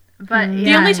 Yeah. But Mm.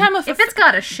 yeah, The only time if it's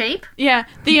got a shape, Yeah,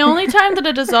 the only time that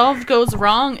a dissolve goes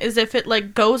wrong is if it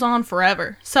like goes on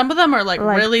forever. Some of them are like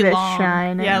really The long.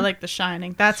 Shining. Yeah, like The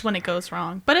Shining. That's when it goes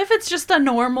wrong. But if it's just a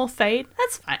normal fade,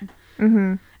 that's fine.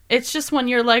 Mm-hmm. It's just when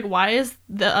you're like, why is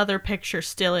the other picture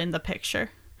still in the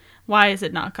picture? Why is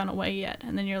it not gone away yet?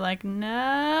 And then you're like, no,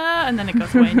 and then it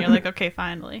goes away, and you're like, okay,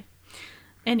 finally.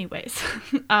 Anyways,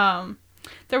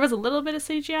 there was a little bit of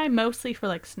CGI, mostly for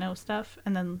like snow stuff,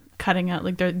 and then cutting out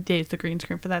like they used the green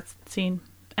screen for that scene,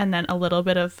 and then a little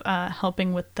bit of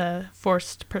helping with the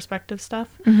forced perspective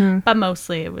stuff. Mm-hmm. But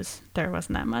mostly there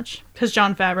wasn't that much because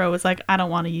Jon Favreau was like, I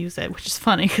don't want to use it, which is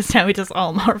funny because now he does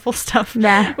all Marvel stuff.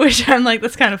 Nah. Which I'm like,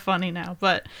 that's kind of funny now,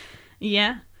 but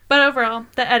yeah. But overall,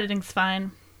 the editing's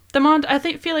fine. I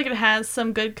feel like it has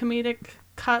some good comedic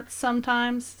cuts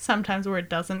sometimes where it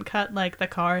doesn't cut, like the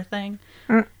car thing.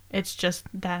 Mm. It's just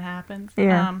that happens.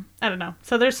 Yeah. I don't know.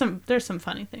 So there's some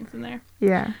funny things in there.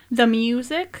 Yeah. The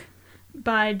music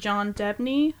by John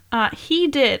Debney, he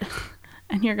did,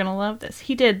 and you're gonna love this.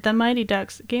 He did The Mighty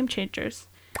Ducks Game Changers.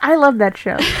 I love that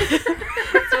show.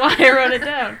 That's why I wrote it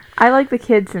down. I like the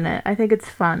kids in it. I think it's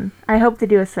fun. I hope they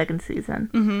do a second season.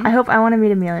 Mm-hmm. I want to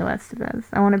meet Emilio Estevez.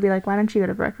 I want to be like, why don't you go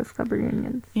to Breakfast Club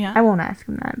reunions? Yeah. I won't ask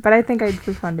him that, but I think it'd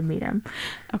be fun to meet him.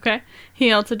 Okay.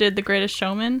 He also did The Greatest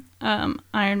Showman,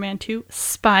 Iron Man 2,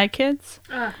 Spy Kids,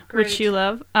 which you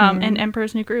love, and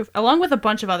Emperor's New Groove, along with a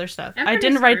bunch of other stuff. I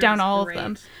didn't write down all of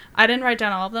them. I didn't write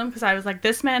down all of them because I was like,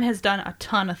 this man has done a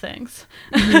ton of things.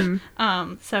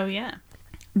 Mm-hmm. So yeah.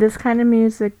 This kind of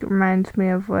music reminds me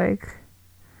of, like,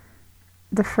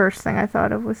 the first thing I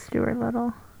thought of was Stuart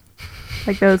Little.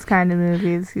 Like, those kind of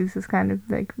movies. He's just kind of,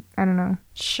 like, I don't know.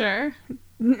 Sure.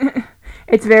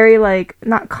 It's very, like,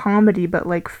 not comedy, but,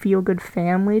 like, feel-good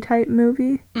family type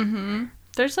movie. Mm-hmm.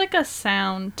 There's, like, a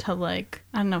sound to, like,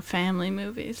 I don't know, family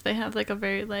movies. They have, like, a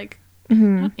very, like,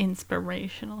 Mm-hmm. not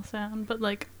inspirational sound, but,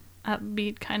 like,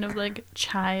 upbeat, kind of, like,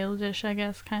 childish, I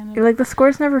guess, kind of. Like, the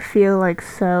scores never feel, like,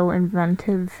 so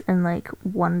inventive and, like,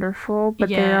 wonderful, but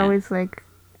they're Yeah. always, like,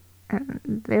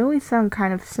 they always sound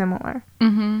kind of similar.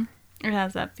 Mm-hmm. It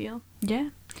has that feel. Yeah.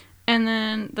 And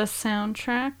then the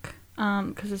soundtrack,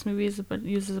 because this movie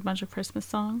uses a bunch of Christmas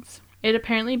songs. It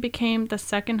apparently became the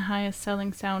second highest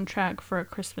selling soundtrack for a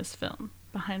Christmas film,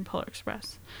 behind Polar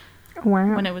Express,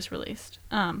 Wow. when it was released.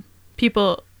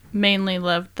 People mainly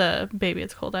loved the Baby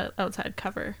It's Cold Outside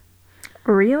cover.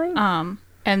 Really? And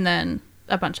then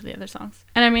a bunch of the other songs.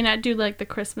 And I mean, I do like the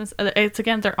Christmas. It's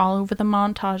again, they're all over the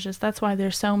montages. That's why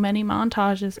there's so many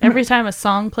montages. Every time a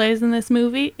song plays in this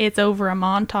movie, it's over a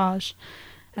montage.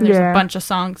 And there's a bunch of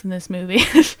songs in this movie.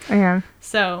 Yeah.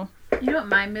 So. You know what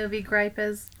my movie gripe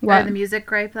is? What? Or the music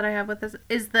gripe that I have with this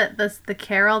is that the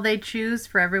carol they choose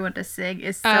for everyone to sing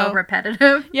is so Oh.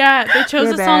 repetitive. Yeah, they chose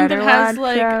You a song that better has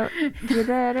watch like out. You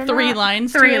better 3 not.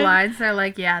 lines. Three to it. lines. They're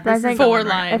like, yeah, I this is think the 4 one,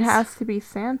 right? lines. It has to be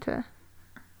Santa.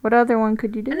 What other one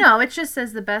could you do? No, it just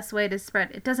says the best way to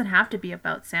spread. It doesn't have to be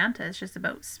about Santa. It's just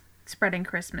about spreading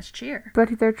Christmas cheer.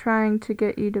 But they're trying to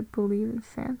get you to believe in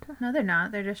Santa. No, they're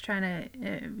not. They're just trying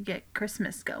to get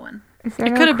Christmas going. Is there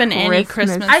It no could have been any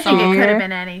Christmas I think it song. could have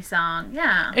been any song.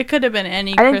 Yeah. It could have been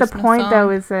any I think Christmas the point song. though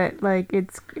is that like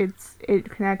it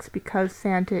connects because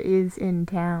Santa is in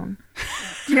town.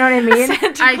 Do you know what I mean?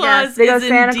 Santa I Claus guess. They go is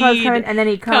Santa Claus indeed coming, and then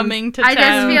he comes. coming to I just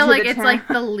town. feel To like the it's town. like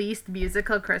the least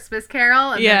musical Christmas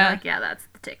carol. And Yeah. they're like, yeah, that's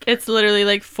the ticket. It's literally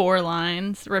like 4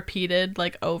 lines repeated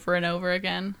like over and over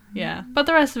again. Yeah, but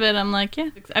the rest of it, I'm like, yeah.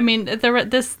 I mean,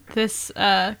 this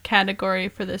category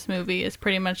for this movie is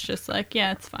pretty much just like,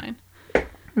 yeah, it's fine.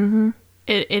 Mm-hmm.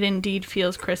 It indeed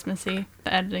feels Christmassy.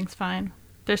 The editing's fine.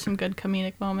 There's some good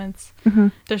comedic moments. Mm-hmm.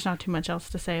 There's not too much else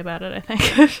to say about it, I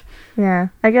think. Yeah,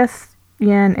 I guess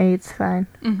an 8's fine.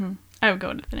 Mm-hmm. I would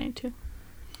go with an 8 too.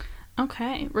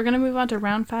 Okay, we're going to move on to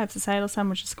round 5, societal sum,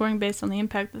 which is scoring based on the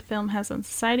impact the film has on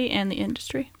society and the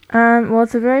industry. Well,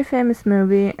 it's a very famous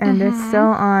movie, and it's still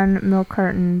on milk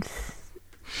cartons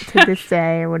to this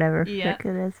day, or whatever Yeah. frick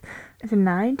it is. Is a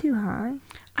 9 too high?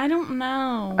 I don't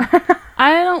know.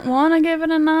 I don't want to give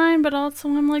it a 9, but also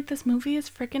I'm like, this movie is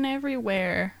freaking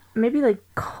everywhere. Maybe like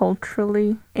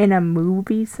culturally, in a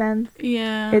movie sense,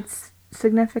 Yeah. it's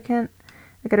significant.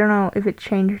 Like I don't know if it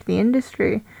changed the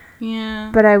industry,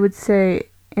 Yeah. but I would say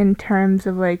in terms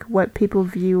of like what people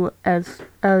view as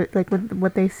like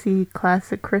what they see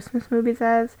classic Christmas movies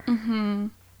as, Mm-hmm.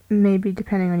 maybe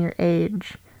depending on your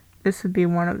age, this would be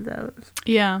one of those.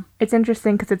 Yeah. It's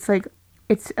interesting because it's like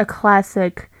it's a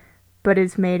classic, but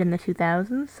it's made in the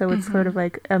 2000s, so it's sort of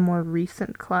like a more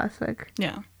recent classic.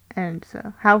 Yeah. And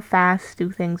so, how fast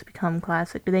do things become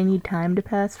classic? Do they need time to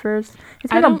pass first?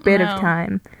 It's I been a don't bit know. of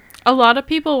time. A lot of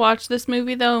people watch this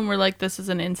movie though and were like, this is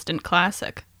an instant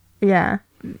classic. Yeah,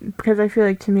 because I feel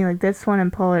like, to me, like, this one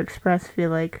and Polar Express feel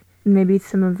like maybe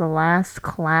some of the last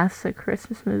classic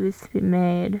Christmas movies to be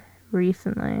made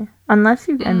recently. Unless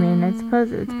you, I mean, I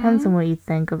suppose it depends on what you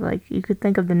think of. Like, you could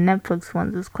think of the Netflix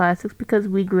ones as classics because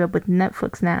we grew up with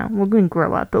Netflix now. Well, we didn't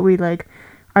grow up, but we, like,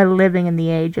 are living in the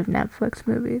age of Netflix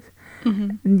movies.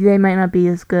 They might not be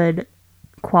as good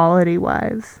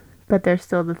quality-wise, but they're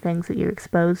still the things that you're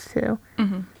exposed to.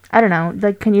 I don't know.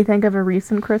 Like, can you think of a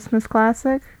recent Christmas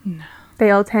classic? No.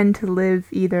 They all tend to live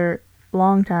either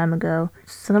long time ago,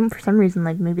 for some reason,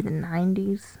 like maybe the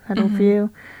 90s had a few,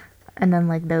 and then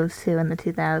like those two in the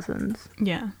 2000s.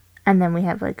 Yeah. And then we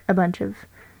have like a bunch of,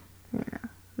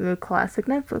 the classic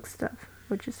Netflix stuff,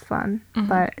 which is fun,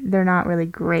 but they're not really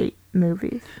great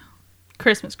movies.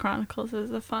 Christmas Chronicles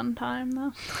is a fun time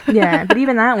though. Yeah, but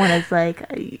even that one is like,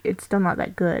 it's still not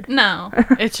that good. No,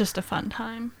 it's just a fun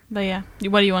time. But yeah,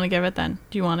 what do you want to give it then?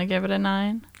 Do you want to give it a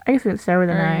 9? I guess we can start with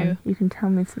a Are 9. You can tell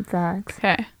me some facts.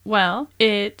 Okay. Well,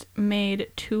 it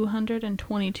made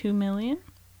 $222 million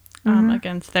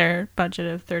against their budget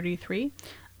of 33.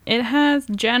 It has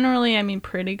generally, I mean,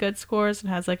 pretty good scores. It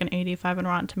has like an 85 on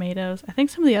Rotten Tomatoes. I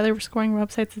think some of the other scoring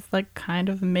websites is like kind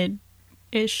of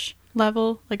mid-ish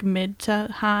level, like mid to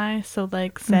high, so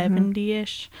like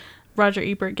 70-ish. Roger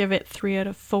Ebert gave it 3 out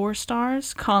of 4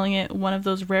 stars, calling it one of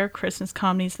those rare Christmas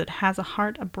comedies that has a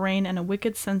heart, a brain, and a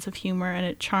wicked sense of humor, and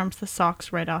it charms the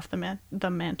socks right off the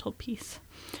mantelpiece.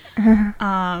 That's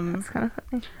kind of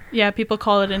funny. Yeah, people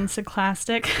call it instant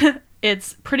classic.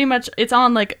 It's pretty much, it's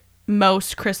on like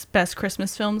most best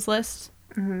Christmas films lists,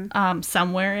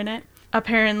 somewhere in it.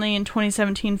 Apparently, in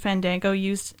 2017, Fandango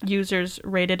users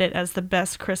rated it as the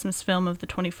best Christmas film of the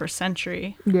 21st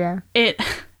century. Yeah.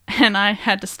 And I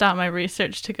had to stop my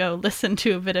research to go listen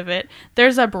to a bit of it.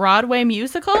 There's a Broadway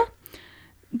musical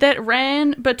that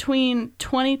ran between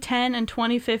 2010 and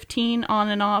 2015 on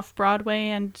and off Broadway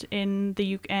and in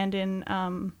the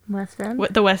West End?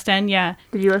 the West End. Yeah.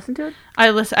 Did you listen to it?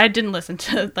 I didn't listen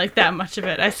to like that much of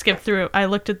it. I skipped through it. I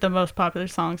looked at the most popular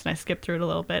songs and I skipped through it a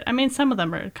little bit. I mean, some of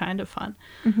them are kind of fun,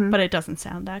 but it doesn't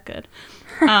sound that good.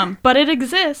 But it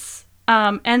exists.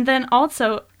 And then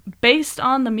also, based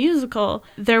on the musical,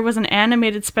 there was an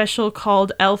animated special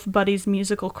called Elf Buddy's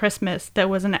Musical Christmas that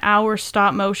was an hour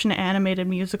stop-motion animated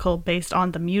musical based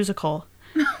on the musical.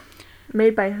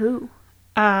 Made by who?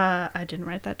 I didn't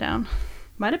write that down.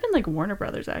 Might have been like Warner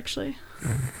Brothers, actually.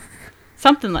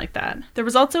 Something like that. There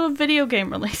was also a video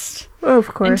game released Oh, of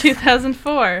course. in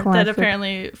 2004 that Classic.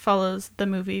 apparently follows the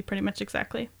movie pretty much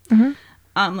exactly. Mhm.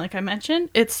 Like I mentioned,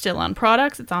 it's still on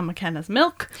products. It's on McKenna's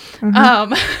Milk.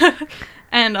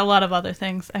 And a lot of other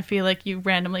things. I feel like you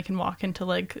randomly can walk into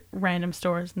like random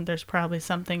stores and there's probably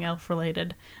something elf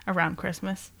related around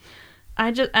Christmas.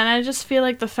 I just feel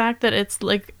like the fact that it's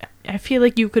like, I feel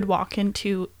like you could walk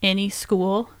into any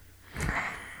school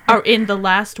or in the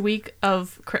last week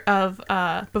of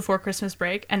before Christmas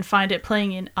break and find it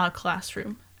playing in a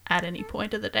classroom at any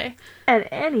point of the day. At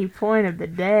any point of the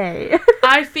day.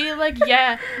 I feel like,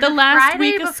 yeah, the last Friday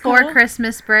week of before school.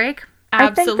 Christmas break.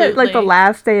 Absolutely. I think that, like, the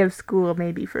last day of school,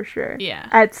 maybe, for sure. Yeah.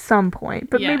 At some point,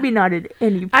 but Yeah. maybe not at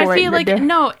any point. I feel in the like, day.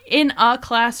 no, in a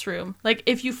classroom. Like,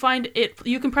 if you find it,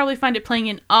 you can probably find it playing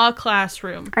in a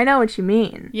classroom. I know what you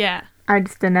mean. Yeah. I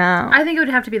just don't know. I think it would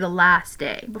have to be the last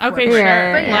day. Before Okay, Christmas. sure.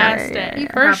 Yeah, But yeah, Last yeah, day. you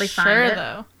could For probably find sure, it.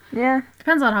 though. Yeah.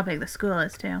 Depends on how big the school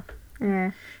is, too.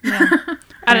 Yeah.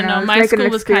 I don't know. let's My make it an school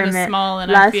was kind of experiment. small, and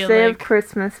Last I feel day like of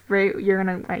Christmas break,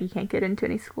 you can't get into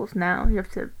any schools now. You have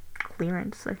to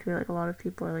clearance. I feel like a lot of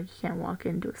people are like, you can't walk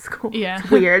into a school. Yeah. It's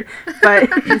weird. But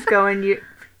you just go and you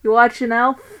watch an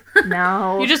elf?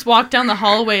 No. you just walk down the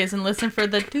hallways and listen for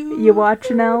the. You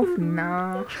watch an elf?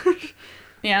 No.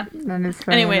 Yeah. That is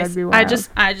funny. Anyways, That'd be I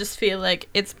wild. just feel like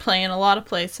it's playing a lot of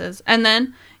places, and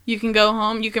then you can go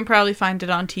home. You can probably find it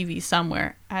on TV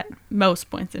somewhere at most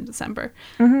points in December.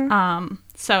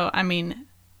 So I mean,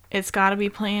 it's got to be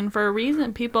playing for a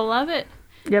reason. People love it.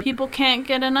 Yep. People can't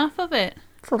get enough of it.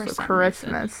 It's also for some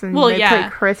Christmas, and Well, they yeah. play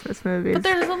Christmas movies. But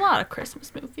there's a lot of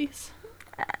Christmas movies.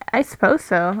 I suppose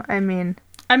so. I mean,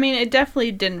 It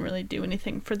definitely didn't really do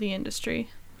anything for the industry.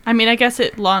 I mean, I guess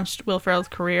it launched Will Ferrell's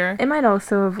career. it might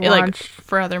also have It, like, launched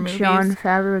for other movies. Jon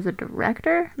Favreau as a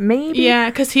director. Maybe. Yeah,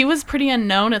 because he was pretty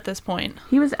unknown at this point.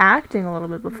 He was acting a little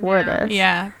bit before this.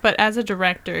 Yeah, but as a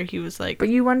director, he was like, But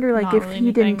you wonder, like, Not if really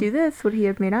he didn't anything. do this, would he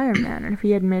have made Iron Man? And if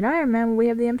he had made Iron Man, would we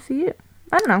have the MCU?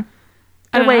 I don't know.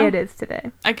 I The don't way know. it is today.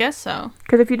 I guess so.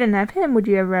 Because if you didn't have him, would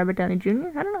you have Robert Downey Jr.?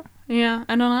 I don't know. Yeah,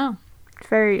 I don't know.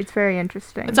 It's very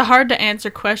interesting. It's a hard to answer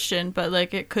question, but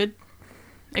like it could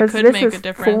Because make this a is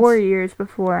difference. 4 years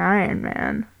before Iron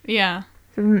Man. Yeah.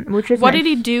 Which is What did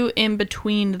he do in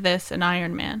between this and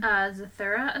Iron Man?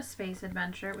 Zathura: A Space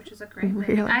Adventure, which is a great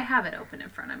movie. Really? I have it open in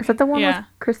front of me. Is that the one Yeah. with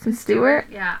Kristen Stewart?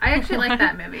 Yeah, I actually like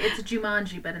that movie. It's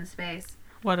Jumanji, but in space.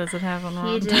 What does it have on He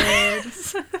Rotten did.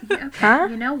 Tomatoes? Yeah, okay. Huh?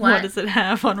 You know What what? does it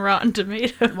have on Rotten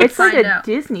Tomatoes? It's like find a out.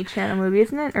 Disney Channel movie,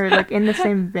 isn't it? Or like in the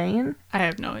same vein? I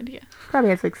have no idea.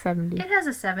 Probably has like 70. It has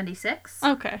a 76.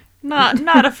 Okay. Not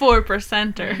a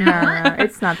 4%er. No,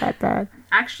 it's not that bad.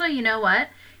 Actually, you know what?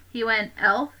 He went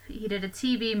Elf. He did a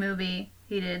TV movie.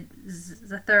 He did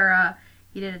Zathura.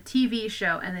 He did a TV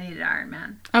show, and then he did Iron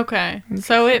Man. Okay.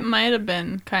 So it might have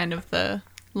been kind of the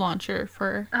launcher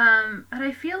for... But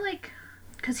I feel like,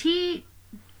 cause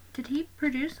did he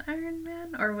produce Iron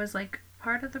Man, or was like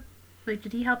part of the, like,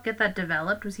 did he help get that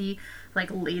developed? Was he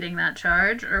like leading that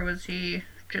charge, or was he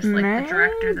just like the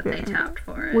director that they Maybe. tapped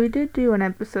for it? We did do an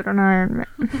episode on Iron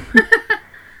Man.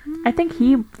 I think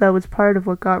he, though, was part of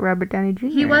what got Robert Downey Jr.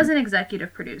 He was an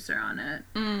executive producer on it.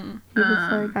 Mm. He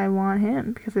was like, I want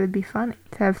him because it would be funny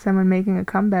to have someone making a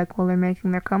comeback while they're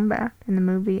making their comeback in the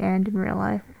movie and in real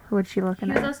life. What's she He looking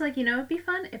was at? also like, you know, it'd be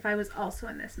fun if I was also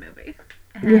in this movie.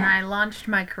 And Yeah. I launched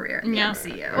my career in the Yeah.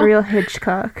 MCU. Real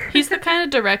Hitchcock. He's the kind of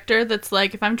director that's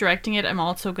like, if I'm directing it, I'm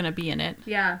also going to be in it.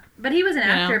 Yeah, but he was an You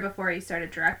know? actor before he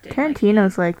started directing.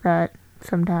 Tarantino's like that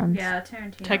sometimes. Yeah,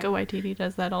 Tarantino. Taika Waititi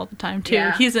does that all the time, too.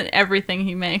 Yeah. He's in everything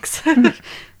he makes.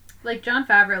 Like, Jon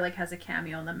Favreau, like, has a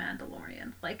cameo in The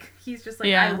Mandalorian. Like, he's just like,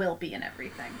 Yeah. I will be in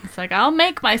everything. It's like, I'll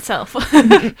make myself.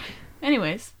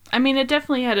 Anyways, I mean, it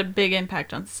definitely had a big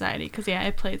impact on society, because, yeah,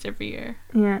 it plays every year.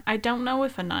 Yeah. I don't know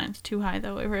if a 9's too high,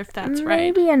 though, or if that's right.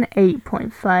 Maybe an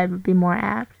 8.5 would be more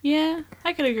apt. Yeah,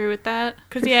 I could agree with that.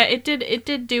 Because, yeah, it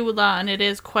did do a lot, and it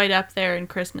is quite up there in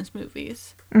Christmas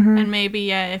movies. Hmm. And maybe,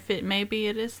 yeah, maybe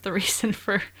it is the reason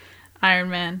for Iron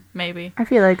Man, maybe. I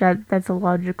feel like that's a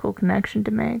logical connection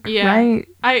to make. Yeah. Right?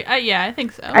 I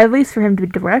think so. At least for him to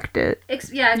direct it.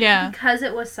 Yeah. Because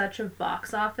it was such a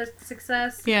box office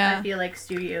success, Yeah. I feel like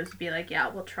studios would be like, yeah,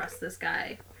 we'll trust this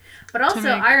guy. But also,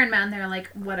 make- Iron Man, they're like,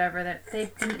 whatever, that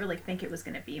they didn't really think it was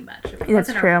going to be much. It That's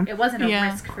wasn't true. It wasn't a Yeah.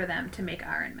 risk for them to make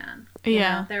Iron Man. You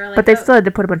Yeah. know? They were like, But they "Oh, still had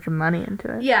to put a bunch of money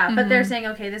into it. yeah, but they're Mhm. saying,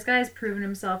 okay, this guy's proven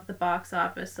himself at the box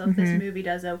office, so if this movie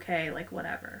does okay, like,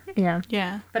 whatever. Yeah.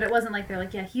 Yeah. But it wasn't like they're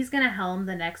like, yeah, he's gonna helm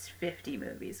the next 50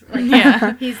 movies. Like,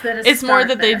 Yeah. he's gonna. It's more start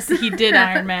that this. he did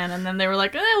Iron Man, and then they were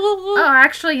like, Oh,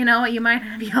 actually, you know what? You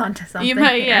might be onto something. you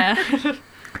might, here. yeah.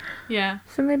 Yeah.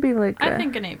 So maybe like I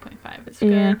think an 8.5 is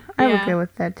yeah, good. I would Yeah. go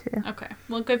with that too. Okay,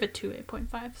 we'll give it 2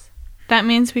 8.5s. That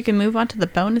means we can move on to the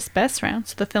bonus best round,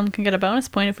 so the film can get a bonus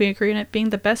point if we agree on it being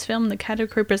the best film in the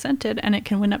category presented, and it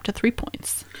can win up to 3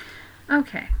 points.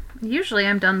 Okay. Usually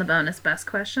I'm done the bonus best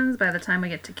questions by the time we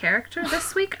get to character.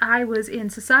 This week I was in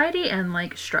society and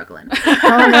like struggling.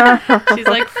 Oh no. She's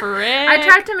like, frick. I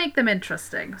tried to make them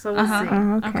interesting, so we'll Uh-huh. see.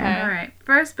 Oh, okay. Okay. All right.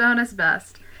 First bonus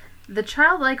best. The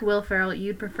childlike Will Ferrell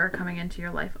you'd prefer coming into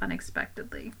your life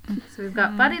unexpectedly. So we've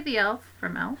got Buddy the Elf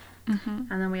from Elf. Mhm.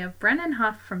 And then we have Brennan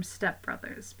Huff from Step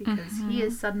Brothers because he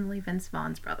is suddenly Vince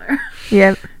Vaughn's brother.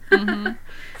 Yep. Mhm.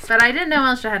 But I didn't know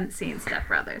else I hadn't seen Step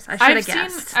Brothers. I should have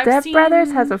guessed. Step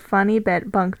Brothers has a funny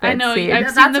bunk bed I know, scene. I've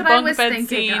That's seen the what I bunk was bed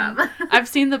thinking scene. of. I've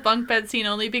seen the bunk bed scene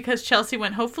only because Chelsea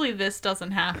went, hopefully this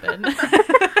doesn't happen.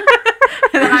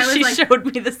 And then I was, she like, showed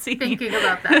me the scene. Thinking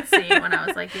about that scene when I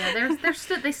was like, yeah,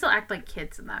 they still act like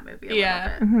kids in that movie a Yeah.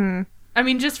 little bit. Hmm. I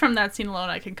mean, just from that scene alone,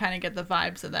 I can kind of get the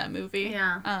vibes of that movie.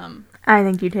 Yeah. I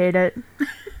think you'd hate it.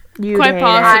 You'd Quite hate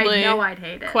possibly. I know I'd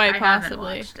hate it. Quite I haven't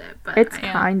possibly. watched it, but It. It's I,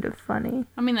 Yeah. kind of funny.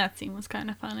 I mean, that scene was kind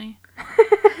of funny.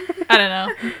 I don't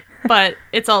know. But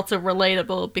it's also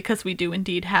relatable because we do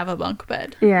indeed have a bunk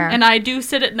bed. Yeah. And I do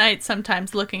sit at night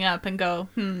sometimes looking up and go,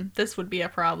 this would be a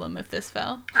problem if this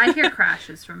fell. I hear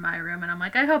crashes from my room, and I'm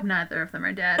like, I hope neither of them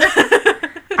are dead.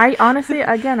 I honestly,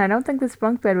 again, I don't think this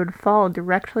bunk bed would fall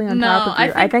directly on top of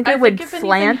you. I think it would if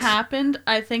slant. anything happened,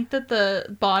 I think that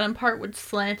the bottom part would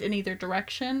slant in either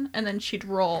direction, and then she'd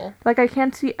roll. Like, I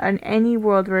can't see in any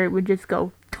world where it would just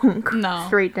go thunk, No.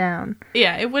 straight down.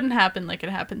 Yeah, it wouldn't happen like it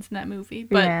happens in that movie,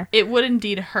 but Yeah. it would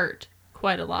indeed hurt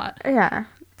quite a lot. Yeah.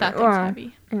 That thing's Well,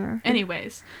 heavy. Yeah.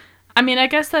 Anyways, I mean, I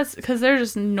guess that's because they're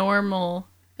just normal.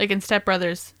 Like in Step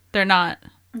Brothers, they're not.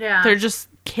 yeah. They're just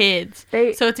kids.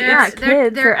 They, So it's they're not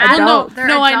kids, they're adults. They're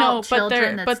no, I know, adult but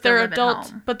children they're that still live at adult,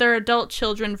 home. but they're adult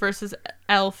children versus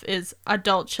Elf is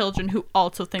adult children who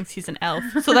also thinks he's an elf.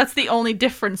 So that's the only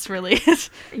difference, really.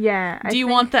 Yeah. Do you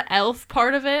want the elf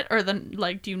part of it, or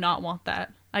do you not want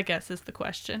that? I guess is the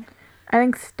question. I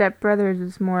think Step Brothers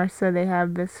is more so they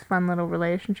have this fun little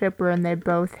relationship wherein they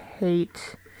both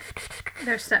hate.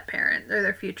 Their step parent, or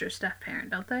their future step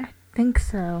parent, don't they? I think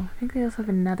so. I think they also have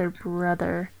another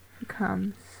brother who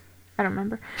comes. I don't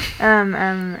remember.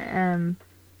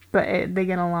 But they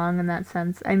get along in that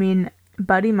sense. I mean,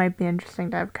 Buddy might be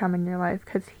interesting to have come in your life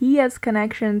because he has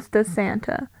connections to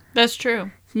Santa. That's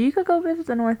true. So you could go visit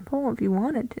the North Pole if you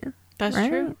wanted to. That's right?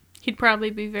 true. He'd probably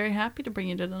be very happy to bring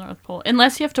you to the North Pole.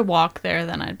 Unless you have to walk there,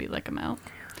 then I'd be like, I'm out.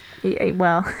 Yeah,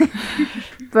 well,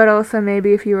 but also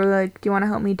maybe if you were like, do you want to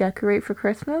help me decorate for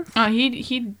Christmas? Oh,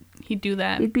 he'd do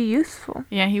that. He'd be useful.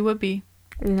 Yeah, he would be.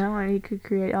 You know, and he could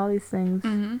create all these things.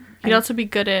 Mm-hmm. He'd also be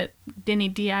good at any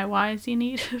DIYs you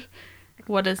need.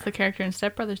 What does the character in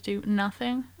Step Brothers do?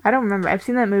 Nothing. I don't remember. I've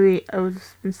seen that movie.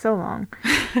 It's been so long.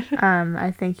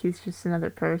 I think he's just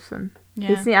another person.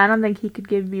 Yeah. I don't think he could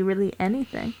give you really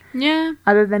anything Yeah.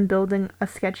 other than building a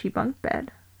sketchy bunk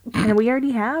bed. And we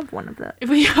already have one of those.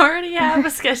 We already have a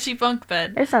sketchy bunk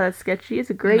bed. It's not that sketchy. It's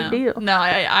a great deal. No,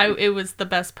 it was the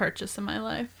best purchase of my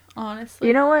life, honestly.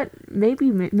 You know what?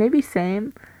 Maybe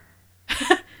same.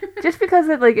 Just because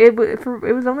it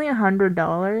was only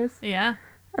 $100. Yeah.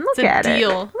 And look It's a at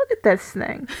deal. it. Look at this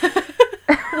thing.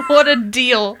 What a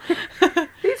deal.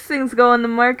 These things go on the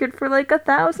market for like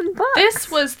 $1,000. This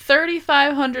was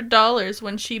 $3,500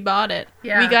 when she bought it.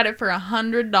 Yeah. We got it for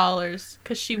 $100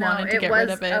 because she wanted to get rid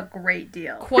of it. It was a great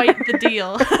deal. Quite the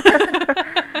deal.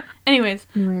 Anyways,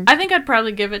 I think I'd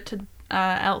probably give it to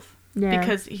Elf. Yeah.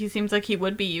 Because he seems like he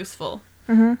would be useful.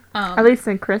 Mm-hmm. At least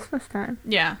in Christmas time.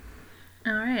 Yeah.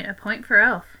 All right, a point for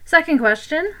Elf. Second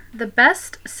question, the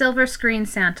best silver screen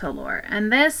Santa lore.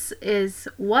 And this is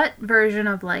what version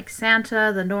of like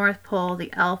Santa, the North Pole,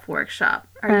 the Elf workshop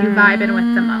are you vibing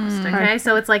with the most, okay?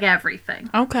 So it's like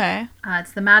everything. Okay.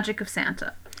 It's the magic of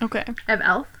Santa. Okay. I have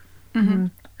Elf,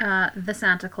 Mm-hmm. the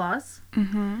Santa Claus,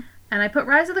 Mm-hmm. and I put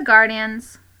Rise of the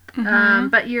Guardians.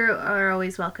 But you are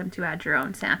always welcome to add your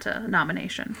own Santa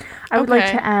nomination. I would like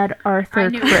Okay. to add I Arthur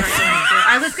knew you were going Christmas.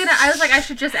 to. I was like, I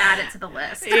should just add it to the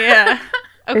list. Yeah.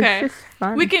 Okay. It's just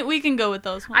fun. We can go with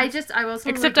those ones. I was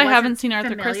Except like, I haven't wasn't seen Arthur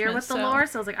familiar Christmas, with the so- lore,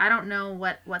 so I was like, I don't know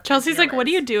what the Chelsea's deal like, what are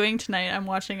is. you doing tonight? I'm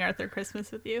watching Arthur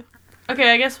Christmas with you.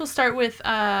 Okay, I guess we'll start with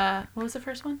what was the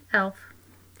first one? Elf.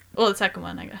 Well, the second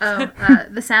one, I guess. Oh,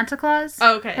 the Santa Claus.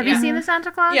 Oh, okay. Have yeah. you seen the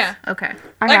Santa Claus? Yeah. Okay. I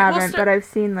Like, we'll haven't, start- but I've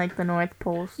seen like the North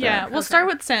Pole stuff. Yeah, we'll Okay. start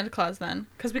with Santa Claus then,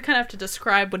 because we kind of have to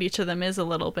describe what each of them is a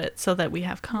little bit so that we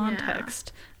have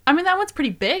context. I mean, that one's pretty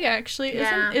big, actually.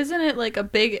 Yeah. Isn't it like a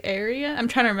big area? I'm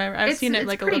trying to remember. I've seen it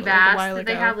like a pretty little like vast. a while ago.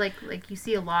 They have like you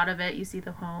see a lot of it. You see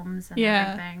the homes and Yeah.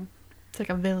 everything. It's like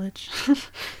a village.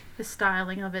 The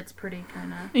styling of it's pretty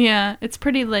kind of Yeah, it's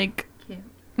pretty like. cute.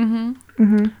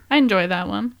 Mm-hmm. I enjoy that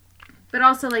one. But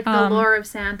also like the Um, lore of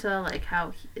Santa, like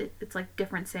how it's like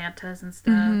different Santas and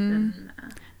stuff. And,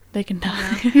 They can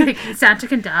die. like, Santa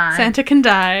can die. Santa can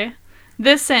die.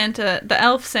 This Santa, the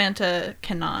elf Santa,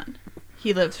 cannot.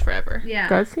 He lives forever. Yeah.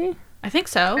 Does he? I think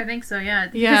so. I think so, yeah.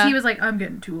 Because Yeah. he was like, I'm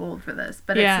getting too old for this.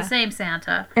 But Yeah. it's the same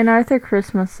Santa. In Arthur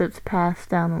Christmas, it's passed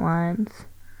down the lines.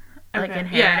 Like Okay.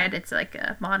 inherited. It's like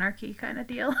a monarchy kind of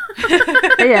deal.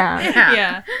 Yeah.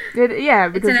 Yeah. Yeah.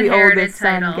 Because an the inherited oldest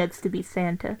son title. gets to be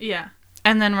Santa. Yeah.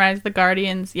 And then Rise of the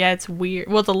Guardians, yeah, it's weird.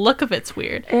 Well, the look of it's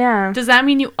weird. Yeah. Does that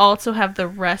mean you also have the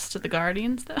rest of the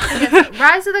Guardians, though? Yes,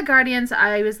 Rise of the Guardians,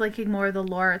 I was liking more of the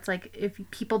lore. It's like if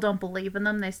people don't believe in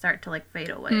them, they start to like fade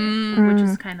away, which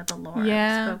is kind of the lore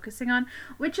Yeah. I was focusing on.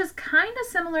 Which is kind of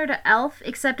similar to Elf,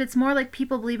 except it's more like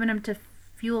people believe in him to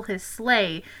fuel his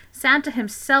sleigh. Santa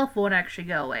himself won't actually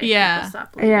go away. if Yeah. people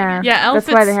stop believing Yeah. in Yeah, him. Elf, That's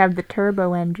why it's- they have the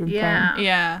turbo engine Yeah. thing.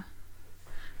 Yeah.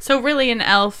 So really, in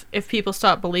Elf, if people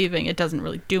stop believing, it doesn't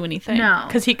really do anything. No,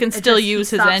 Because he can It still just- he use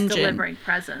his stops engine. delivering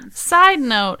presents. Side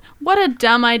note, what a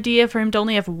dumb idea for him to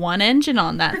only have one engine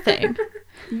on that thing.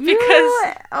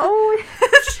 Oh,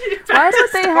 why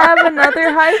don't they have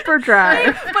another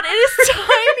hyperdrive? But it is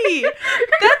tiny.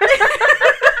 That thing...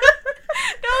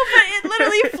 No, but it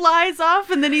literally flies off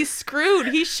and then he's screwed.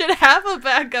 He should have a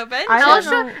backup engine. I don't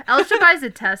know. Elsha buys a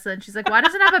Tesla and she's like, why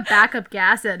doesn't it have a backup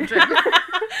gas engine?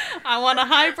 I want a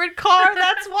hybrid car,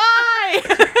 that's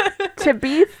why. To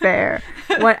be fair,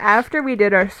 after we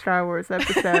did our Star Wars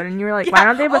episode, and you were like, "Why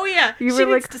don't they have a?" Oh yeah, you she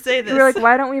were needs like, to say this. You were like,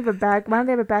 "Why don't we have a Why don't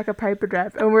they have a backup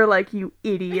hyperdrive?" And we're like, "You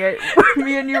idiot!"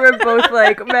 Me and you were both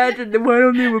like, "Imagine why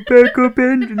don't they have a backup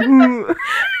engine?"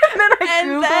 And then I And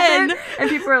googled then- it, and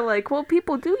people are like, "Well,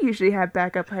 people do usually have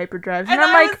backup hyperdrives," and and I'm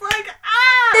I like, was like,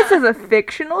 ah! "This is a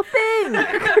fictional thing."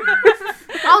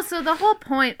 Also, the whole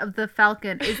point of the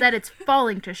Falcon is that it's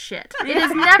falling to shit. It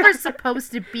is never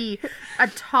supposed to be a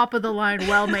top-of-the-line,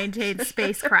 well-maintained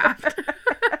spacecraft.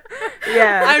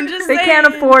 Yeah. I'm just They saying. can't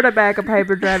afford a backup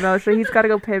hyperdrive, so he's got to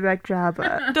go pay back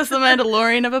Jabba. Does the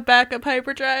Mandalorian have a backup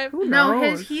hyperdrive? Who No,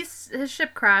 knows? his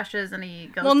ship crashes and he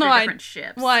goes Well, no, through I- different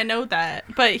ships. Well, I know that,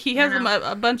 but he has I know.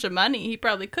 a bunch of money. He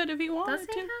probably could if he wanted Does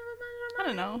he to. have a I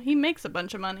don't know. He makes a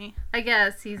bunch of money. I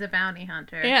guess he's a bounty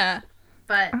hunter. Yeah.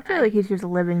 But I feel like he's just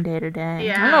living day to day.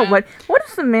 Yeah. I don't know what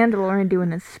does the Mandalorian do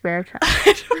in his spare time?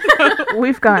 I don't know.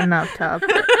 We've gotten off topic.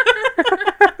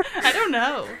 I don't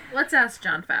know. let's ask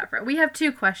Jon Favreau. We have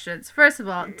two questions. First of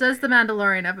all, does the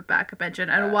Mandalorian have a backup engine,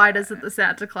 and why doesn't the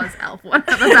Santa Claus elf one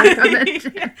have a backup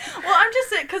engine? Well, I'm just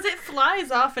saying, because it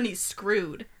flies off and he's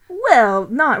screwed. Well,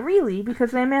 not really,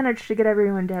 because they managed to get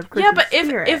everyone to have Christmas Yeah, but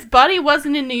spirit. if Buddy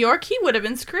wasn't in New York, he would have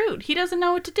been screwed. He doesn't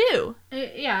know what to do.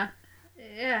 Yeah.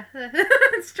 Yeah,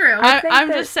 it's true. think I'm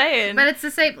that- just saying. But it's the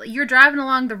same. You're driving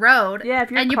along the road, Yeah, if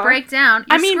your and you car- break down.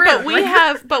 You're I mean,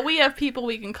 screwed. but we have people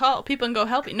we can call. People can go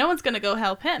help you. No one's gonna go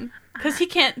help him because he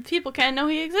can't. People can't know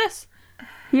he exists.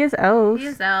 he has elves.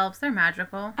 These elves, they're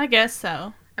magical. I guess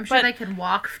so. I'm sure But- they can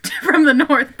walk from the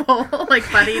North Pole like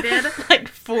Buddy did. Like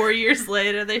 4 years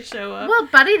later, they show up. Well,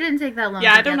 Buddy didn't take that long.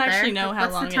 yeah, to I don't get actually there. know how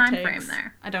What's long the time it takes. frame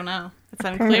there? I don't know. It's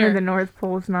Apparently unclear. the North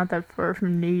Pole's not that far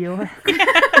from New York.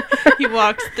 He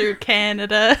walks through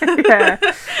Canada. Yeah.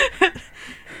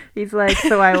 He's like,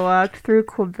 so I walked through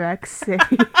Quebec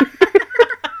City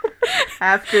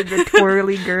after the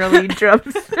twirly girly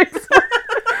drumsticks.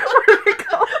 What are they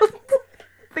called?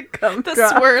 The gum The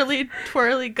drop. swirly,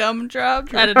 twirly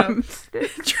gumdrops. I don't know.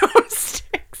 Drumsticks.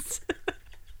 Drumsticks.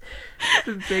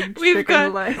 The big We've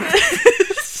chicken got.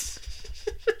 legs.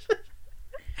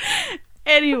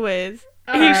 Anyways,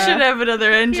 he should have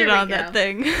another engine we on go. that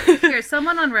thing. Here,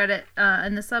 someone on Reddit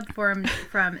in the subforum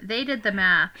from They Did the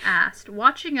Math asked,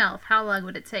 watching Elf, how long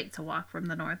would it take to walk from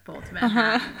the North Pole to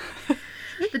Manhattan?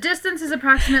 The distance is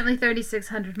approximately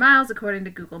 3,600 miles according to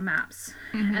Google Maps.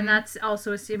 And that's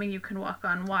also assuming you can walk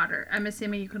on water. I'm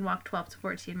assuming you can walk 12 to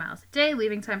 14 miles a day,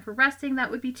 leaving time for resting.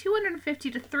 That would be 250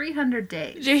 to 300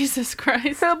 days. Jesus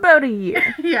Christ. So about a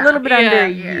year. Yeah. A little bit under Yeah. a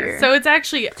year. So it's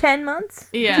actually 10 months?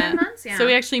 yeah. 10 months, yeah. So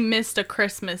he actually missed a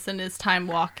Christmas in his time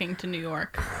walking to New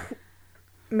York.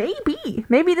 Maybe.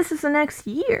 Maybe this is the next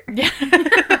year. Yeah.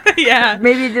 Yeah.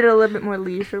 Maybe he did it a little bit more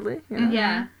leisurely. You know?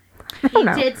 Yeah. I don't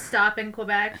know. He did stop in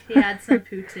Quebec. He had some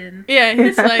poutine. Yeah,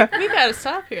 he's like, we gotta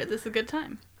stop here. This is a good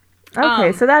time.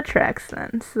 Okay, so that tracks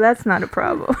then. So that's not a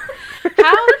problem.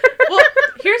 How? Well,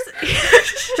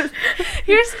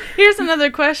 here's another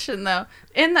question though.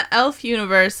 In the elf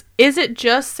universe, is it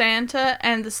just Santa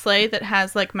and the sleigh that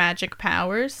has like magic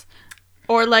powers,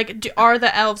 or like are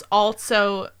the elves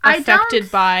also I affected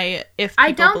don't- by if people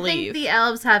I don't believe? think the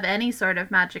elves have any sort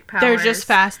of magic powers. They're just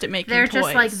fast at making They're toys.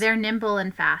 just like they're nimble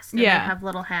and fast. And Yeah. they have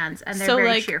little hands and they're So, very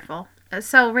like- cheerful.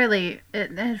 So really,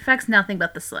 it affects nothing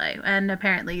but the sleigh, and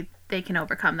apparently they can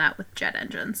overcome that with jet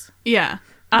engines. Yeah.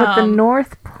 But the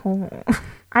North Pole,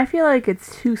 I feel like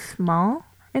it's too small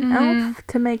an Mm-hmm. elf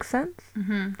to make sense.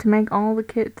 To make all the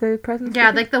presents.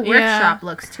 Yeah, for like the Yeah. workshop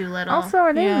looks too little. Also,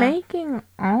 are they Yeah. making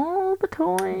all the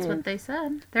toys? That's what they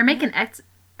said. They're making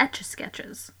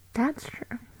etch-a-sketches, That's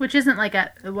true. which isn't like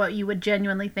what you would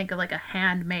genuinely think of like a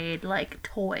handmade like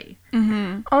toy.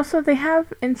 Also, they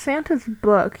have in Santa's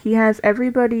book, he has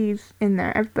everybody's in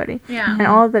there, everybody, Yeah. and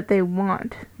all that they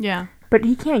want. Yeah. But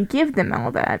he can't give them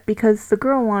all that because the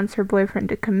girl wants her boyfriend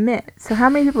to commit. So how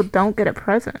many people don't get a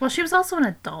present? Well, she was also an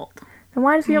adult. Then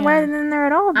why is he Yeah. why isn't in there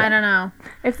at all? I Then? don't know.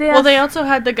 If they Well, ask- they also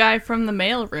had the guy from the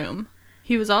mail room.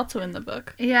 He was also in the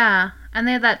book. Yeah, and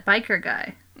they had that biker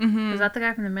guy. Mm-hmm. Was that the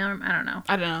guy from the mailroom? I don't know.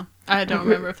 I don't know. I don't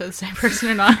remember if they're the same person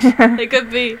or not. It could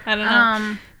be. I don't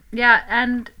know. Yeah,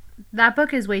 and that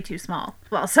book is way too small.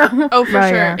 Well, so Oh, for Right,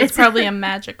 sure. yeah. It's probably a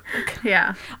magic book.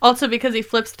 yeah. Also, because he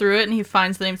flips through it and he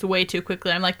finds the names way too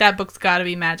quickly. I'm like, that book's got to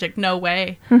be magic. No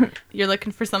way. You're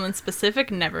looking for something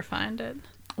specific, never find it.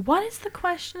 What is the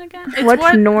question again? It's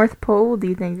Which North Pole do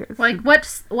you think is? Like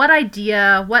what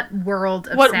idea, what world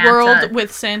of what Santa? world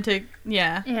with Santa?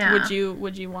 Yeah. Yeah.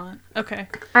 Would you want? Okay.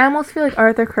 I almost feel like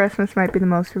Arthur Christmas might be the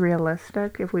most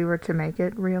realistic if we were to make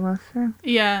it realistic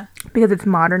Yeah. because it's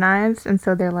modernized, and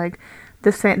so they're like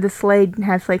the sleigh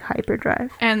has like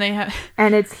hyperdrive, And they have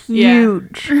and it's Yeah.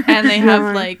 huge. and they have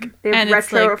Yeah. like They have and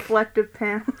it's retro like reflective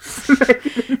panels.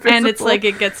 and it's like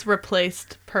it gets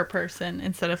replaced per person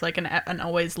instead of like an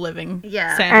always living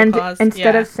Yeah. Santa and Claus.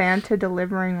 instead Yeah. of Santa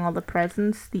delivering all the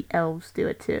presents, the elves do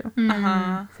it too.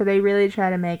 Uh-huh. So they really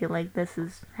try to make it like this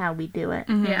is how we do it.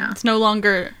 Mhm. Yeah. It's no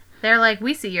longer They're like,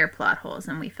 we see your plot holes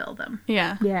and we fill them.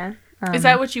 yeah. Yeah. Is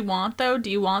that what you want, though? Do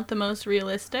you want the most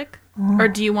realistic? Or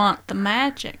do you want the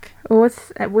magic?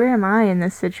 Where am I in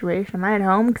this situation? Am I at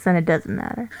home? Because then it doesn't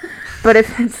matter. But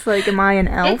if it's like, am I an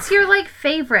elf? It's your like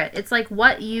favorite. It's like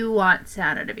what you want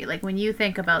Santa to be. Like when you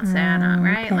think about Santa,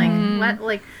 right? okay. Like what,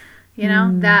 like, you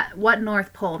know, that what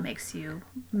North Pole makes you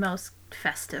most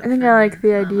festive. I think I like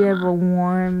the idea of a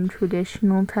warm,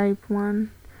 traditional type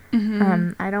one.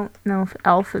 I don't know if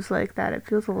elf is like that. It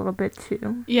feels a little bit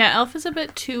too. Yeah, elf is a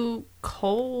bit too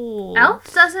cold.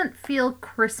 Elf doesn't feel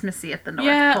Christmassy at the North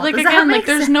Yeah, Pole. like Does that again, make like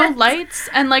there's no sense? lights,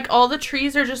 and like all the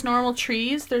trees are just normal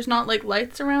trees. There's not like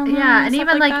lights around them. Yeah, and stuff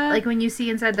even like that. when you see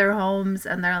inside their homes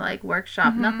and their like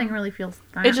workshop, nothing really feels.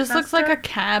 It just looks like a festive.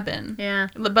 cabin. Yeah.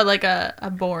 But like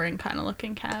a boring kind of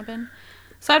looking cabin.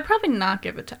 So I'd probably not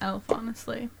give it to Elf,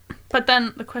 honestly. But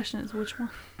then the question is, which one?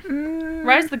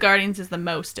 Rise of the Guardians is the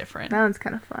most different. That one's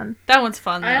kind of fun. That one's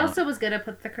fun, though. I also was gonna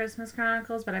put the Christmas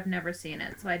Chronicles, but I've never seen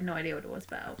it, so I had no idea what it was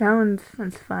about. That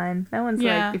one's fine. That one's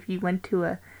Yeah. like if you went to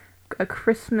a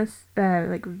Christmas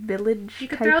like village. You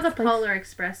could type throw the place. Polar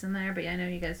Express in there, but I know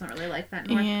you guys don't really like that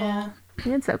North Yeah.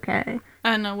 Pole. It's okay. I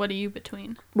don't know, what are you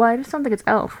between? Well, I just don't think it's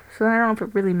elf, so I don't know if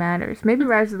it really matters. Maybe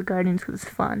Rise of the Guardians because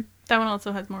it's fun. That one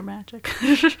also has more magic.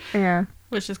 Yeah.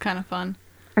 Which is kind of fun.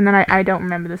 And then I don't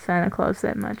remember the Santa Claus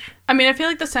that much. I mean, I feel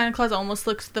like the Santa Claus almost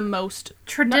looks the most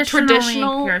Traditionally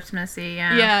traditional. Christmassy,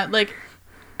 yeah. Yeah, like,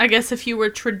 I guess if you were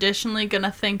traditionally gonna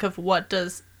think of what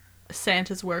does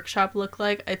Santa's workshop look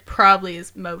like, it probably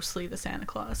is mostly the Santa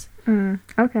Claus.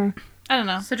 Okay. I don't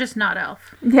know. So just not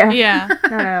Elf. Yeah. Yeah,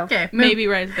 Not elf. Okay. maybe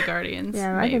Rise of the Guardians.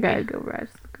 Yeah, I maybe. think I'd go Rise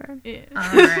of the Guardians.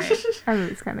 Yeah. Alright. That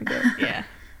movie's kind of good. Yeah.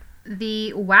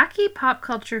 The wacky pop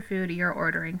culture food you're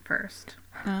ordering first.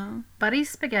 Oh. Buddy's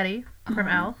spaghetti from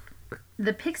Elf.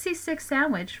 The pixie stick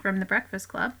sandwich from the Breakfast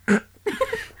Club.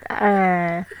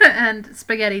 And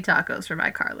spaghetti tacos from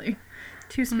iCarly.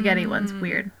 Two spaghetti ones.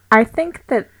 Weird. I think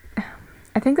that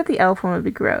the elf one would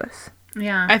be gross.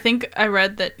 Yeah. I think I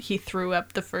read that he threw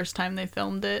up the first time they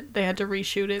filmed it. They had to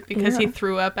reshoot it because he Yeah.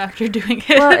 threw up after doing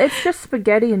it. Well, it's just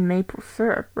spaghetti and maple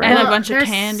syrup, right? And a bunch of there's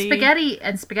candy. Spaghetti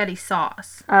and spaghetti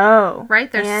sauce. Oh. Right?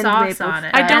 There's and sauce maple on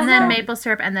it. I don't and then know. maple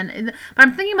syrup. And then. But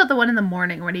I'm thinking about the one in the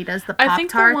morning when he does the I Pop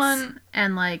think the Tarts one-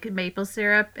 and like maple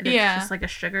syrup. And Yeah. it's just like a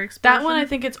sugar explosion. That one, I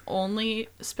think it's only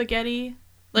spaghetti,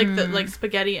 like the like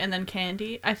spaghetti and then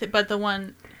candy. But the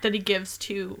one that he gives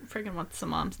to friggin' what's the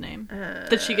mom's name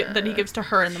that he gives to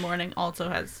her in the morning also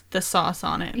has the sauce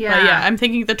on it. Yeah. But yeah, I'm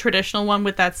thinking the traditional one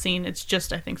with that scene. It's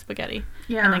just I think spaghetti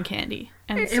Yeah. and then candy.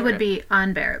 And It syrup. would be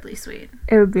unbearably sweet.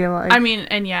 It would be like. I mean,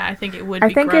 and yeah, I think it would. I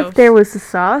be think gross. if there was the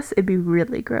sauce, it'd be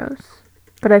really gross.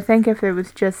 But I think if it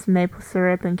was just maple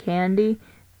syrup and candy,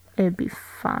 it'd be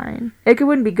fine. It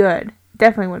wouldn't be good.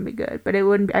 Definitely wouldn't be good. But it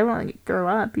wouldn't be. I wouldn't like throw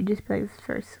up. You'd just be like, this is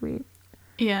very sweet.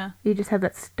 Yeah. You just have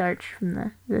that starch from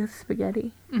the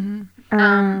spaghetti.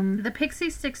 Mm-hmm. The pixie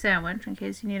stick sandwich, in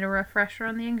case you need a refresher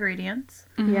on the ingredients,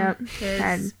 Yep.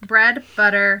 is bread,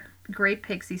 butter, grape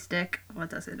pixie stick. Well,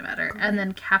 it doesn't matter. And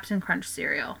then Captain Crunch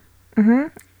cereal.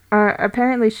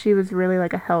 Apparently she was really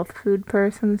like a health food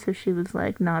person, so she was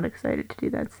like not excited to do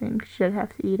that scene because she'd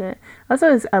have to eat it.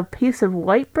 Also, it's a piece of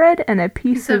white bread and a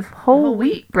piece of whole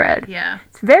wheat bread. Yeah.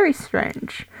 It's very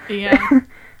strange. Yeah.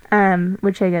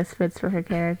 Which I guess fits for her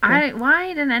character. Why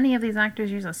didn't any of these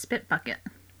actors use a spit bucket?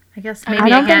 I guess maybe I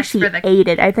don't a think guess she for the. ate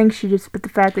it. I think she just, but the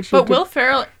fact that she But did, Will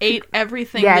Ferrell ate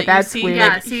everything Yeah, that that's you see. weird. Yeah,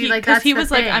 Like, see, like, because that's he the was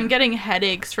like, thing. I'm getting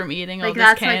headaches from eating all Like, this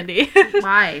that's, like, candy.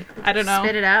 Why? I don't know.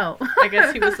 Spit it out. I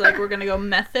guess he was like, we're gonna go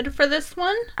method for this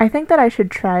one. I think that I should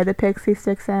try the pixie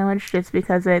stick sandwich just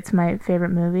because it's my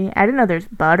favorite movie. I didn't know there's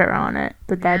butter on it,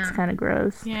 but that's Yeah. kind of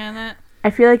gross. Yeah, that. I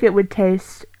feel like it would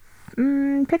taste.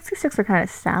 Pixie sticks are kind of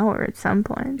sour at some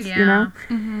points, you know?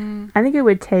 Mm-hmm. I think it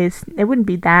would taste. It wouldn't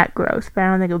be that gross, but I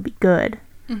don't think it would be good.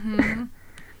 Mm-hmm.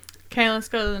 Okay, let's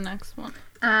go to the next one.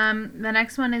 The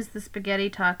next one is the spaghetti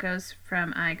tacos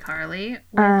from iCarly,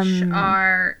 which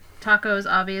are tacos,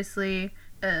 obviously,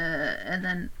 and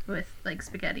then with like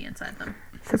spaghetti inside them.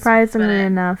 Surprisingly But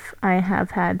enough, I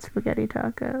have had spaghetti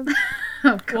tacos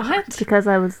Oh God. What? because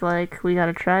I was like, we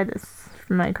gotta try this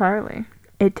from iCarly.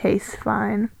 It tastes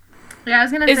fine. Yeah, I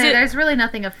was gonna Is say it- there's really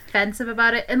nothing offensive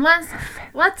about it, unless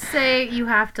let's say you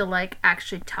have to like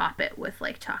actually top it with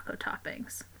like taco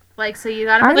toppings. Like, so you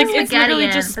gotta put Like, the it's spaghetti literally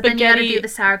in, just but then you gotta spaghetti- do the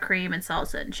sour cream and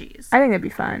salsa and cheese. I think that'd be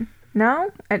fine. No,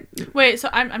 Wait, so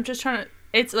I'm just trying to.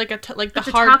 It's like like the It's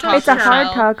a hard taco taco. it's a hard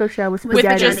shell. taco shell with with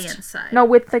spaghetti. spaghetti just- inside. No,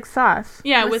 with like sauce.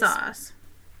 Yeah, with with sauce.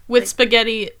 with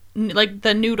spaghetti, like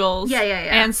the noodles. Yeah, yeah,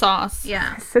 yeah. And sauce.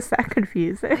 Yeah. It's just that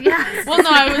confusing. Yeah. Well, no,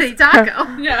 I was- spaghetti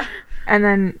taco. Yeah. And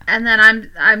then And then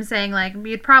I'm saying like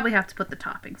you'd probably have to put the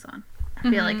toppings on. I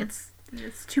feel like it's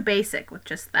it's too basic with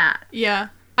just that. Yeah.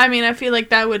 I mean, I feel like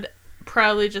that would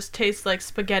probably just taste like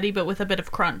spaghetti, but with a bit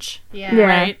of crunch. Yeah. Yeah.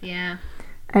 Right? Yeah.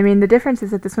 I mean, the difference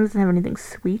is that this one doesn't have anything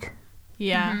sweet,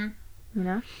 Yeah. Mm-hmm. you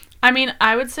know? I mean,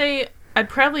 I would say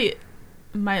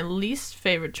my least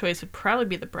favorite choice would probably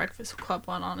be the Breakfast Club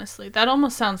one, honestly. That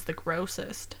almost sounds the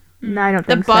grossest. No, I don't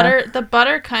The think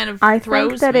butter kind of so. I throws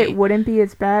think that me. it wouldn't be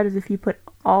as bad as if you put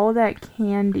all that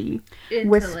candy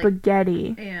with Into, like,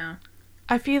 spaghetti. yeah.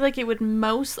 I feel like it would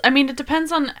it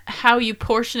depends on how you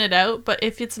portion it out, but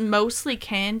if it's mostly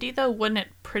candy, though, wouldn't it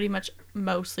pretty much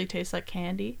mostly taste like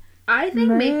candy? I think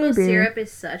maple Maybe. syrup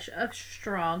is such a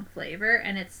strong flavor,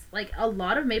 and it's like a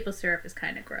lot of maple syrup is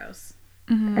kind of gross.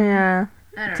 Yeah.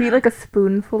 I don't To eat know. like a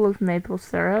spoonful of maple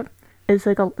syrup is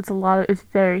like it's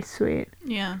very sweet.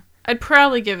 Yeah. I'd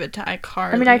probably give it to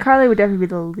iCarly. I mean, iCarly would definitely be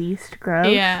the least gross.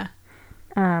 Yeah.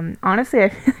 Honestly, I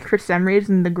feel like for some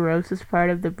reason the grossest part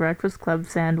of the Breakfast Club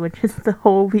sandwich is the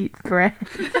whole wheat bread.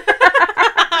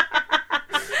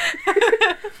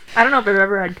 I don't know if I've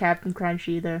ever had Captain Crunch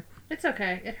either. It's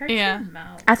okay. It hurts Yeah. your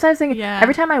mouth. That's what I was thinking. Yeah.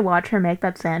 Every time I watch her make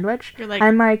that sandwich, You're like-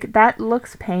 I'm like, that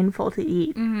looks painful to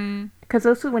eat. Mm-hmm. Because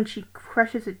also when she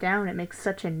crushes it down, it makes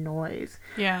such a noise.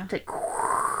 Yeah. It's like,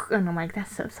 and I'm like,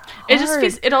 that's so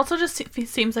hard. It also just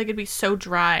seems like it'd be so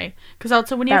dry. Because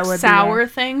also when you That have would be, sour yeah.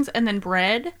 things and then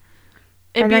bread,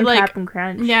 it'd and be then like, Captain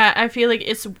Crunch. yeah, I feel like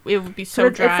it would be so So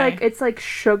dry. it's like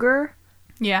sugar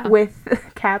yeah.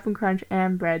 with Captain Crunch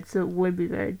and bread, so it would be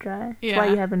very dry. That's why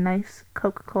Yeah. you have a nice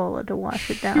Coca-Cola to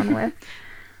wash it down with.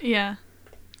 Yeah.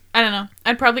 I don't know.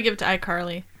 I'd probably give it to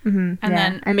iCarly. Mm-hmm. And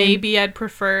then maybe I'd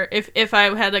prefer if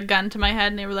I had a gun to my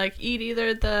head and they were like, eat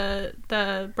either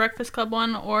the Breakfast Club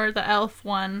one or the Elf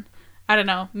one. I don't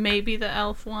know. Maybe the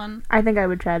Elf one. I think I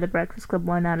would try the Breakfast Club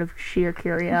one out of sheer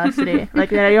curiosity. Like,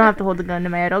 you don't have to hold the gun to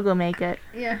my head. I'll go make it.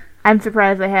 Yeah. I'm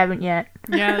surprised I haven't yet.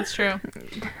 Yeah, that's true.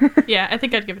 Yeah, I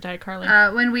think I'd give it to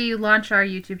iCarly. When we launch our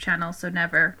YouTube channel, so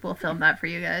never, we'll film that for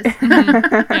you guys.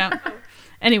 Yeah.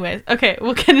 Anyways, okay,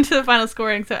 we'll get into the final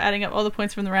scoring. So adding up all the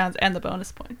points from the rounds and the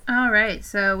bonus points. All right,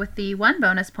 so with the one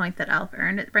bonus point that Alf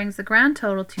earned, it brings the grand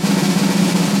total to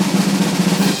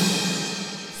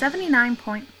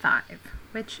 79.5,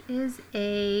 which is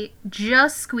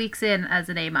just squeaks in as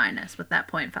an A- with that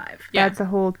 0.5. Yeah. That's a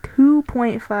whole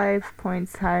 2.5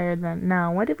 points higher than...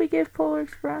 No, what did we give Polar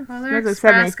Express? Polar It was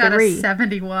Express got a 73.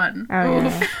 71. Oh,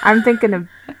 yeah. I'm thinking of...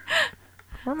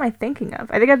 What am I thinking of?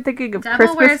 I think I'm thinking of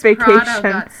Devil Christmas Wears Prada Vacation.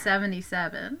 got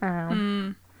 77. Oh.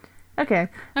 Mm, Okay.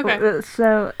 okay. Well,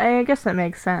 so I guess that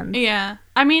makes sense. Yeah.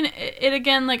 I mean, it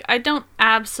again, like, I don't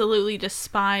absolutely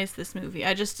despise this movie.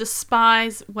 I just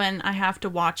despise when I have to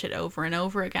watch it over and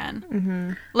over again.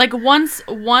 Mm-hmm. Like,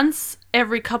 once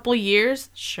every couple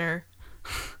years, sure.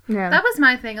 Yeah. That was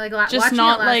my thing. Like Just watching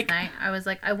not, it last like- night, I was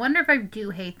like, I wonder if I do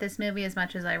hate this movie as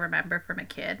much as I remember from a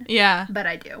kid. Yeah. But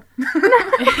I do.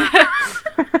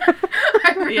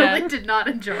 I really Yeah. did not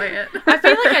enjoy it. I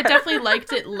feel like I definitely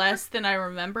liked it less than I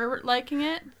remember liking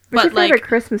it. What's But, your favorite like,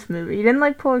 Christmas movie? You didn't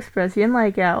like Polar Express. You didn't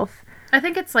like Elf. I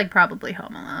think it's like probably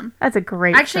Home Alone. That's a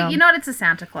great Actually, film. you know what? It's a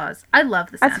Santa Claus. I love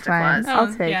the That's Santa fine. Claus.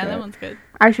 I'll take yeah, it. that one's good.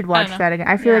 I should watch know. that again.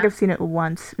 I feel like Yeah. I've seen it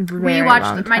once. We Very watched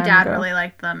long my time dad ago. really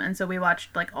liked them, and so we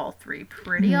watched like all three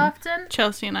pretty Mm-hmm. often.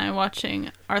 Chelsea and I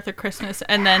watching Arthur Christmas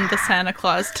and then the Santa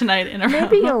Claus tonight in a row.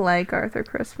 Maybe you'll like Arthur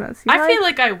Christmas. You I feel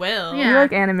like I will. Yeah. you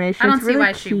like animation. I don't It's see really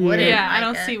why she cute. wouldn't. Yeah, I like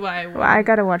don't it. see why I would. Well, I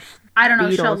gotta watch. I don't know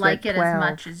if she'll Beatles like at it as 12.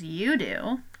 much as you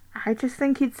do. I just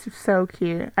think he's so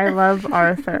cute. I love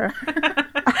Arthur.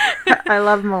 I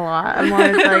love him a lot. I'm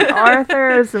always like, Arthur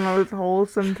is the most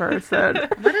wholesome person.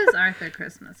 What does Arthur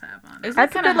Christmas have on it? Is it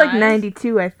That's a kinda good like high?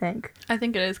 92, I think. I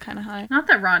think it is kind of high. Not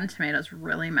that Rotten Tomatoes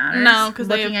really matters. No, 'cause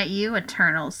they looking at you,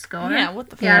 Eternals score. Yeah, what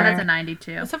the Yeah, fuck? that's a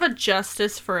 92. Let's have a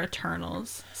justice for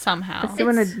Eternals somehow.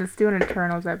 Let's do an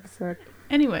Eternals episode.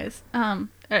 Anyways, do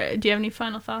you have any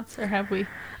final thoughts, or have we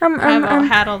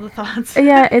had all the thoughts?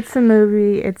 Yeah, it's a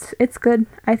movie. It's good.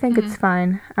 I think it's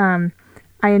fine.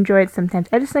 I enjoy it sometimes.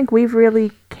 I just think we've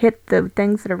really hit the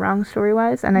things that are wrong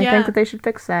story-wise, and I Yeah. think that they should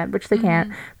fix that, which they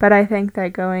can't. But I think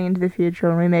that going into the future,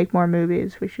 when we make more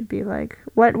movies, we should be like,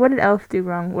 what did Elf do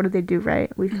wrong? What did they do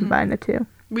right? We combine the two.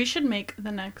 We should make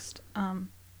the next,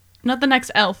 not the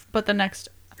next Elf, but the next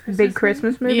Big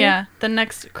Christmas movie? Yeah, the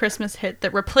next Christmas hit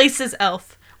that replaces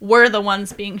Elf. We're the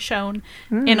ones being shown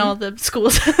in all the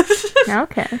schools.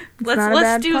 Okay. It's not a Let's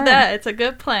bad do plan. that. It's a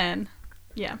good plan.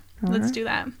 Yeah, let's do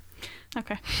that.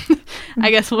 Okay.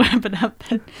 I guess we'll wrap it up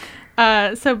then.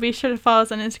 So be sure to follow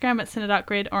us on Instagram at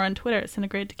Cine.grade or on Twitter at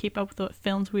Cinegrade to keep up with what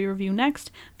films we review next.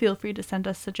 Feel free to send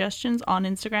us suggestions on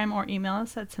Instagram or email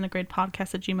us at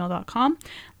cinegradepodcast@gmail.com.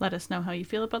 Let us know how you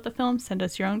feel about the film, send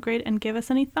us your own grade, and give us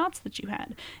any thoughts that you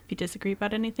had. If you disagree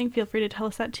about anything, feel free to tell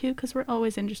us that too, because we're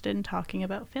always interested in talking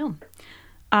about film.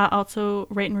 Also,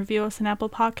 rate and review us on Apple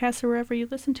Podcasts or wherever you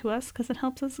listen to us, because it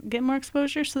helps us get more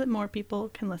exposure so that more people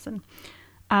can listen.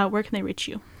 Where can they reach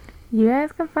you? You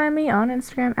guys can find me on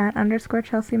Instagram at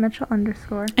 _Chelsea Mitchell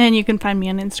 _. And you can find me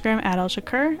on Instagram at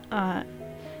Elshakur.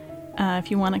 If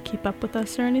you want to keep up with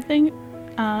us or anything,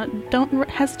 don't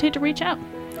hesitate to reach out.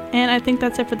 And I think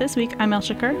that's it for this week. I'm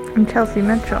Elshakur. I'm Chelsea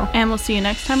Mitchell. And we'll see you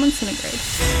next time on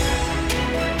Cinegrade.